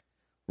anyway.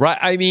 Right.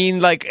 I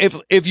mean, like,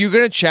 if you're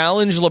going to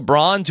challenge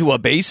LeBron to a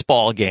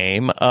baseball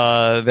game,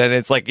 then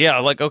it's like,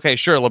 okay,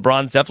 sure,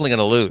 LeBron's definitely going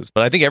to lose.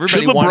 But I think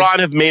everybody should LeBron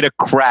have made a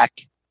crack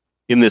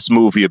in this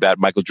movie about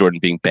Michael Jordan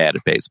being bad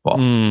at baseball?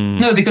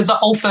 No, because the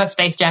whole first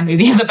Space Jam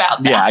movie is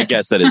about that. Yeah, I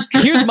guess that is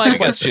true. Here's my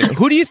question.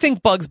 Who do you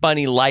think Bugs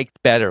Bunny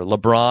liked better,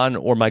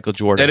 LeBron or Michael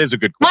Jordan? That is a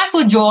good question.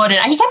 Michael Jordan.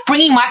 He kept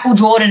bringing Michael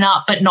Jordan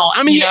up, but not.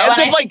 I mean,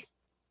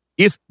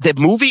 if the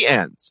movie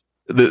ends,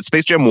 the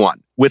Space Jam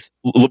 1, with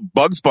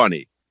Bugs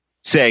Bunny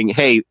saying,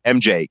 hey,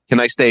 MJ, can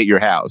I stay at your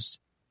house?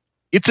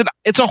 It's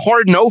a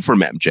hard no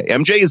from MJ.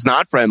 MJ is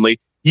not friendly.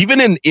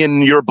 Even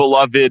in your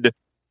beloved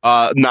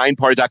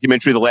 9-part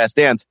documentary, The Last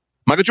Dance,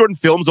 Michael Jordan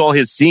films all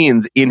his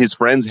scenes in his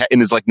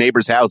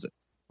neighbors' houses.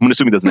 I'm going to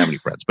assume he doesn't have any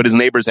friends, but his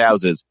neighbors'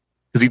 houses,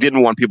 because he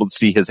didn't want people to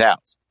see his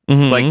house.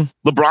 Mm-hmm. Like,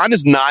 LeBron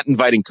is not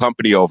inviting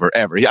company over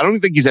ever. I don't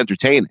think he's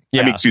entertaining.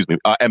 Yeah. I mean, excuse me,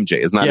 MJ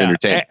is not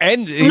entertaining.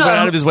 And he went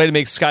out of his way to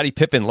make Scottie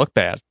Pippen look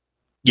bad.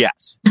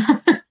 Yes.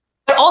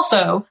 But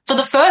also, so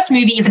the first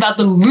movie is about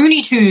the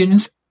Looney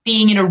Tunes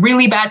being in a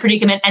really bad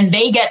predicament, and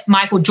they get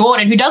Michael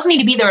Jordan, who doesn't need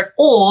to be there at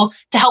all,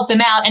 to help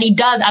them out, and he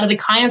does out of the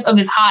kindness of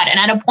his heart. And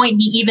at a point,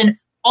 he even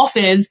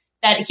offers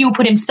that he'll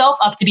put himself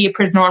up to be a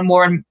prisoner on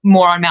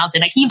Moron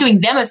Mountain. Like, he's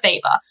doing them a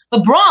favor.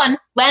 LeBron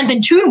lands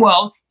in Toon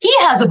World. He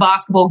has a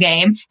basketball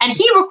game, and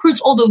he recruits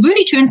all the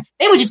Looney Tunes.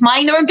 They were just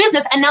minding their own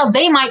business, and now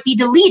they might be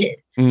deleted.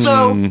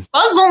 So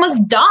Bugs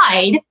almost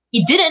died.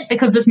 He didn't,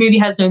 because this movie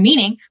has no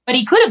meaning, but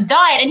he could have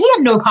died, and he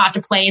had no part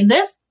to play in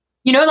this.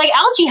 You know, like,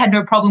 Algie had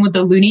no problem with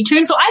the Looney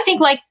Tunes, so I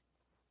think, like,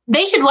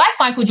 they should like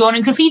Michael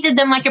Jordan because he did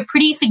them, like, a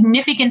pretty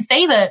significant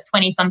favor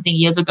 20-something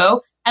years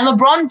ago, and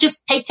LeBron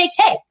just take.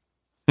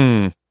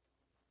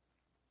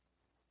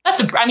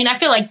 I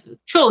feel like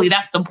surely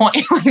that's the point.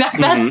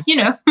 That's, you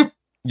know.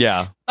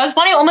 Yeah. Bugs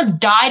Bunny almost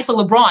died for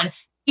LeBron.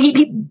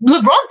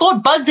 LeBron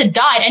thought Bugs had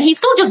died, and he's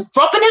still just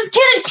dropping his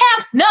kid in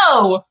camp.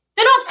 No,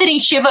 they're not sitting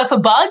shiva for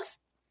Bugs.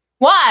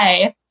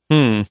 Why?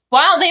 Why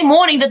aren't they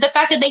mourning that the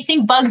fact that they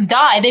think Bugs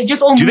died? They've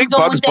just all Do you moved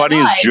think on Bugs with their Bunny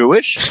is lives.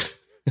 Jewish?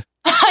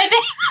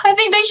 I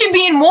think they should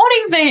be in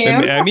mourning for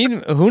him. I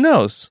mean, who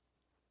knows?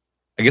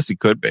 I guess he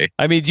could be.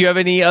 I mean, do you have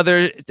any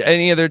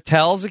other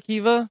tells,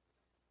 Akiva?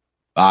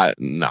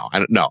 No, I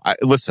don't know.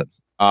 Listen,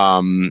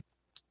 I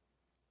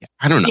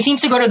don't know. He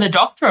seems to go to the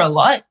doctor a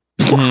lot.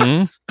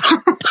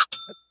 Mm-hmm.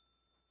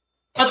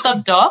 What's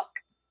up, Doc?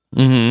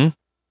 Mm-hmm.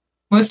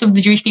 Most of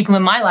the Jewish people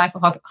in my life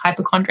are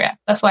hypochondriac.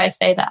 That's why I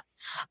say that.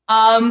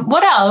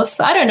 What else?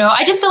 I don't know.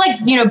 I just feel like,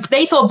 you know,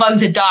 they thought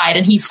Bugs had died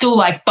and he's still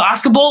like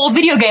basketball or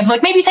video games.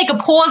 Like, maybe take a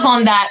pause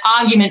on that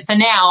argument for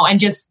now and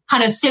just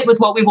kind of sit with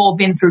what we've all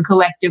been through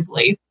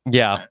collectively.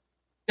 Yeah.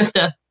 Just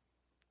a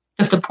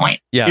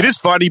point. Yeah. It is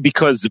funny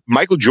because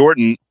Michael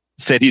Jordan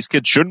said his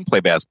kids shouldn't play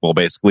basketball,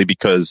 basically,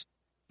 because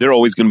they're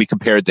always going to be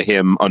compared to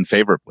him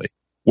unfavorably.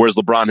 Whereas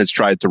LeBron has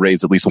tried to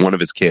raise at least one of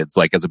his kids,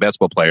 like, as a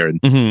basketball player. And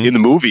in the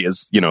movie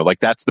is, you know, like,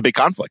 that's the big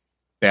conflict.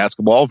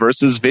 Basketball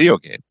versus video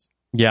games.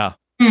 Yeah.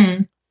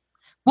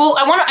 Well,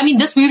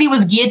 this movie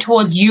was geared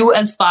towards you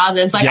as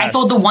fathers. Like, yes. I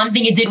thought the one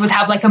thing it did was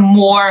have, like, a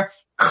more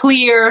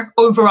clear,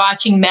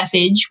 overarching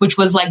message, which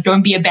was, like,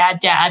 don't be a bad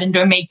dad and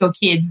don't make your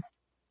kids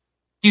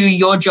do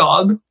your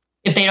job.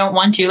 if they don't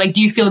want to. Like,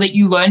 do you feel that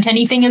you learned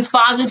anything as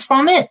fathers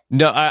from it?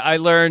 No, I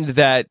learned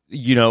that,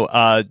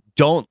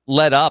 don't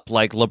let up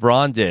like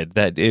LeBron did,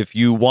 that if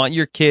you want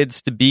your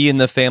kids to be in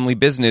the family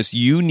business,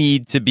 you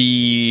need to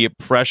be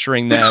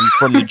pressuring them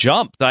from the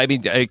jump. I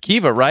mean,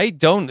 Kiva, right?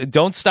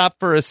 Don't stop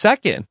for a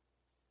second.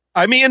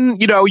 I mean,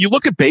 you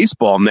look at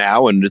baseball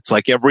now and it's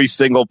like every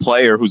single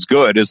player who's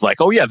good is like,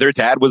 oh yeah, their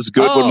dad was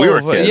good when we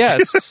were kids.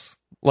 Yes.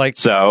 Like,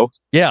 so.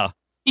 Yeah.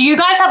 Do you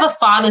guys have a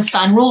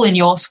father-son rule in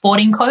your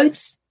sporting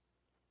codes?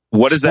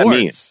 What does that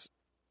mean?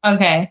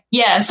 Okay.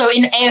 Yeah. So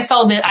in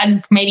AFL,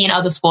 and maybe in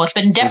other sports,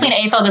 but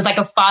definitely in AFL, there's like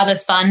a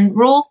father-son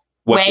rule.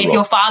 What's where if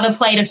your father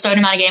played a certain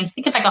amount of games, I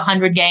think it's like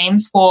 100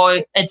 games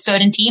for a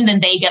certain team, then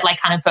they get like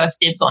kind of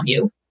first dibs on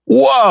you.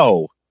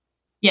 Whoa.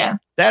 Yeah.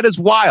 That is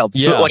wild.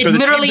 Yeah. So, like, it's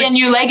literally a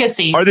new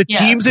legacy. Are the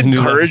teams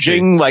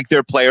encouraging like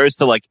their players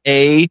to like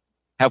A,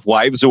 have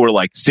wives who are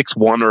like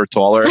 6'1" or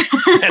taller,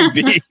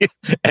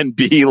 and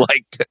B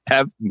like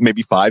have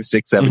maybe 5,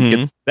 6, 7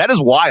 kids? That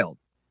is wild.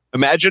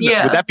 Imagine,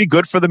 would that be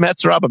good for the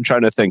Mets, Rob? I'm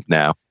trying to think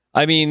now.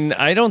 I mean,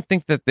 I don't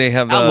think that they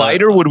have Al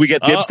Leiter. Would we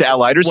get dibs to Al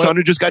Leiter's son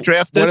who just got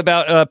drafted? What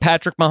about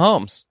Patrick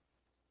Mahomes?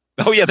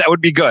 Oh yeah, that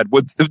would be good.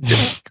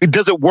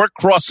 Does it work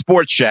cross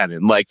sports,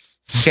 Shannon? Like,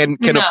 can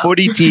a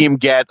footy team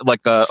get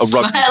like a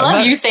rugby? I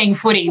love you saying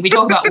footy. We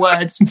talk about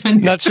words.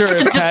 Not sure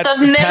if Patrick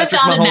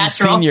Mahomes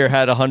natural. Senior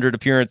had 100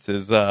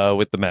 appearances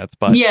with the Mets,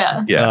 but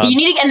yeah. You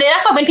need to, and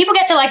that's why when people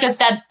get to like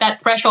that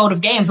threshold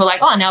of games, we're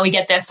like, oh, now we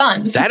get their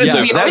sons. That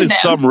is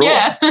some rule.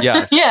 Yeah.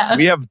 Yes. Yeah.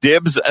 We have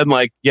dibs and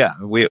like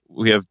we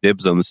have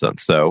dibs on the son.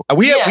 So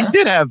we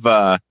did have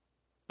I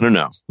don't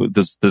know.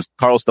 Does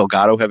Carlos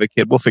Delgado have a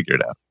kid? We'll figure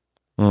it out.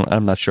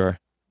 I'm not sure,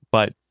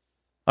 but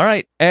all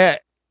right,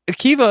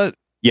 Akiva.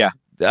 Yeah.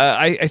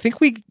 I think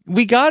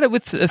we got it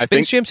with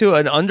Space Jam 2,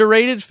 an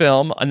underrated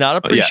film, not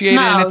appreciated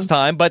in its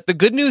time. But the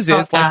good news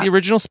is, like the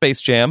original Space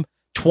Jam,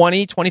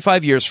 20,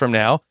 25 years from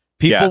now,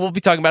 people will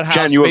be talking about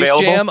how Space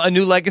Jam, A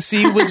New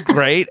Legacy was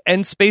great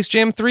and Space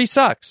Jam 3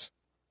 sucks.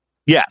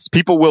 Yes,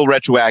 people will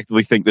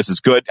retroactively think this is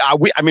good.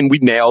 We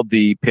nailed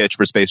the pitch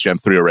for Space Jam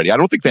 3 already. I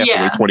don't think they have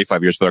to wait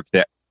 25 years for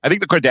their. I think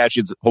the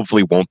Kardashians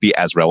hopefully won't be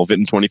as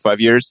relevant in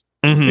 25 years.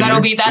 Mm-hmm.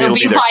 That'll be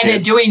why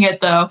they're doing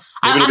it, though.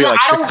 It'll be like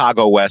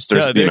Chicago West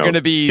or they're going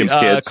to be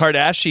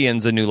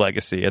Kardashians A New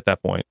Legacy at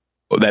that point.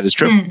 Oh, that is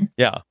true.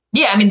 Yeah.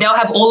 Yeah, I mean, they'll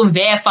have all of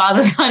their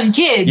father-son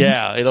kids.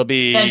 Yeah, it'll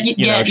be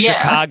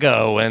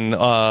Chicago and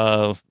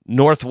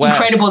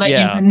Northwest. Incredible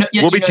that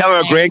we'll be telling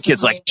our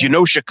grandkids, like, do you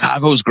know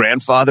Chicago's your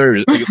father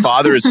is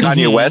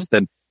Kanye West?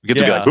 And we get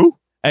to be like, who?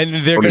 And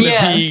they're going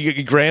to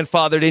be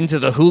grandfathered into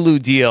the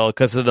Hulu deal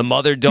because of the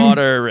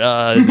mother-daughter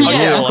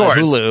deal on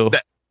Hulu.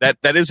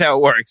 That is how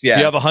it works, yeah.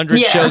 You have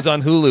 100 shows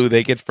on Hulu,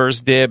 they get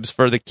first dibs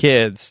for the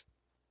kids.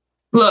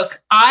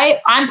 Look,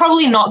 I'm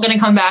probably not going to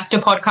come back to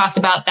podcast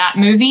about that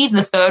movie,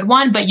 the third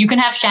one, but you can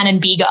have Shannon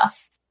be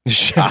Gus.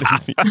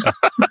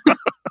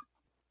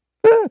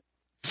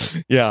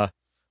 Yeah.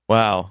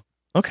 Wow.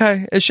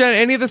 Okay. Shannon,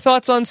 any other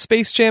thoughts on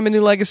Space Jam: A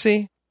New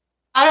Legacy?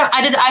 Did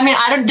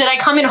I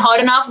come in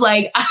hard enough?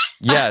 Like,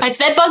 yes. I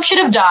said Bug should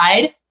have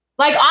died.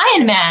 Like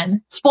Iron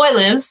Man,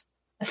 spoilers,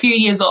 a few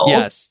years old.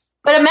 Yes.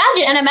 But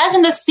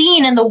imagine the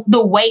scene and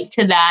the weight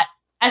to that.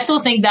 I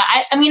still think that,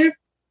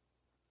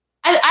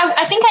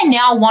 I think I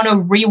now want to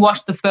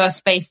rewatch the first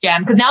Space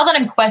Jam because now that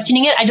I'm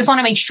questioning it, I just want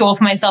to make sure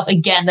for myself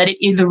again that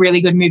it is a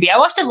really good movie. I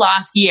watched it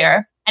last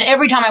year, and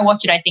every time I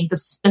watch it, I think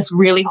this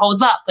really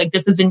holds up. Like,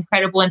 this is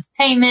incredible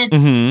entertainment.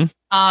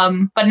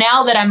 Mm-hmm. But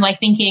now that I'm like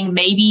thinking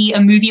maybe a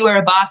movie where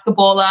a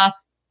basketballer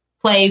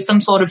plays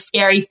some sort of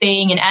scary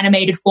thing in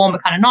animated form,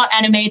 but kind of not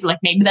animated, like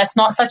maybe that's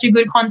not such a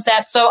good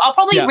concept. So I'll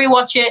probably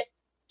rewatch it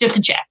just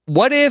to check.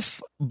 What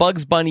if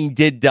Bugs Bunny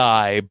did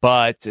die,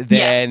 but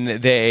then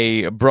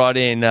they brought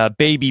in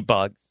Baby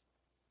Bugs?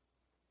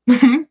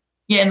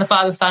 Yeah, in the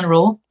father-son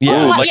rule.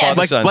 Yeah, like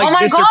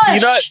Mr.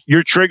 Peanut,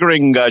 you're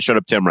triggering Shut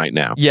Up Tim right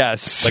now.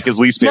 Yes. Like his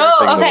least favorite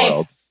thing in the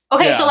world.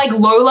 Okay, so like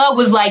Lola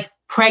was like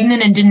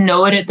pregnant and didn't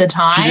know it at the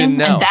time. She didn't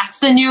know. And that's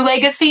the new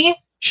legacy?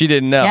 She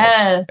didn't know.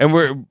 Yeah. And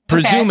we're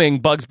presuming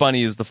Bugs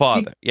Bunny is the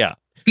father. Yeah.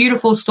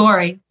 Beautiful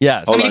story.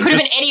 Yes. I mean, it could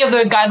have been any of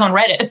those guys on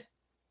Reddit.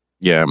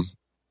 Yeah.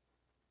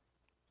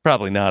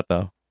 Probably not,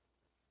 though.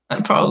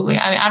 Probably.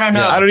 I mean, I don't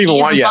know. I don't even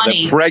want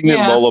the pregnant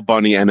Lola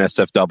Bunny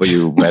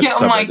NSFW Reddit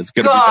subreddit. It's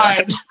going to be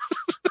bad.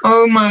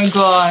 Oh my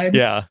God.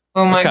 Yeah.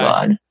 Oh my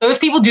God. Those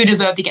people do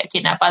deserve to get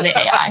kidnapped by the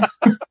AI.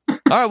 All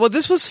right. Well,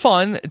 this was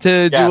fun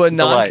to do a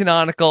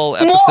non-canonical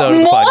episode of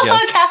the podcast. More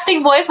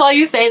sarcastic voice while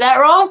you say that,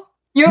 Rob.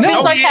 You've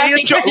been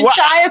sarcastic for the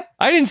time.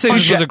 I didn't say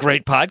this was a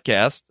great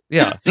podcast.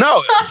 Yeah.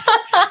 No.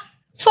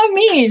 So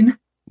mean.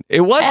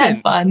 It wasn't. I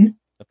had fun.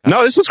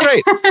 No, this was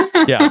great.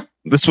 Yeah.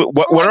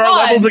 What are our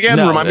levels again?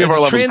 No, Remind me of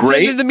our levels.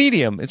 Transcended the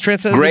medium. It's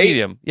transcended the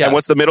medium. Yeah. And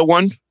what's the middle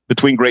one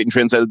between great and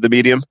transcended the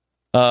medium?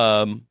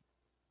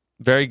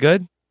 Very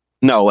good.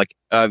 No, like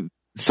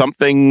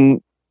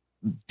something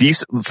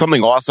decent,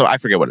 something awesome. I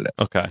forget what it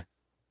is. Okay.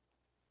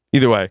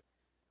 Either way,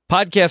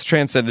 podcast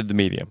transcended the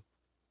medium.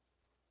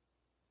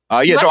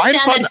 I had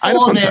fun. I had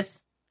fun.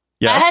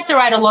 I had to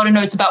write a lot of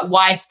notes about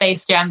why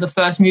Space Jam, the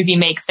first movie,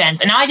 makes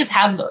sense. And now I just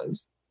have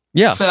those.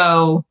 Yeah.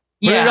 So,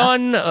 Put it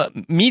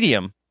on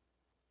Medium.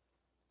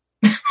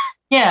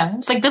 Yeah.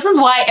 It's like, this is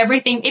why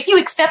everything, if you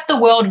accept the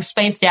world of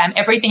Space Jam,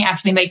 everything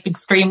actually makes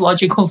extreme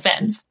logical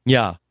sense.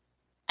 Yeah.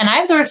 And I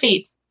have the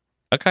receipts.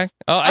 Okay.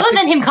 Oh, Other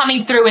than him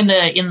coming through on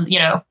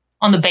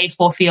the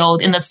baseball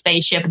field in the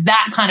spaceship,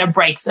 that kind of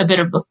breaks a bit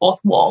of the fourth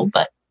wall.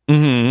 But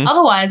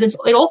otherwise, it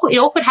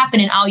all could happen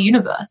in our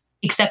universe,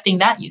 accepting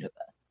that universe.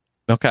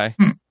 Okay.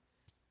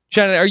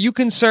 Shannon, are you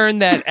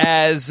concerned that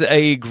as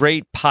a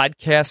great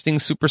podcasting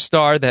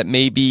superstar that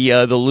maybe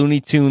the Looney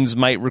Tunes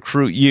might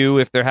recruit you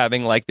if they're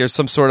having there's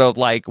some sort of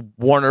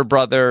Warner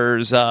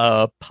Brothers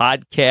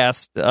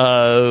podcast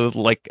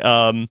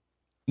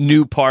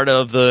new part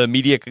of the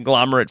media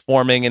conglomerate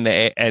forming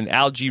and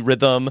Algae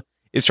Rhythm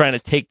is trying to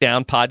take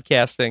down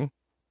podcasting?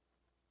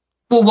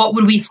 Well, what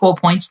would we score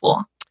points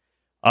for?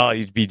 Oh,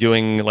 you'd be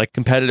doing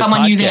competitive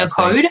someone podcasting. Using a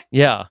code?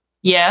 Yeah.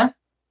 Yeah.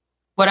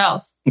 What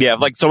else? Yeah,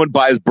 if someone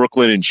buys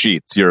Brooklyn in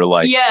sheets, you're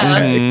okay.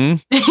 Yeah.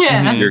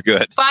 You're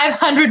good.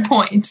 500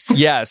 points.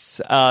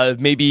 Yes.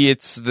 Maybe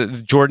it's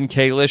Jordan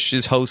Kalish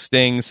is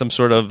hosting some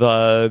sort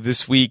of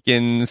This Week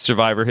in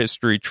Survivor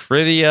History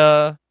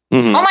trivia.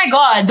 Mm-hmm. Oh my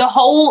God.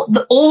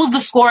 All of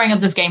the scoring of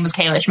this game was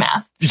Kalish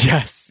math.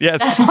 Yes.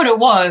 That's what it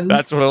was.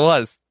 That's what it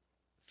was.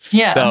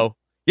 Yeah. So,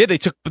 yeah,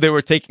 they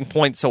were taking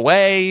points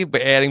away,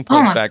 but adding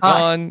points back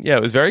on. Yeah,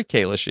 it was very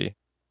Kalishy.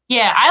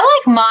 Yeah, I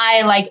like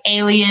my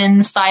alien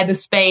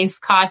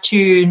cyberspace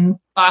cartoon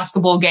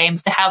basketball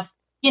games to have,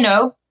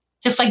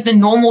 just the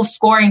normal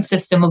scoring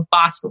system of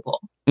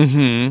basketball.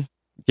 Mm-hmm.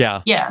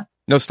 Yeah. Yeah.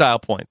 No style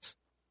points.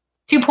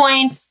 2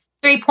 points,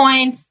 3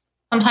 points.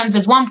 Sometimes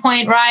there's 1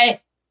 point, right?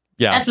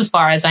 Yeah. That's as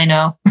far as I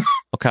know.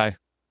 Okay.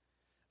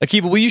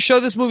 Akiva, will you show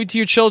this movie to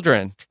your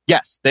children?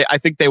 Yes. I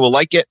think they will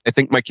like it. I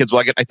think my kids will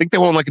like it. I think they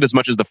won't like it as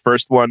much as the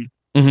first one.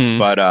 Mm-hmm.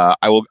 But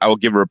I will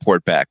give a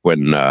report back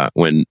when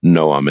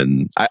Noam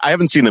and I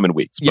haven't seen them in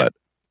weeks, but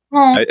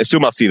I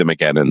assume I'll see them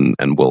again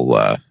and we'll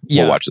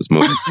watch this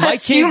movie.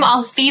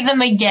 I'll see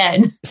them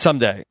again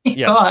someday.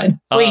 Yes. God,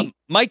 wait.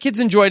 My kids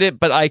enjoyed it,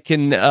 but I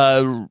can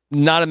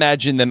not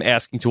imagine them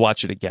asking to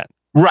watch it again.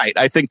 Right.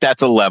 I think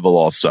that's a level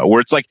also where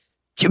it's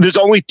there's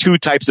only two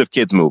types of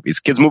kids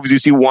movies: kids movies you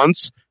see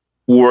once,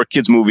 or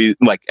kids movies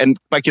and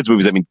by kids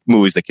movies I mean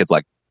movies that kids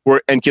like.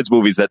 And kids'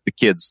 movies that the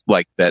kids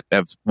that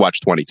have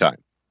watched 20 times.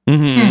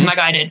 Mm-hmm. Like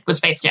I did with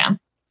Space Jam.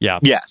 Yeah.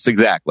 Yes,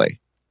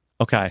 exactly.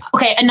 Okay.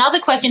 Okay, another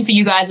question for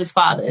you guys as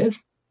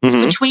fathers.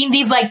 Mm-hmm. Between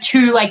these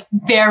two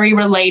very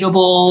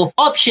relatable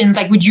options,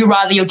 would you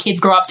rather your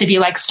kids grow up to be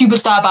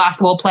superstar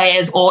basketball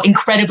players or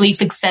incredibly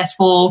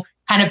successful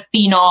kind of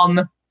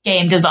phenom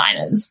game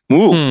designers?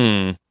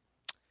 Ooh.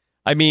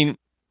 I mean,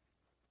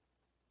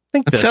 I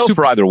think I'd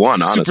for either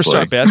one, honestly.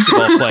 Superstar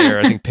basketball player,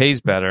 I think, pays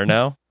better,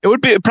 no?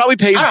 It probably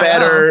pays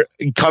better.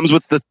 It comes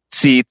with the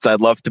seats.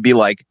 I'd love to be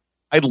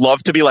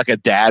a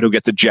dad who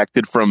gets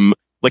ejected from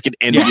an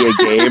NBA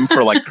game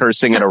for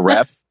cursing at a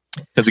ref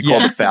because he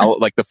called the foul,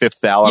 the fifth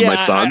foul on my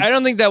son. I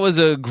don't think that was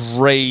a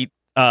great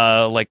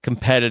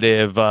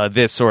competitive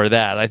this or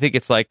that. I think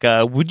it's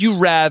would you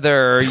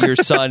rather your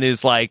son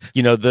is the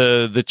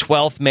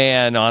 12th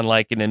man on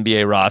an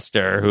NBA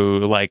roster who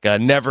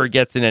never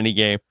gets in any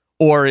game,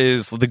 or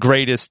is the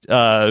greatest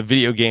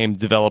video game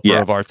developer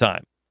of our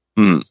time?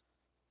 Mm.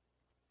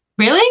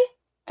 Really?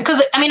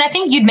 Because, I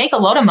think you'd make a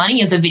lot of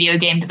money as a video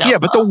game developer. Yeah,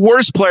 but the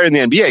worst player in the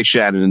NBA,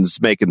 Shannon,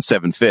 is making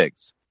 7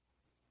 figs.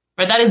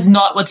 But that is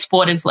not what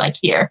sport is like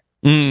here.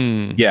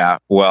 Mm. Yeah,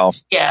 well,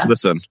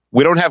 listen,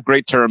 we don't have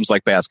great terms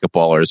like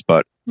basketballers,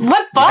 but...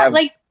 What?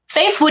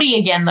 Say footy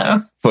again,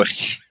 though.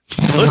 Footy.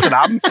 Listen,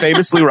 I'm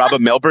famously Rob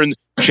of Melbourne.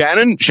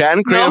 Shannon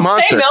created a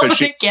monster. Say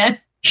Melbourne again.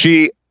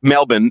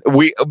 Melbourne.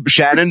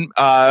 Shannon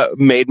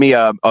made me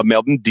a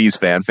Melbourne D's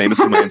fan,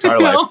 famously my entire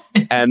life,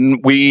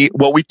 and we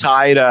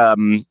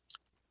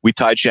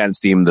tied Shannon's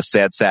team, the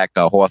Sad Sack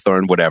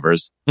Hawthorne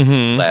whatevers,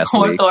 last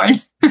week.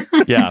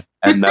 Yeah,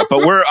 and but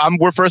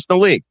we're first in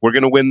the league. We're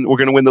gonna win. We're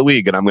gonna win the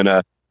league, and I'm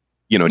gonna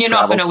You're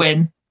not gonna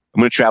win. I'm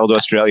gonna travel to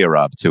Australia,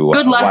 Rob. To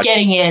good luck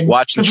getting in.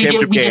 Watch the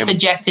championship game. We just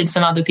ejected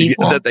some other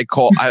people. That they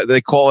call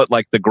it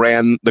the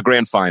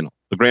grand final,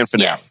 the grand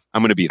finale. Yes.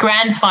 I'm gonna be there.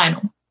 Grand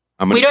final.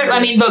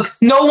 Look,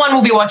 no one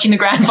will be watching the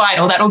grand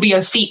final. That'll be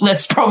a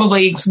seatless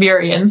probably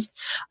experience.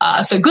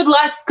 So good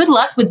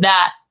luck with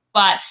that.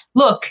 But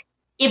look,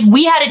 if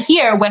we had it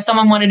here where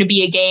someone wanted to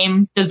be a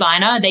game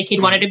designer, their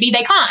kid wanted to be,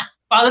 they can't.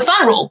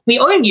 Father-son rule. We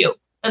own you.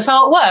 That's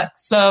how it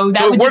works. So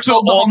that would works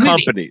just with all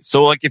companies.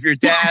 So if your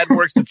dad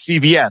works at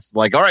CVS,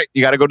 all right,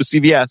 you got to go to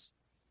CVS.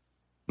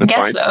 That's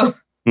fine. So.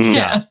 Mm-hmm.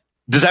 Yeah.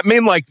 Does that mean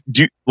am I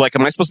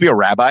supposed to be a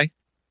rabbi?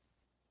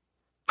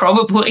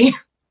 Probably.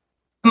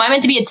 Am I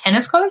meant to be a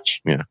tennis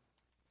coach? Yeah.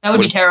 That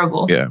would be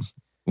terrible. Yeah.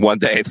 One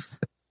day.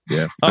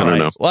 Yeah. I don't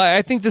know. Well,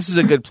 I think this is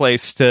a good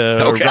place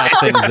to wrap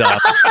things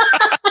up.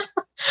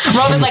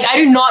 Robin's I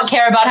do not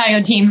care about how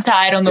your team's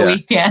tied on the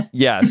weekend.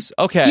 Yes.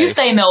 Okay. You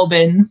say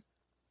Melbourne.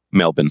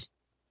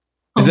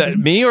 Is that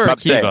me or Rob,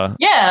 Akiva?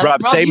 Yeah.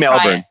 Rob, say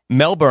Melbourne.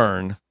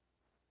 Melbourne.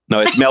 No,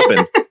 it's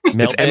Melbourne.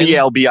 It's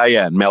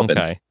Melbin. Melbin.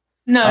 Okay.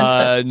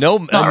 No, no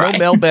right.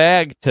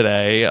 mailbag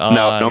today.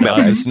 No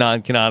mailbag. This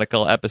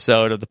non-canonical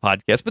episode of the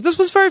podcast, but this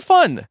was very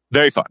fun.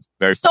 Very fun.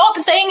 Very fun. Stop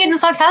saying it in a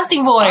sarcastic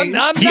voice.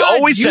 He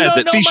always says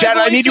it. See,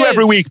 Shannon, I need you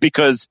every week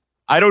because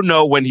I don't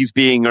know when he's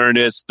being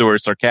earnest or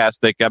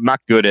sarcastic. I'm not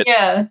good at.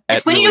 Yeah,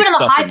 it's when really you do it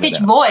in a high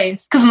pitched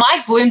voice. Because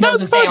Mike Bloom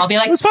does the same. I'll be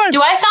like,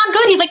 "Do I sound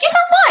good?" He's like, "You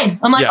sound fine."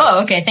 I'm like,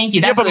 "Oh, okay, thank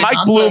you." That's but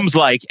Mike Bloom's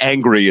like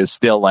angry is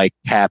still like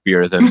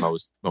happier than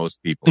most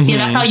people. Yeah,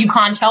 that's how you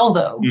can't tell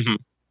though. Mm-hmm.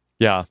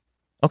 Yeah.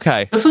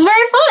 Okay. This was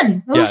very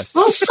fun. It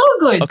was so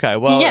good. Okay.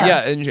 Well,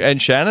 yeah. And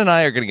Shannon and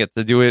I are going to get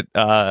to do it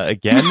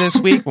again this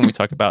week when we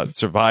talk about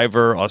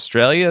Survivor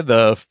Australia,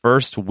 the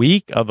first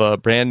week of a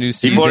brand new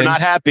season. People are not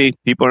happy.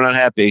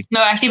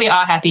 No, actually, they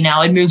are happy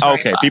now. It moves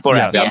very fast. People are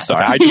happy. I'm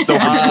sorry. I just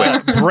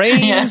don't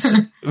Brains,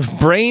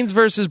 Brains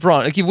versus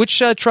Braun. Okay,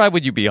 which tribe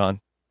would you be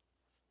on?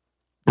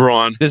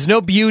 Braun. There's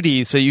no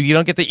beauty, so you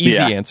don't get the easy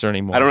answer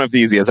anymore. I don't have the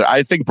easy answer.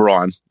 I think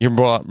Braun. You're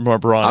more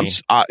brawny.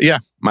 Yeah.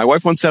 My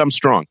wife once said I'm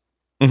strong.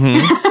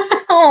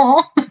 Mm-hmm.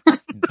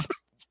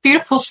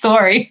 Beautiful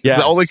story. Yes.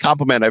 It's the only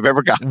compliment I've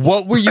ever got.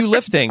 What were you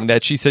lifting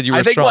that she said you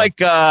were strong? I think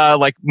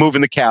like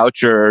moving the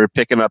couch or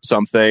picking up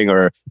something,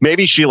 or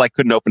maybe she like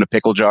couldn't open a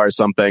pickle jar or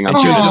something. And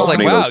she was just like,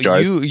 "Wow,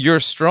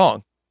 you're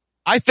strong."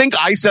 I think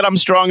I said I'm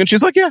strong, and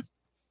she's like, "Yeah."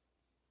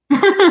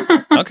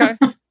 Okay.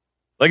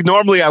 Like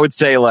normally I would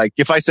say like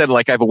if I said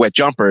like I have a wet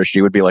jumper,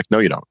 she would be like, "No,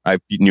 you don't.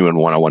 I've beaten you in a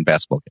 1-on-1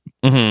 basketball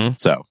game." Mm-hmm.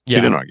 So she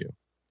didn't argue.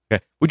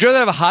 Okay. Would you rather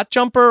have a hot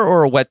jumper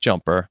or a wet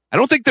jumper? I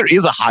don't think there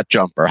is a hot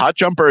jumper. Hot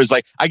jumper is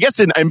like, I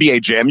guess in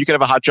NBA Jam, you can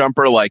have a hot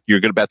jumper like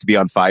you're about to be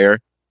on fire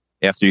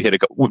after you hit a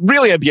goal.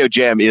 Really, NBA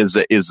Jam is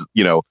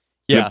you know,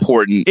 an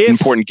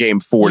important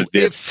game for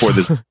this.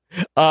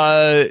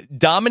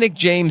 Dominic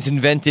James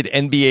invented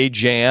NBA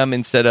Jam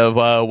instead of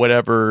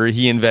whatever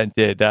he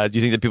invented. Do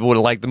you think that people would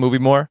have liked the movie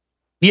more?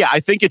 Yeah, I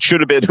think it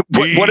should have been.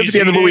 What if at the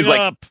end of the movie is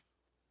like,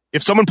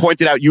 if someone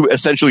pointed out you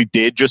essentially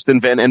did just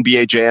invent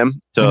NBA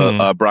Jam to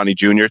Bronny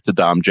Jr., to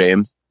Dom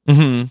James,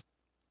 yeah,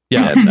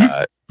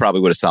 and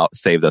probably would have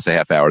saved us a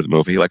half hour of the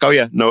movie. Like, oh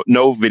yeah,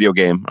 no video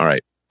game. All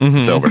right,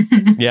 it's over.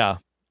 Yeah,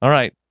 all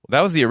right.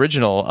 That was the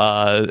original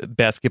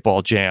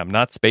basketball jam,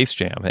 not Space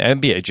Jam,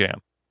 NBA Jam.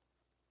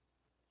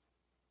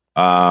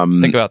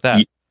 Think about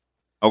that.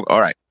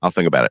 All right, I'll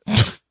think about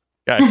it.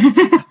 Okay.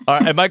 All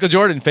right, and Michael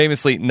Jordan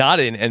famously not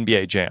in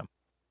NBA Jam.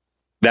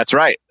 That's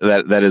right.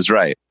 That is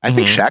right. I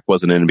think Shaq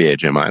wasn't in NBA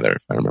Jam either,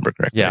 if I remember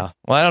correctly. Yeah.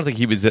 Well, I don't think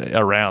he was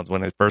around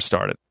when it first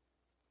started.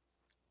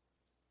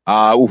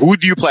 Who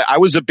do you play? I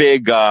was a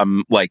big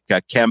Kemp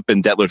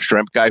and Detlef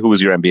Schrempf guy. Who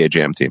was your NBA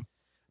Jam team?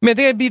 I mean, I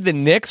think I'd be the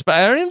Knicks, but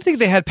I don't even think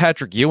they had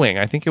Patrick Ewing.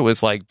 I think it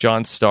was like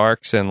John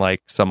Starks and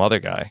like some other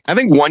guy. I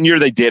think one year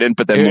they didn't,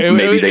 but then I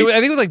think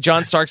it was like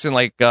John Starks and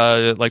like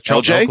Charles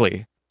LJ?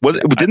 Oakley.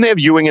 Didn't they have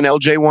Ewing and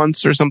LJ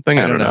once or something?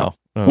 I don't know.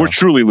 We're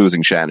truly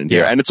losing Shannon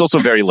here, and it's also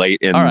very late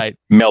in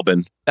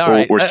Melbourne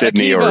or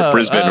Sydney Akiva, or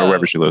Brisbane or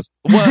wherever she lives.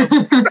 Well,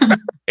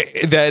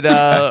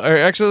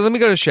 actually, let me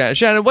go to Shannon.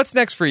 Shannon, what's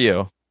next for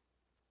you?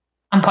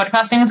 I'm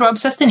podcasting with Rob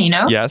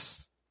Sestonino.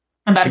 Yes.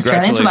 About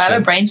Australian Survivor,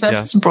 Brains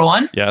versus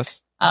Brawn.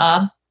 Yes.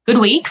 Good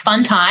week,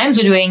 fun times.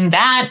 We're doing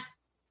that.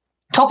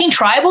 Talking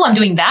Tribal, I'm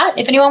doing that.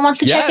 If anyone wants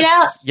to check it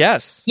out.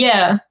 Yes.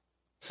 Yeah.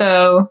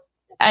 So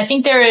I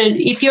think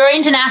if you're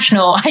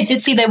international, I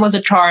did see there was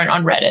a torrent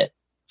on Reddit.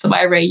 So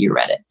by Ray, you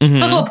read it.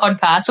 It's also a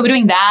podcast. So we're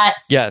doing that.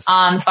 Yes.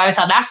 Survivor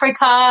South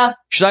Africa.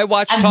 Should I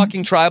watch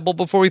Talking Tribal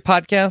before we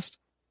podcast?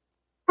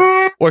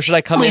 Or should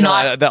I come in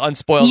the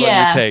unspoiled on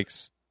your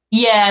takes?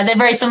 Yeah, they're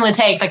very similar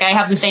takes. Like I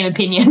have the same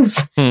opinions,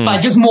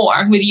 but just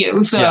more with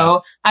you.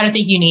 So I don't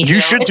think you need to.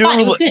 You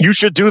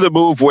should do the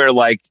move where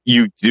like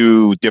you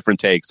do different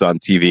takes on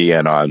TV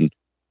and on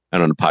a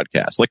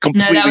podcast. Like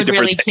completely that would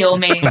different really takes. kill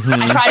me.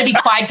 I try to be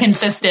quite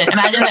consistent.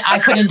 Imagine that I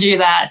couldn't do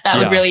that. That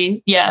would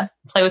really,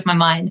 play with my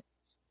mind.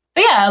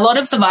 But yeah, a lot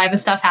of Survivor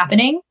stuff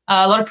happening.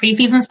 A lot of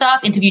preseason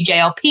stuff. Interview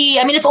JLP.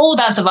 I mean, it's all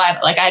about Survivor.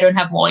 Like I don't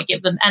have more to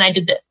give them, and I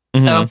did this.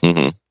 So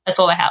that's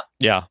all I have.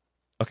 Yeah.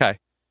 Okay.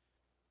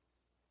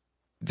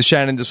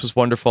 Shannon, this was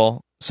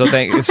wonderful. So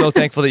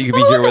thankful that you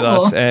could be here with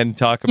us and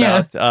talk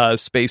about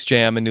Space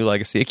Jam and New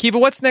Legacy. Akiva,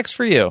 what's next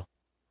for you?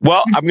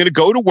 Well, I'm going to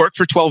go to work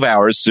for 12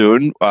 hours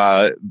soon.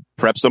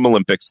 Prep some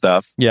Olympic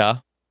stuff. Yeah.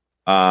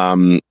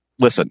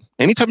 Listen,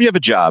 anytime you have a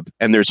job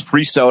and there's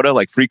free soda,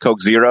 like free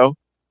Coke Zero,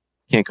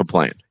 can't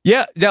complain.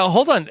 Yeah. Now,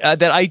 hold on.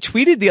 That I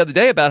tweeted the other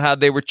day about how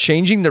they were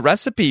changing the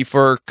recipe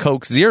for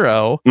Coke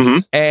Zero.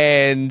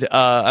 And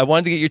I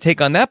wanted to get your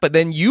take on that. But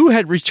then you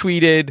had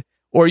retweeted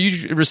or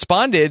you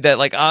responded that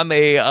like I'm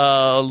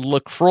a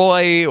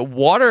LaCroix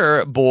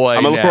water boy.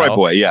 I'm a LaCroix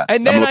boy, yes.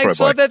 And then I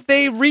saw that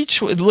they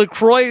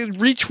LaCroix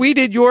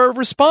retweeted your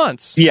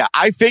response. Yeah,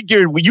 I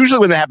figured usually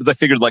when that happens, I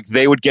figured like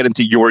they would get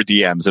into your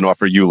DMs and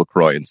offer you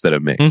LaCroix instead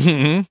of me.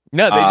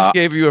 No, they just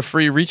gave you a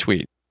free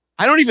retweet.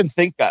 I don't even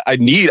think I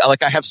need,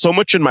 like I have so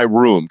much in my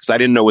room because I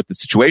didn't know what the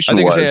situation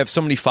was. I think I have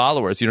so many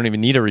followers, you don't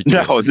even need a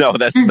retweet. No,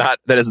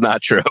 that is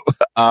not true.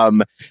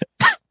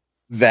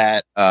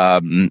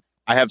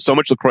 I have so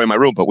much LaCroix in my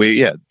room, but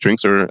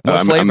drinks are...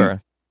 What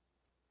flavor?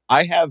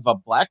 I have a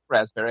black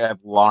raspberry. I have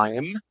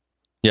lime.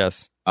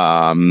 Yes.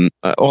 I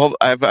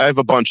have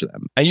a bunch of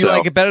them. And you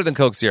like it better than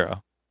Coke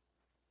Zero?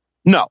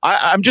 No,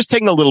 I'm just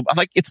taking a little.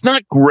 Like, it's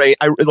not great.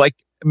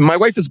 My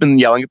wife has been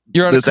yelling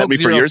You're on this a at Coke me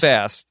for Zero years.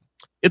 fast.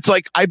 It's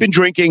like I've been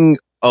drinking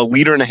 1.5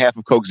 liters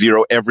of Coke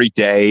Zero every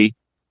day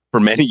for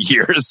many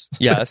years.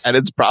 Yes. And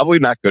it's probably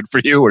not good for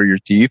you or your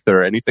teeth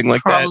or anything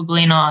like that.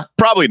 Probably not.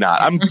 Probably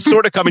not. I'm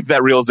sort of coming to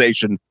that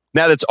realization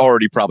now that's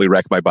already probably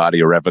wrecked my body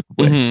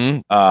irrevocably. Mm-hmm.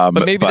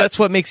 But maybe that's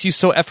what makes you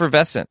so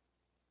effervescent.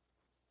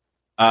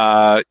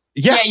 Yeah,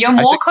 you're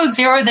more Coke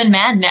Zero than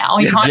mad now.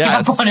 You can't give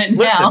up on it now.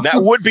 Listen,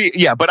 that would be,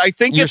 but I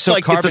think you're it's so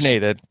like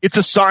carbonated. It's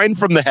a sign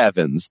from the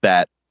heavens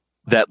that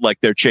like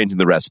they're changing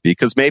the recipe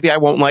because maybe I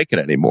won't like it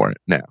anymore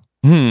now.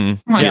 Oh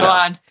my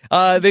God.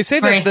 They say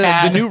that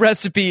the new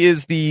recipe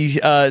is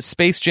the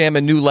Space Jam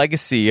and New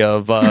Legacy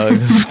of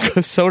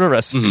soda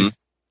recipes. Mm-hmm.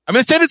 I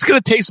mean, it said it's going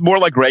to taste more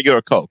like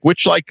regular Coke,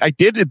 which I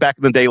did it back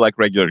in the day like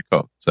regular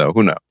Coke. So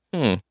who knows?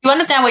 You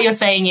understand what you're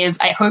saying is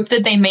I hope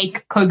that they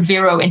make Coke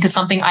Zero into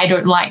something I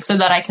don't like so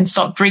that I can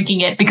stop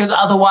drinking it because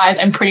otherwise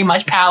I'm pretty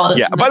much powerless.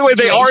 Yeah. By the way,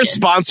 they are a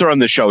sponsor on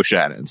the show,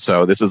 Shannon.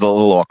 So this is a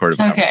little awkward of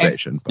a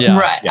conversation. But,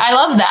 right. Yeah. I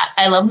love that.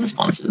 I love the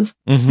sponsors.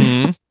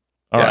 Mm-hmm.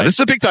 Right. This is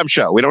a big time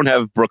show. We don't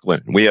have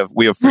Brooklyn. We have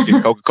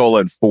freaking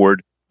Coca-Cola and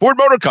Ford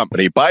Motor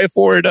Company. Buy a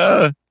Ford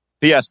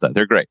Fiesta.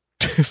 They're great.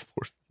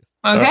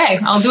 Okay.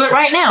 I'll do it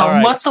right now.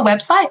 Right. What's the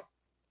website?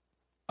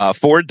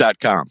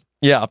 Ford.com.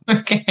 Yeah.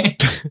 Okay.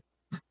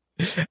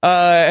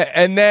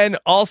 And then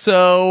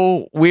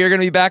also we are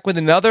going to be back with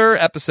another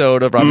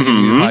episode of Robert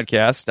Kennedy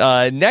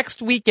Podcast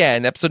next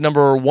weekend, episode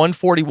number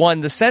 141,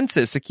 the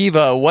census.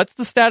 Akiva, what's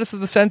the status of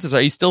the census?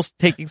 Are you still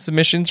taking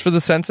submissions for the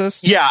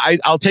census? Yeah,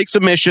 I'll take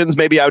submissions.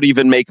 Maybe I would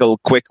even make a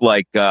quick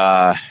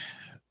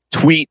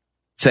tweet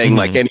saying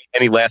like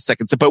any last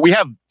second. But we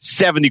have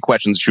 70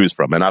 questions to choose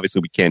from, and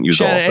obviously we can't use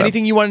all of them.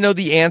 Anything you want to know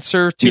the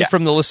answer to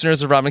from the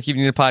listeners of Robert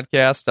Kennedy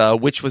Podcast?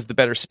 Which was the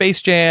better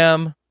Space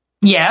Jam?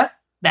 Yeah,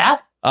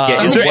 that.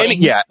 Is there any?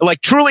 Yeah, like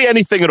truly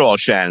anything at all,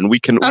 Shannon. We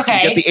can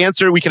get the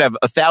answer. We can have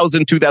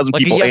 1,000, 2,000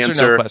 like people a yes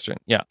answer. Or no question.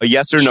 Yeah, a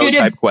yes or no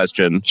type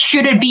question.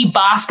 Should it be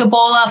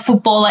basketballer,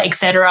 footballer,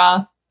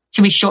 etc.?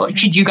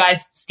 Should you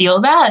guys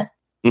steal that?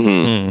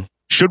 Mm-hmm.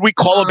 Should we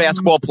call a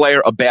basketball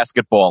player a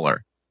basketballer?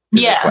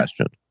 Yeah.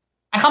 Question.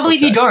 I can't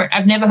believe you don't.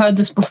 I've never heard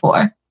this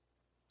before.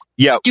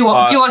 Yeah. Do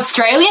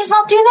Australians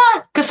not do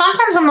that? Because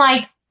sometimes I'm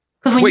like,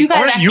 because when you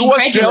guys aren't you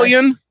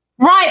Australian?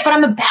 Right, but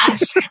I'm a bad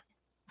Australian.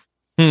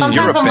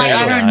 Sometimes I'm like,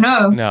 I don't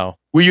know. No.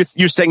 Well,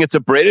 you're saying it's a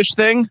British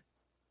thing?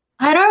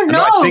 I don't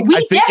know. I think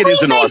definitely it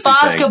is an say Aussie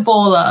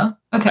basketballer.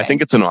 thing. Okay. I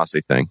think it's an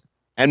Aussie thing.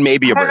 And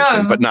maybe a British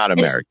thing, but not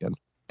American.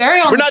 Very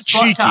on We're the not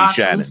spot cheeky, to ask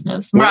Shannon.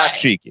 listeners. We're Right. not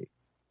cheeky.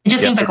 It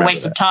just seems like a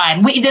waste of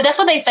time. That's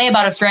what they say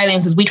about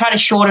Australians is we try to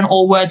shorten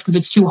all words because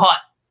it's too hot.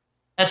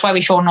 That's why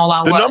we shorten all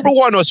our The words. number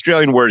one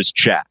Australian word is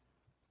chat.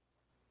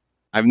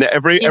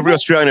 Every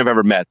Australian I've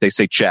ever met, they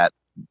say chat.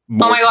 Oh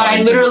my God, I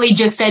literally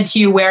just said to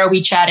you, where are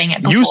we chatting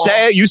at before?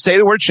 You say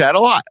the word chat a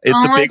lot.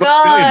 It's a big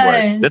Australian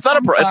word. It's not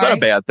a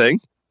bad thing.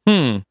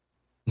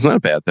 It's not a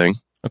bad thing.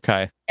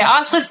 Okay. Yeah,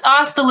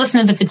 ask the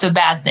listeners if it's a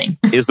bad thing.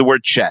 Is the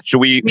word chat? Should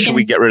we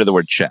get rid of the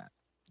word chat?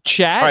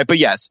 Chat? All right, but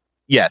yes,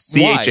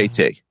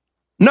 CHAT.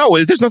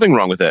 No, there's nothing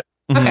wrong with it.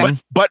 Okay.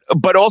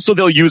 But also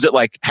they'll use it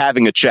like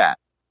having a chat,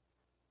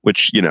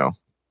 which the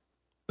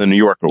New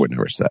Yorker would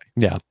never say.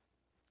 Yeah.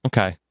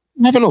 Okay.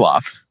 I'm having a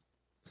laugh.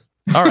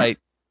 All right.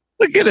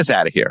 Get us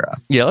out of here.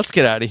 Yeah, let's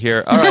get out of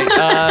here. All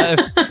right.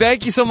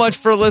 Thank you so much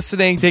for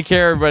listening. Take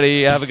care,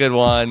 everybody. Have a good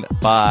one.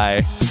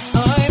 Bye.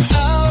 I'm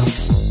out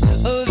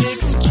of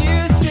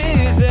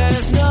excuses,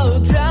 there's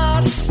no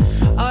doubt.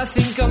 I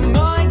think I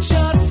might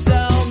just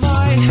sell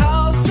my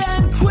house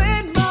and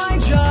quit my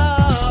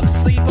job.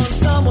 Sleep on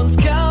someone's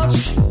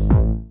couch.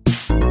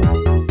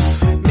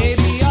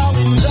 Maybe I'll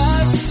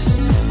invest.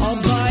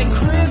 I'll buy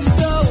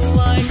crypto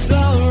like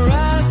the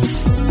rest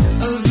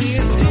of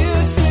these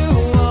dudes who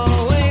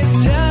always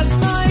test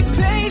my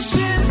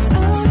patience.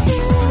 Out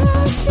here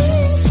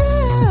acting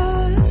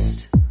stressed.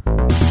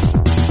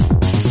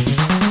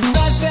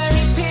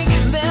 Raspberry pink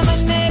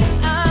lemonade,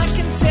 I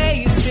can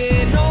taste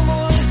it. No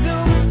more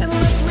Zoom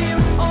unless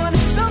we're on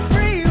the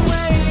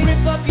freeway.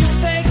 Rip up your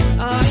fake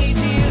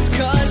ideas,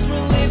 'cause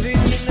we're living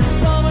in the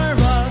summer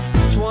of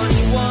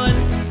 21.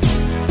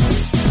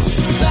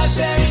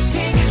 Raspberry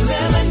pink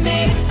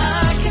lemonade,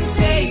 I can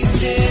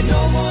taste it.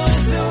 No more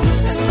Zoom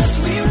unless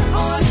we're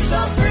on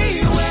the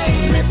freeway.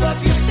 Rip up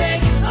your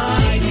fake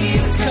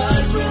ideas,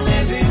 'cause we're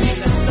living in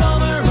the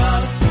summer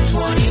of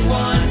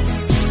 21.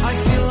 I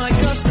feel like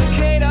a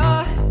cicada.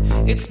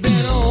 It's been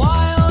a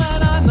while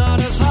and I'm out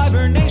of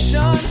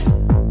hibernation.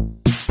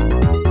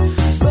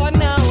 But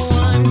now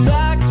I'm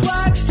vaxxed,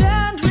 waxed,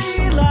 and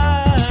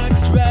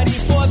relaxed, ready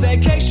for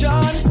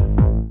vacation.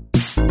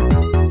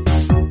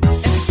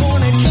 And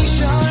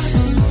fornication,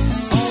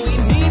 all we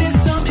need is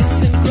some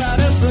instant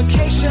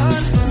gratification.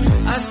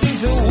 I think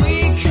that we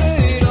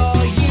could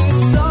all use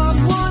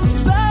someone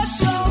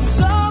special,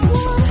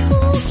 someone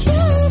who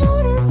can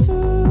order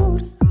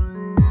food.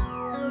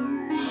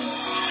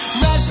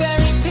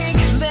 Raspberry pink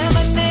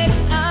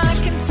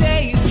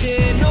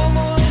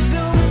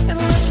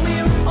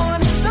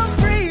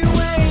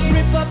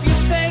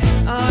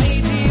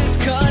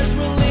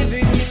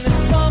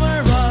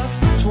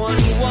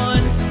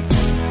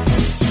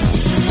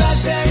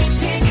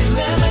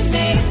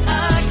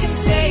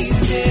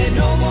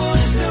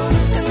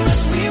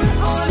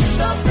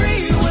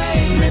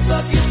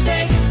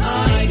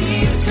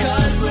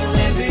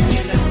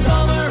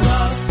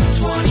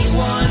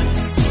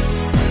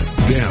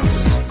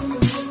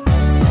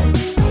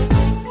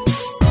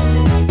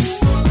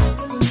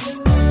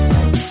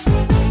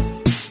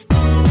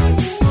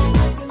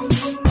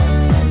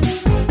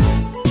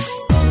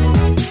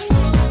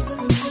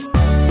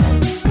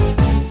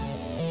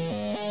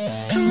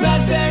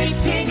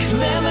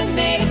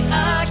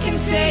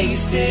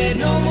taste it.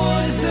 No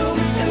more Zoom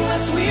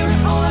unless we're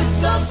on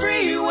the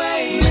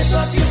freeway. Rip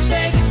up your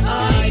fake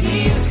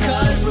IDs,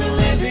 cause we're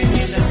living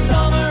in the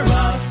summer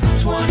of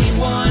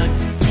 21.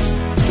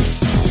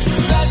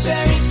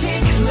 Raspberry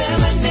pink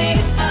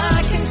lemonade, I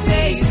can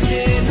taste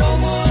it. No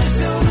more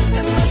Zoom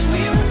unless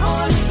we're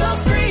on the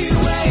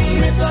freeway.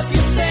 Rip up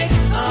your fake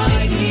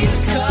IDs,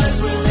 cause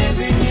we're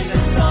living in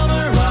the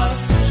summer of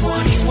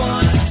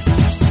 21.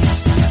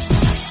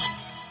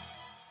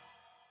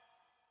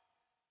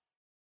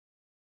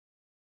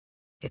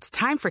 It's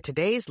time for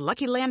today's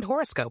Lucky Land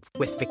horoscope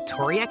with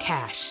Victoria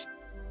Cash.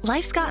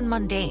 Life's gotten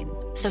mundane,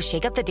 so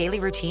shake up the daily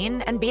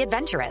routine and be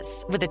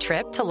adventurous with a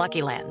trip to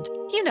Lucky Land.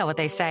 You know what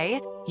they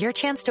say. Your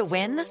chance to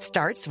win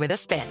starts with a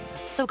spin.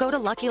 So go to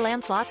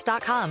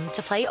LuckyLandSlots.com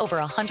to play over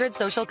 100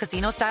 social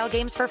casino-style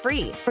games for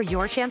free for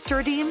your chance to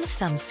redeem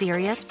some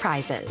serious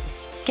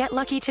prizes. Get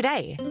lucky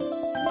today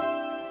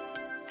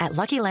at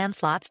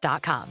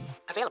LuckyLandSlots.com.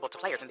 Available to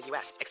players in the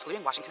U.S.,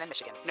 excluding Washington and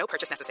Michigan. No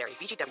purchase necessary.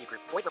 VGW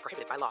Group. Void where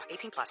prohibited by law.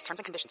 18+. Terms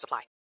and conditions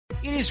apply.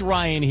 It is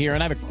Ryan here,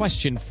 and I have a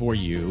question for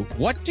you.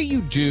 What do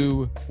you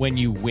do when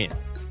you win?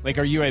 Like,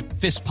 are you a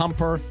fist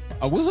pumper,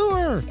 a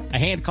woohooer, a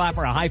hand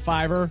clapper, a high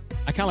fiver?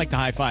 I kind of like the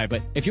high five,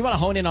 but if you want to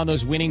hone in on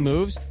those winning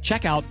moves,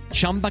 check out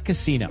Chumba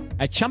Casino.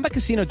 At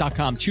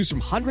ChumbaCasino.com, choose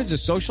from hundreds of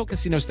social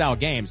casino-style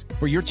games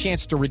for your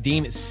chance to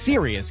redeem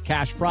serious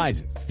cash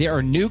prizes. There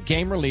are new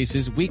game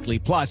releases weekly,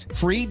 plus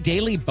free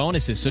daily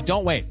bonuses, so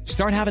don't wait.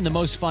 Start having the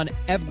most fun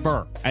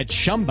ever at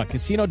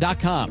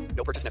ChumbaCasino.com.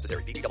 No purchase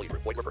necessary. VGW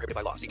Group. Void where prohibited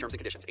by law. See terms and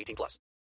conditions. 18+.